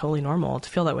actually totally normal to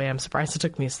feel that way. I'm surprised it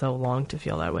took me so long to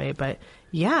feel that way. But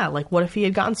yeah, like, what if he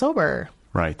had gotten sober?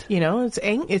 Right. You know,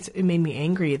 it made me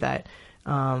angry that,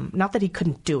 not that he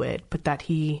couldn't do it, but that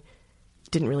he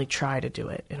didn't really try to do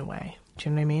it in a way. Do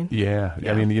you know what I mean? Yeah.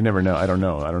 I mean, you never know. I don't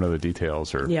know the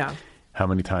details or how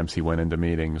many times he went into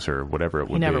meetings or whatever it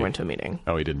would be. He never went to a meeting.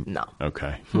 Oh, he didn't? No.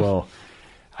 Okay. Well,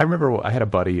 I remember I had a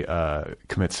buddy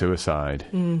commit suicide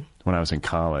when I was in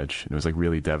college. It was like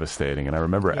really devastating. And I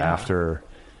remember after,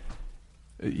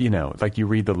 you know, like you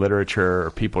read the literature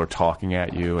or people are talking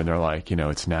at you and they're like, you know,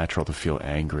 it's natural to feel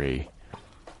angry.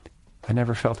 I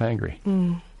never felt angry.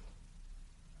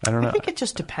 I don't know. I think it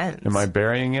just depends. Am I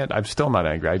burying it? I'm still not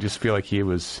angry. I just feel like he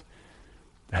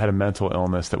had a mental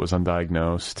illness that was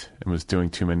undiagnosed and was doing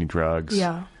too many drugs.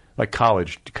 Yeah. Like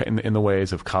college, in the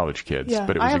ways of college kids. Yeah.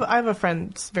 But it was I have a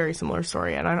friend's very similar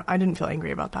story, and I didn't feel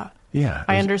angry about that. yeah.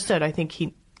 I understood. I think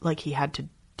he had to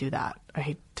do that. I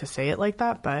hate to say it like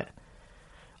that, but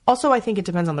also I think it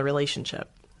depends on the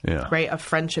relationship. Yeah. Right? A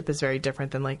friendship is very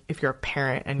different than like if you're a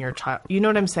parent and your child. You know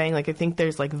what I'm saying? Like I think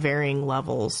there's like varying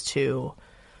levels to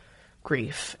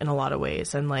grief in a lot of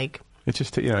ways. And like It's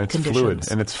just, it's conditions.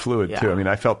 fluid, and it's fluid too. I mean,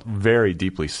 I felt very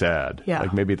deeply sad. Yeah.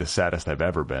 Like maybe the saddest I've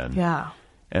ever been. Yeah.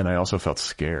 And I also felt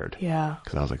scared. Yeah.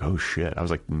 Because I was like, oh shit. I was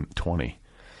like 20.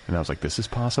 And I was like, this is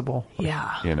possible? Like,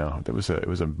 Yeah. it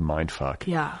was a mind fuck.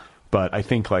 Yeah. But I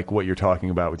think like what you're talking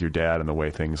about with your dad and the way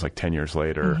things like 10 years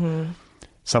later,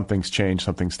 some things change,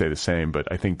 some things stay the same.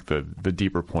 But I think the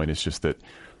deeper point is just that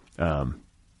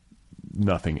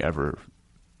nothing ever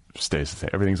stays the same.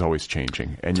 Everything's always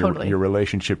changing. And Totally. your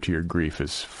relationship to your grief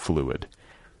is fluid.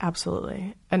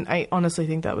 Absolutely. And I honestly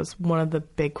think that was one of the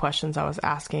big questions I was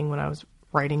asking when I was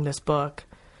writing this book.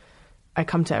 I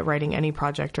come to writing any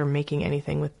project or making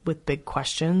anything with big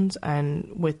questions.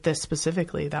 And with this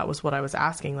specifically, that was what I was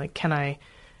asking. Like, can I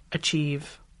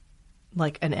achieve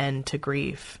like an end to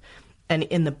grief? And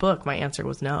in the book, my answer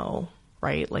was no,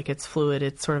 right? Like it's fluid.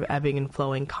 It's sort of ebbing and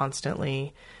flowing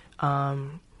constantly.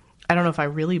 I don't know if I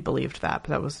really believed that,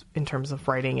 but that was in terms of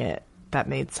writing it, that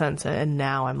made sense. And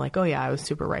now I'm like, oh yeah, I was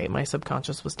super right. My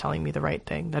subconscious was telling me the right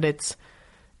thing, that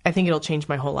I think it'll change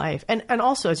my whole life. And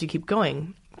also as you keep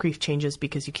going, grief changes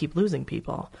because you keep losing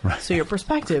people. Right. So your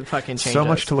perspective fucking changes. So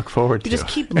much to look forward to. You just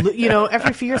keep,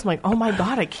 every few years I'm like, oh my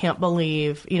God, I can't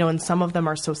believe, and some of them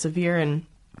are so severe and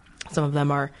some of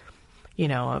them are,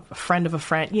 a friend of a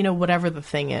friend, whatever the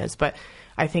thing is. But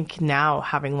I think now,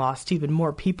 having lost even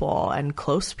more people and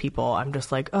close people, I'm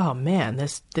just like, oh man,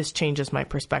 this changes my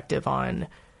perspective on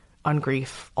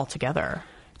grief altogether.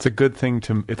 It's a good thing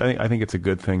I think it's a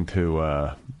good thing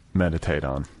to meditate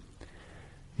on,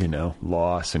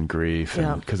 loss and grief,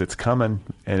 because it's coming.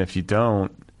 And if you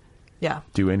don't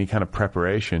do any kind of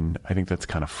preparation, I think that's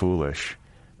kind of foolish.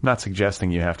 I'm not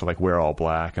suggesting you have to like wear all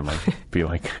black and like be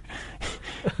like,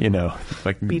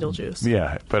 like Beetlejuice.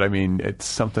 Yeah. But I mean, it's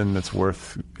something that's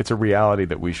it's a reality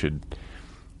that we should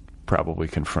probably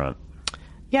confront.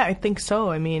 Yeah, I think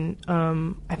so. I mean,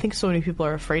 I think so many people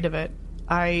are afraid of it.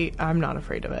 I'm not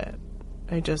afraid of it.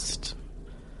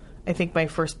 I think my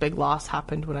first big loss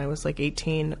happened when I was like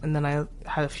 18, and then I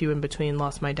had a few in between,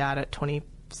 lost my dad at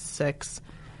 26.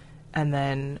 And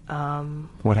then...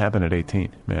 what happened at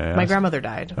 18? May I ask? My grandmother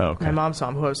died. Oh, okay. My mom's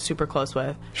mom, who I was super close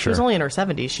with. Sure. She was only in her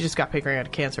 70s. She just got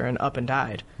pancreatic cancer and up and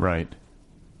died. Right.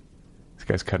 This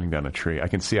guy's cutting down a tree. I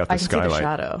can see out the skylight. I can see the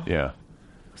shadow. Yeah.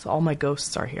 So all my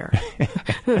ghosts are here.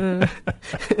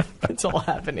 It's all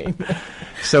happening.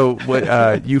 So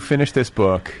what? You finished this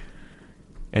book,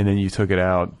 and then you took it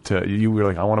out. You were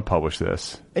like, I want to publish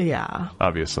this. Yeah.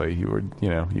 Obviously, you were an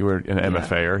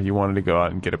MFA'er. You wanted to go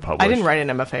out and get it published. I didn't write an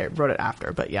MFA. I wrote it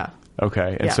after, but yeah.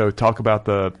 Okay. And so talk about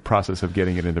the process of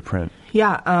getting it into print.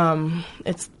 Yeah.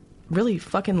 It's really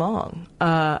fucking long.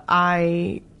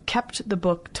 I kept the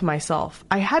book to myself.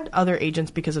 I had other agents,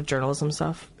 because of journalism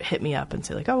stuff, hit me up and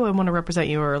say like, oh, I want to represent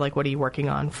you, or like, what are you working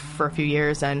on, for a few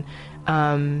years. And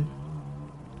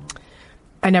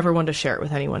I never wanted to share it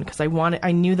with anyone because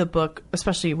I knew the book,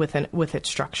 especially with its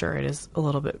structure, it is a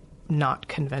little bit not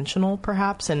conventional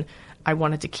perhaps. And I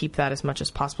wanted to keep that as much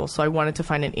as possible. So I wanted to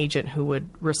find an agent who would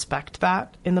respect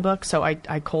that in the book. So I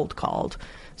cold called.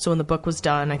 So when the book was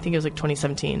done, I think it was like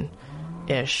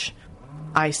 2017-ish,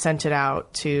 I sent it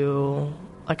out to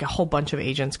like a whole bunch of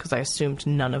agents because I assumed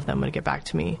none of them would get back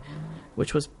to me,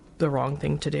 which was the wrong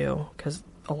thing to do because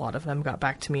a lot of them got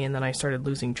back to me, and then I started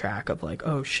losing track of like,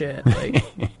 oh shit, like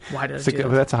why did I do that?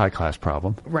 That's a high class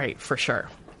problem. Right, for sure.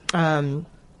 And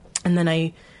then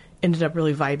I ended up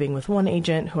really vibing with one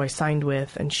agent who I signed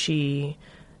with, and she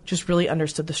just really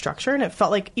understood the structure, and it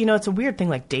felt like, it's a weird thing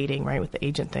like dating, right, with the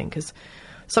agent thing, because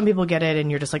some people get it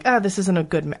and you're just like, this isn't a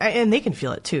good and they can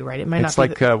feel it too, right? It might it's not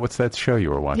like be what's that show you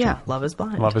were watching? Yeah, Love is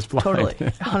Blind. Love is Blind. Totally.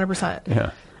 100%.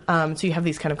 Yeah. So you have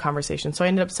these kind of conversations. So I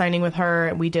ended up signing with her,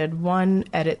 and we did one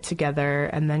edit together,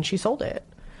 and then she sold it.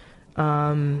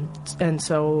 And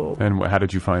how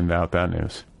did you find out that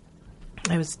news?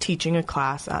 I was teaching a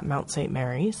class at Mount St.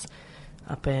 Mary's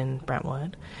up in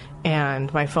Brentwood,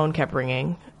 and my phone kept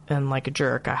ringing, and like a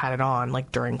jerk, I had it on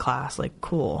like during class, like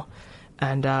cool.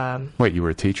 And wait, you were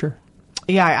a teacher?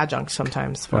 Yeah, I adjunct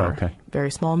sometimes for okay.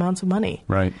 very small amounts of money.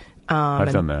 Right.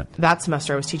 I've done that. That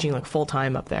semester I was teaching like full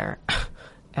time up there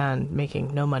and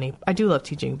making no money. I do love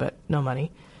teaching, but no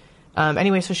money.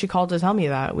 Anyway, so she called to tell me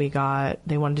that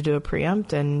they wanted to do a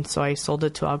preempt, and so I sold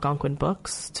it to Algonquin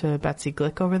Books, to Betsy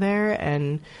Glick over there,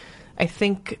 and I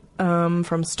think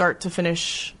from start to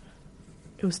finish,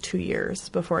 it was 2 years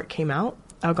before it came out.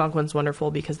 Algonquin's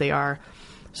wonderful because they are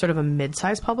sort of a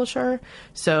mid-sized publisher,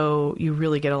 so you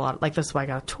really get a lot, like that's why I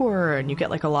got a tour, and you get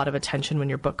like a lot of attention when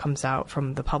your book comes out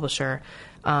from the publisher,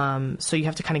 so you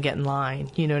have to kind of get in line,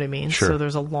 you know what I mean? Sure. So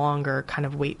there's a longer kind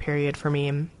of wait period for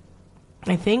me.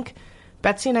 I think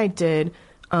Betsy and I did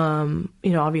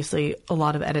Obviously a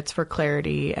lot of edits for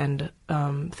clarity and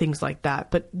things like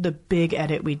that. But the big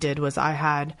edit we did was I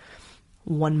had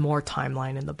one more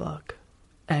timeline in the book,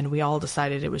 and we all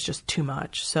decided it was just too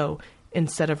much. So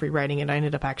instead of rewriting it, I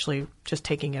ended up actually just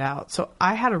taking it out. So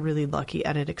I had a really lucky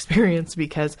edit experience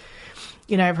because,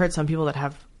 I've heard some people that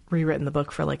have rewritten the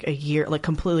book for like a year, like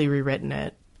completely rewritten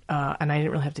it. And I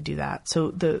didn't really have to do that.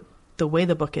 So the way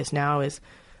the book is now is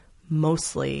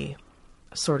mostly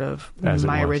sort of As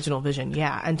my original vision.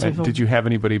 Yeah. And so did you have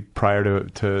anybody prior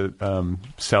to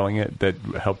selling it that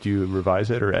helped you revise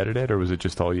it or edit it, or was it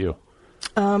just all you?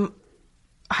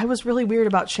 I was really weird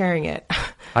about sharing it.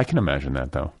 I can imagine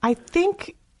that, though. I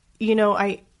think,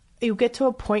 you get to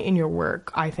a point in your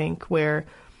work, I think, where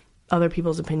other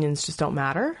people's opinions just don't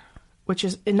matter, which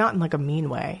is not in like a mean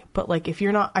way, but like if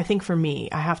you're not, I think for me,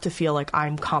 I have to feel like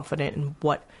I'm confident in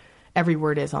what every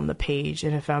word is on the page.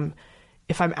 And if I'm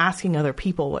asking other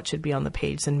people what should be on the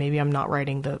page, then maybe I'm not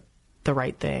writing the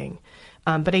right thing.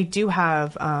 But I do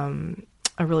have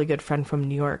a really good friend from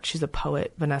New York. She's a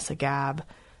poet, Vanessa Gabb.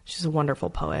 She's a wonderful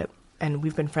poet, and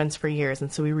we've been friends for years,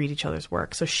 and so we read each other's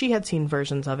work. So she had seen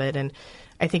versions of it, and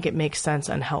I think it makes sense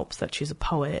and helps that she's a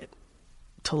poet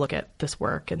to look at this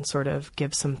work and sort of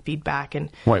give some feedback. And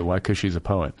why? Because she's a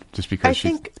poet? Just because I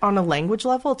think on a language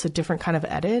level, it's a different kind of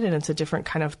edit, and it's a different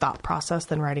kind of thought process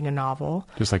than writing a novel.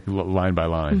 Just like line by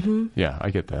line. Mm-hmm. Yeah,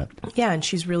 I get that. Yeah, and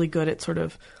she's really good at sort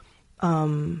of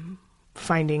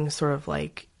finding sort of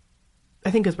like,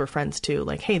 I think because we're friends too,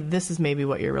 like, hey, this is maybe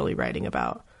what you're really writing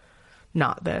about,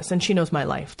 not this. And she knows my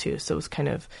life too, so it was kind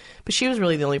of, but she was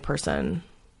really the only person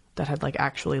that had like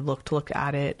actually looked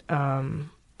at it.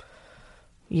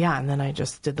 Yeah, and then I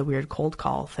just did the weird cold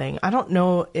call thing. I don't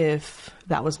know if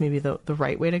that was maybe the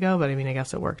right way to go, but I mean, I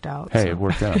guess it worked out. Hey, so. It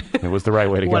worked out. It was the right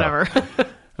way to go. Whatever.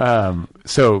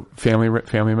 So family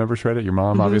members read it? Your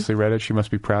mom obviously read it. She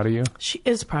must be proud of you? She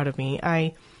is proud of me.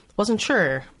 I wasn't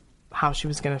sure how she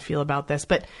was going to feel about this,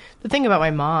 but the thing about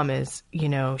my mom is,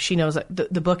 she knows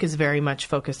that the book is very much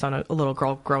focused on a little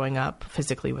girl growing up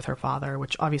physically with her father,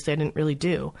 which obviously I didn't really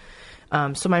do.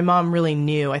 So my mom really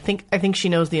knew. I think she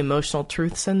knows the emotional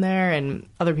truths in there, and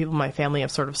other people in my family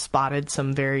have sort of spotted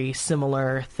some very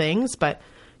similar things, but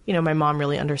my mom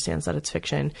really understands that it's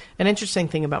fiction. An interesting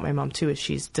thing about my mom too is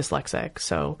she's dyslexic,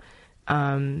 so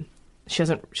she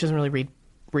doesn't really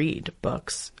read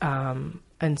books,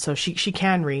 and so she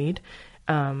can read,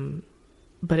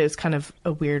 but it was kind of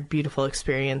a weird, beautiful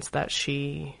experience that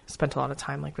she spent a lot of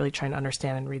time like really trying to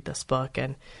understand and read this book.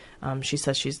 And she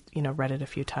says she's, read it a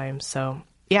few times. So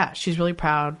yeah, she's really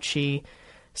proud. She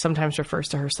sometimes refers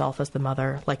to herself as the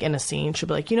mother, like in a scene, she'll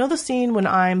be like, the scene when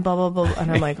I'm blah, blah, blah.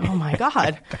 And I'm like, oh my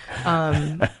God.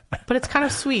 But it's kind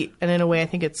of sweet. And in a way, I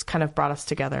think it's kind of brought us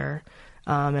together.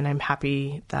 And I'm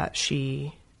happy that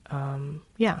she's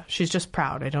just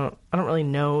proud. I don't really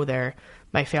know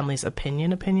my family's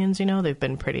opinions, they've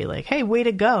been pretty like, hey, way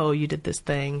to go. You did this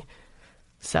thing.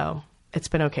 So it's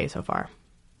been okay so far.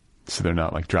 So they're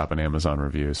not like dropping Amazon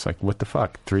reviews. Like, what the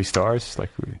fuck? 3 stars?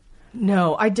 Like,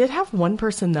 no, I did have one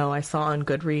person though I saw on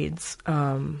Goodreads,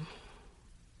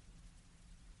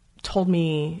 told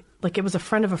me, like, it was a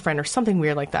friend of a friend or something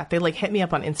weird like that. They like hit me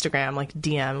up on Instagram, like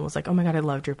DM, and was like, oh my God, I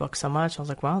loved your book so much. I was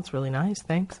like, wow, it's really nice.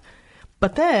 Thanks.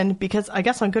 But then, because I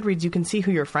guess on Goodreads, you can see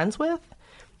who you're friends with.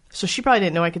 So she probably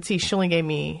didn't know I could see. She only gave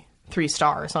me 3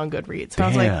 stars on Goodreads. And I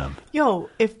was like, yo,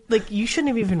 if like you shouldn't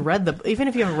have even read even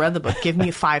if you haven't read the book, give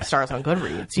me 5 stars on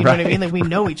Goodreads. You know what I mean? Like, we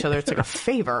know each other. It's like a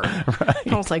favor. Right.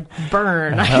 And I was like,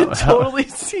 burn. I could totally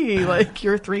see like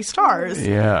your 3 stars.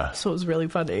 Yeah. So it was really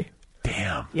funny.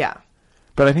 Damn. Yeah.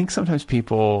 But I think sometimes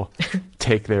people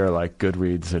take their like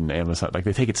Goodreads and Amazon, like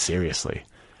they take it seriously.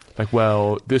 Like,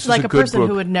 well, this like is a good person book.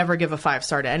 who would never give a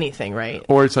 5-star to anything, right?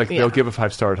 Or it's like they'll give a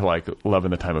 5-star to like Love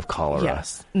in the Time of Cholera.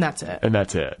 Yes, and that's it. And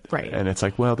that's it. Right. And it's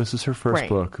like, well, this is her first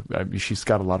book. She's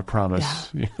got a lot of promise.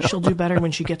 Yeah. She'll do better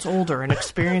when she gets older and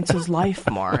experiences life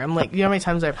more. I'm like, how many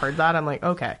times I've heard that? I'm like,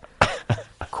 okay,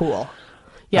 cool.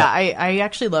 Yeah, I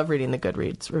actually love reading the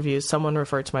Goodreads reviews. Someone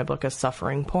referred to my book as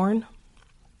suffering porn.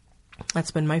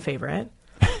 That's been my favorite.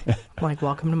 I'm like,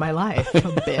 welcome to my life,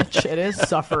 bitch. It is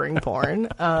suffering porn.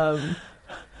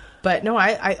 But no,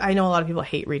 I know a lot of people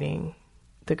hate reading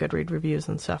the Goodreads reviews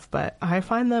and stuff, but I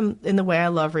find them in the way I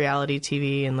love reality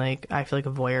TV, and like I feel like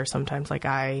a voyeur sometimes. Like,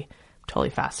 I'm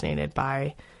totally fascinated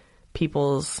by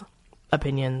people's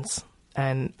opinions,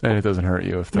 and it doesn't hurt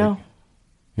you if they... No.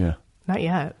 Yeah. Not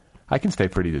yet. I can stay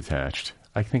pretty detached.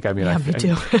 I think, me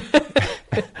too.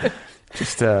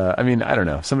 Just, I don't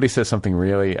know. If somebody says something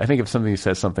I think if somebody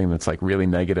says something that's like really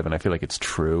negative and I feel like it's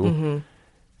true,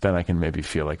 then I can maybe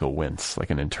feel like a wince, like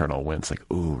an internal wince, like,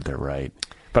 ooh, they're right.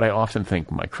 But I often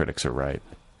think my critics are right.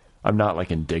 I'm not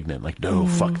like indignant, like, no,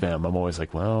 fuck them. I'm always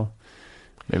like, well,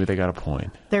 maybe they got a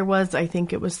point. There was, I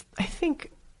think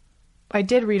I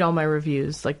did read all my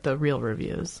reviews, like the real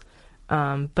reviews.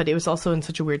 But it was also in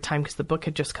such a weird time because the book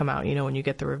had just come out, when you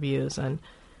get the reviews. And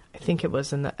I think it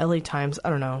was in the LA Times. I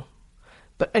don't know.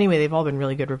 But anyway, they've all been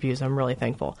really good reviews. I'm really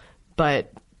thankful.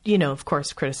 But, of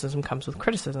course, criticism comes with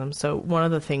criticism. So one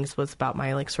of the things was about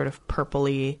my like sort of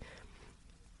purpley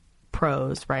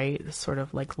prose, right? This sort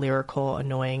of like lyrical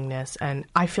annoyingness. And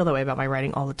I feel that way about my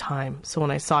writing all the time. So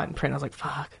when I saw it in print, I was like,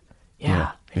 fuck.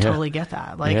 Yeah, I totally get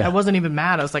that. Like, I wasn't even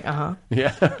mad. I was like, yeah,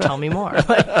 tell me more.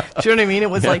 Like, do you know what I mean? It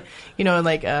was like,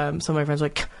 some of my friends were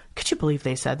like, could you believe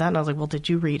they said that? And I was like, well, did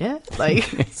you read it?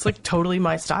 Like, it's like totally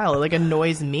my style. It like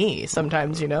annoys me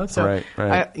sometimes, So,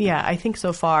 right. I think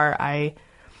so far I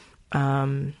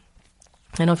don't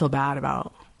feel bad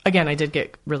about, again, I did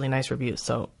get really nice reviews.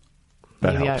 So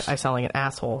maybe I sound like an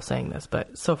asshole saying this,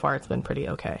 but so far it's been pretty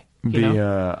okay.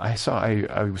 I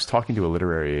was talking to a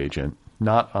literary agent,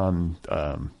 not on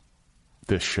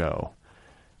this show,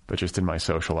 but just in my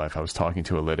social life. I was talking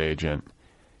to a lit agent,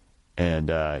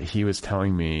 and he was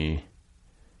telling me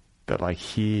that like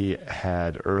he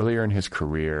had earlier in his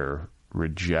career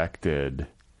rejected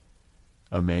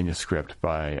a manuscript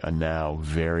by a now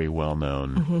very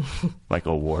well-known, like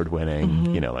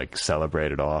award-winning, like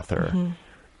celebrated author.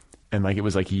 And like it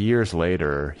was like years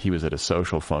later, he was at a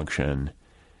social function,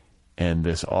 and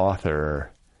this author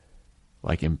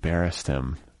like embarrassed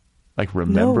him, like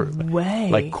remember, no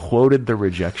way. Like quoted the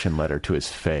rejection letter to his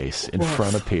face in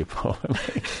front of people.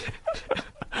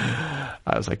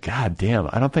 I was like, God damn!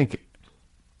 I don't think,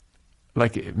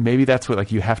 like maybe that's what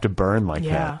like you have to burn like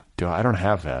that. I don't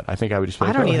have that. I think I would just. Be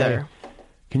like, I don't either. Hey,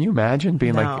 can you imagine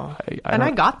being like?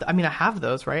 I have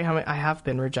those, right? I have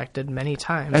been rejected many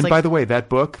times. And like, by the way, that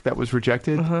book that was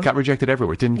rejected got rejected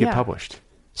everywhere. It didn't get published.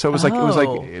 So it was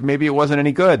like maybe it wasn't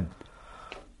any good.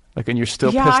 Like, and you're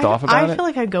still pissed off about it? I feel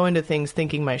like I go into things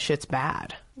thinking my shit's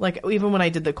bad. Like, even when I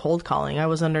did the cold calling, I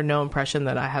was under no impression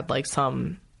that I had, like,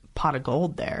 some pot of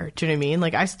gold there. Do you know what I mean?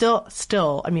 Like, I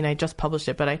still, I mean, I just published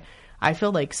it, but I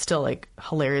feel like still, like,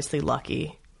 hilariously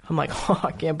lucky. I'm like, oh,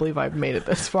 I can't believe I've made it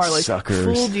this far. Like, suckers.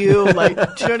 Fooled you. Like,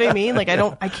 do you know what I mean? Like,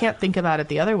 I can't think about it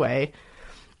the other way.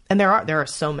 And there are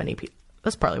so many people.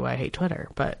 That's partly why I hate Twitter,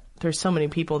 but there's so many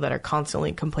people that are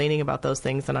constantly complaining about those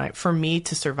things. And for me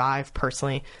to survive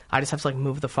personally, I just have to like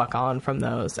move the fuck on from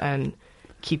those and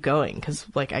keep going. Cause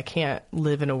like I can't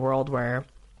live in a world where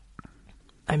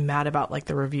I'm mad about like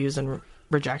the reviews and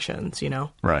rejections,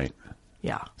 Right.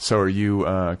 Yeah. So are you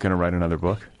going to write another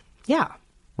book? Yeah.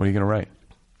 What are you going to write?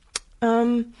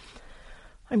 I'm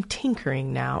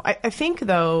tinkering now. I think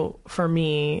though, for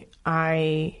me,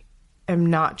 I am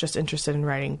not just interested in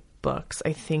writing books.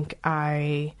 I think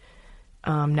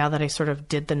now that I sort of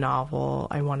did the novel,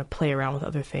 I want to play around with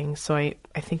other things. So I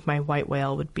think my White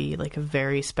Whale would be like a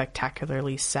very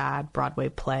spectacularly sad Broadway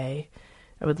play.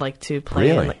 I would like to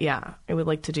play. Really? I would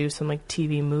like to do some like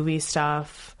TV movie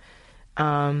stuff.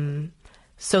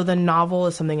 So the novel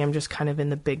is something I'm just kind of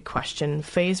in the big question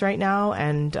phase right now.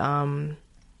 And I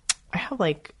have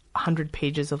like 100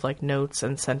 pages of like notes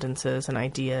and sentences and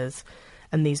ideas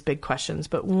and these big questions.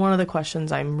 But one of the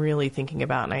questions I'm really thinking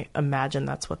about, and I imagine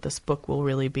that's what this book will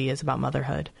really be, is about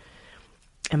motherhood.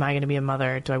 Am I going to be a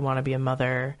mother? Do I want to be a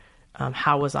mother?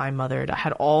 How was I mothered? I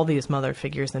had all these mother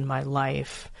figures in my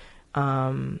life.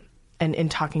 And in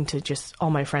talking to just all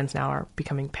my friends now are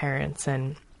becoming parents,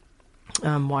 and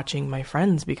watching my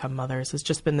friends become mothers has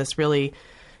just been this really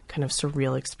kind of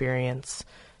surreal experience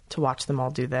to watch them all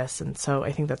do this. And so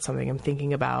I think that's something I'm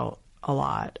thinking about a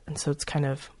lot. And so it's kind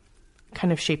of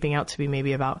shaping out to be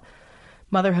maybe about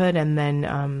motherhood. And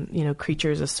then,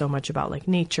 Creatures is so much about like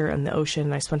nature and the ocean.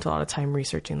 And I spent a lot of time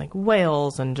researching like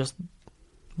whales and just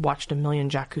watched a million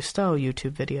Jacques Cousteau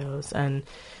YouTube videos. And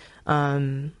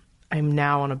I'm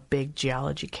now on a big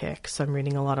geology kick. So I'm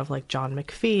reading a lot of like John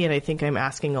McPhee. And I think I'm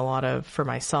asking a lot of, for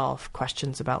myself,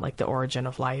 questions about like the origin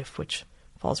of life, which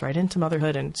falls right into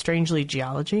motherhood and strangely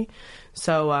geology.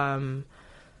 So,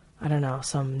 I don't know,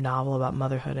 some novel about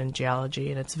motherhood and geology,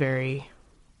 and it's very,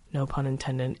 no pun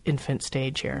intended, infant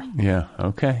stage here. Yeah,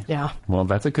 okay. Yeah. Well,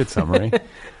 that's a good summary.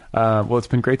 Well, it's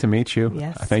been great to meet you.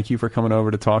 Yes. Thank you for coming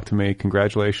over to talk to me.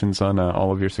 Congratulations on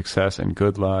all of your success, and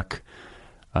good luck,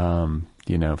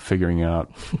 figuring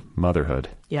out motherhood.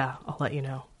 Yeah, I'll let you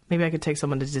know. Maybe I could take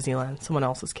someone to Disneyland, someone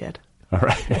else's kid. All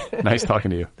right. Nice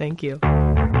talking to you. Thank you.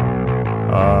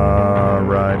 All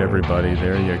right, everybody.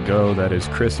 There you go. That is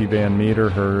Chrissy Van Meter.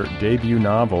 Her debut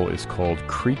novel is called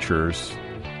Creatures,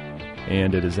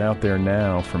 and it is out there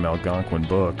now from Algonquin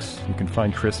Books. You can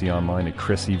find Chrissy online at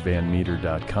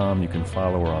ChrissyVanMeter.com. You can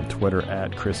follow her on Twitter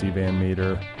at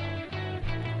ChrissyVanMeter.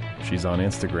 She's on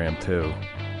Instagram too.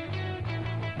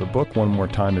 The book, one more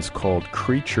time, is called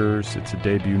Creatures. It's a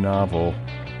debut novel.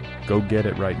 Go get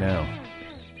it right now.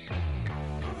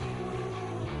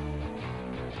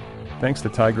 Thanks to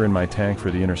Tiger in My Tank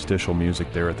for the interstitial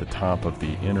music there at the top of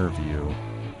the interview.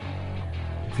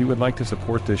 If you would like to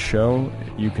support this show,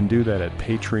 you can do that at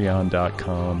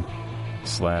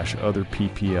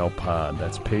patreon.com/otherpplpod.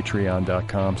 That's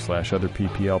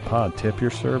patreon.com/otherpplpod. Tip your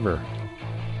server.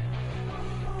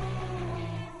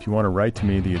 If you want to write to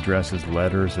me, the address is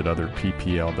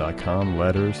letters@otherppl.com,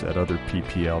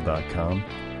 letters@otherppl.com.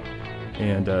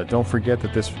 And don't forget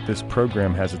that this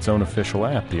program has its own official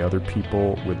app, the Other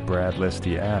People with Brad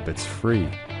Listy app. It's free.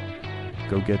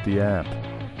 Go get the app.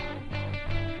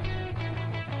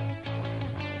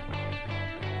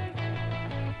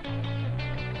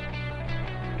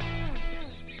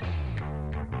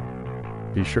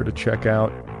 Be sure to check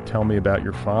out Tell Me About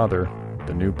Your Father,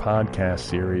 the new podcast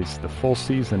series. The full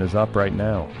season is up right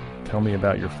now. Tell me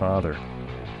about your father.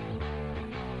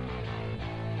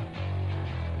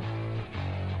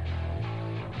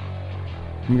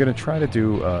 I'm going to try to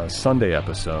do a Sunday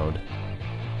episode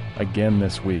again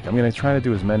this week. I'm going to try to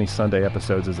do as many Sunday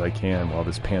episodes as I can while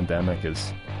this pandemic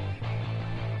is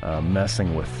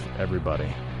messing with everybody.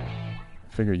 I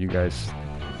figure you guys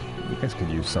could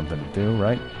use something to do,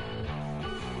 right?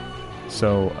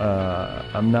 So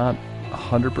I'm not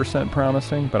 100%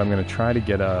 promising, but I'm going to try to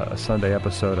get a Sunday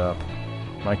episode up.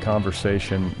 My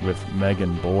conversation with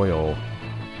Megan Boyle,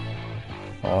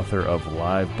 author of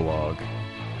Live Blog.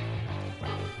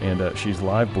 And she's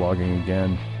live blogging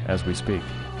again as we speak.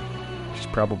 She's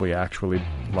probably actually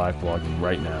live blogging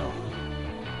right now.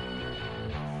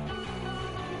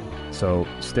 So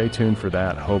stay tuned for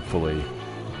that, hopefully.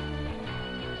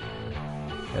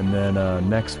 And then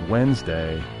next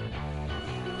Wednesday...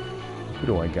 Who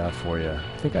do I got for you?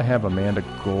 I think I have Amanda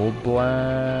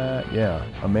Goldblatt. Yeah,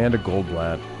 Amanda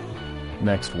Goldblatt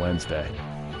next Wednesday.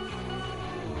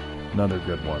 Another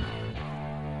good one.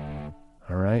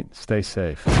 All right, stay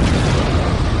safe.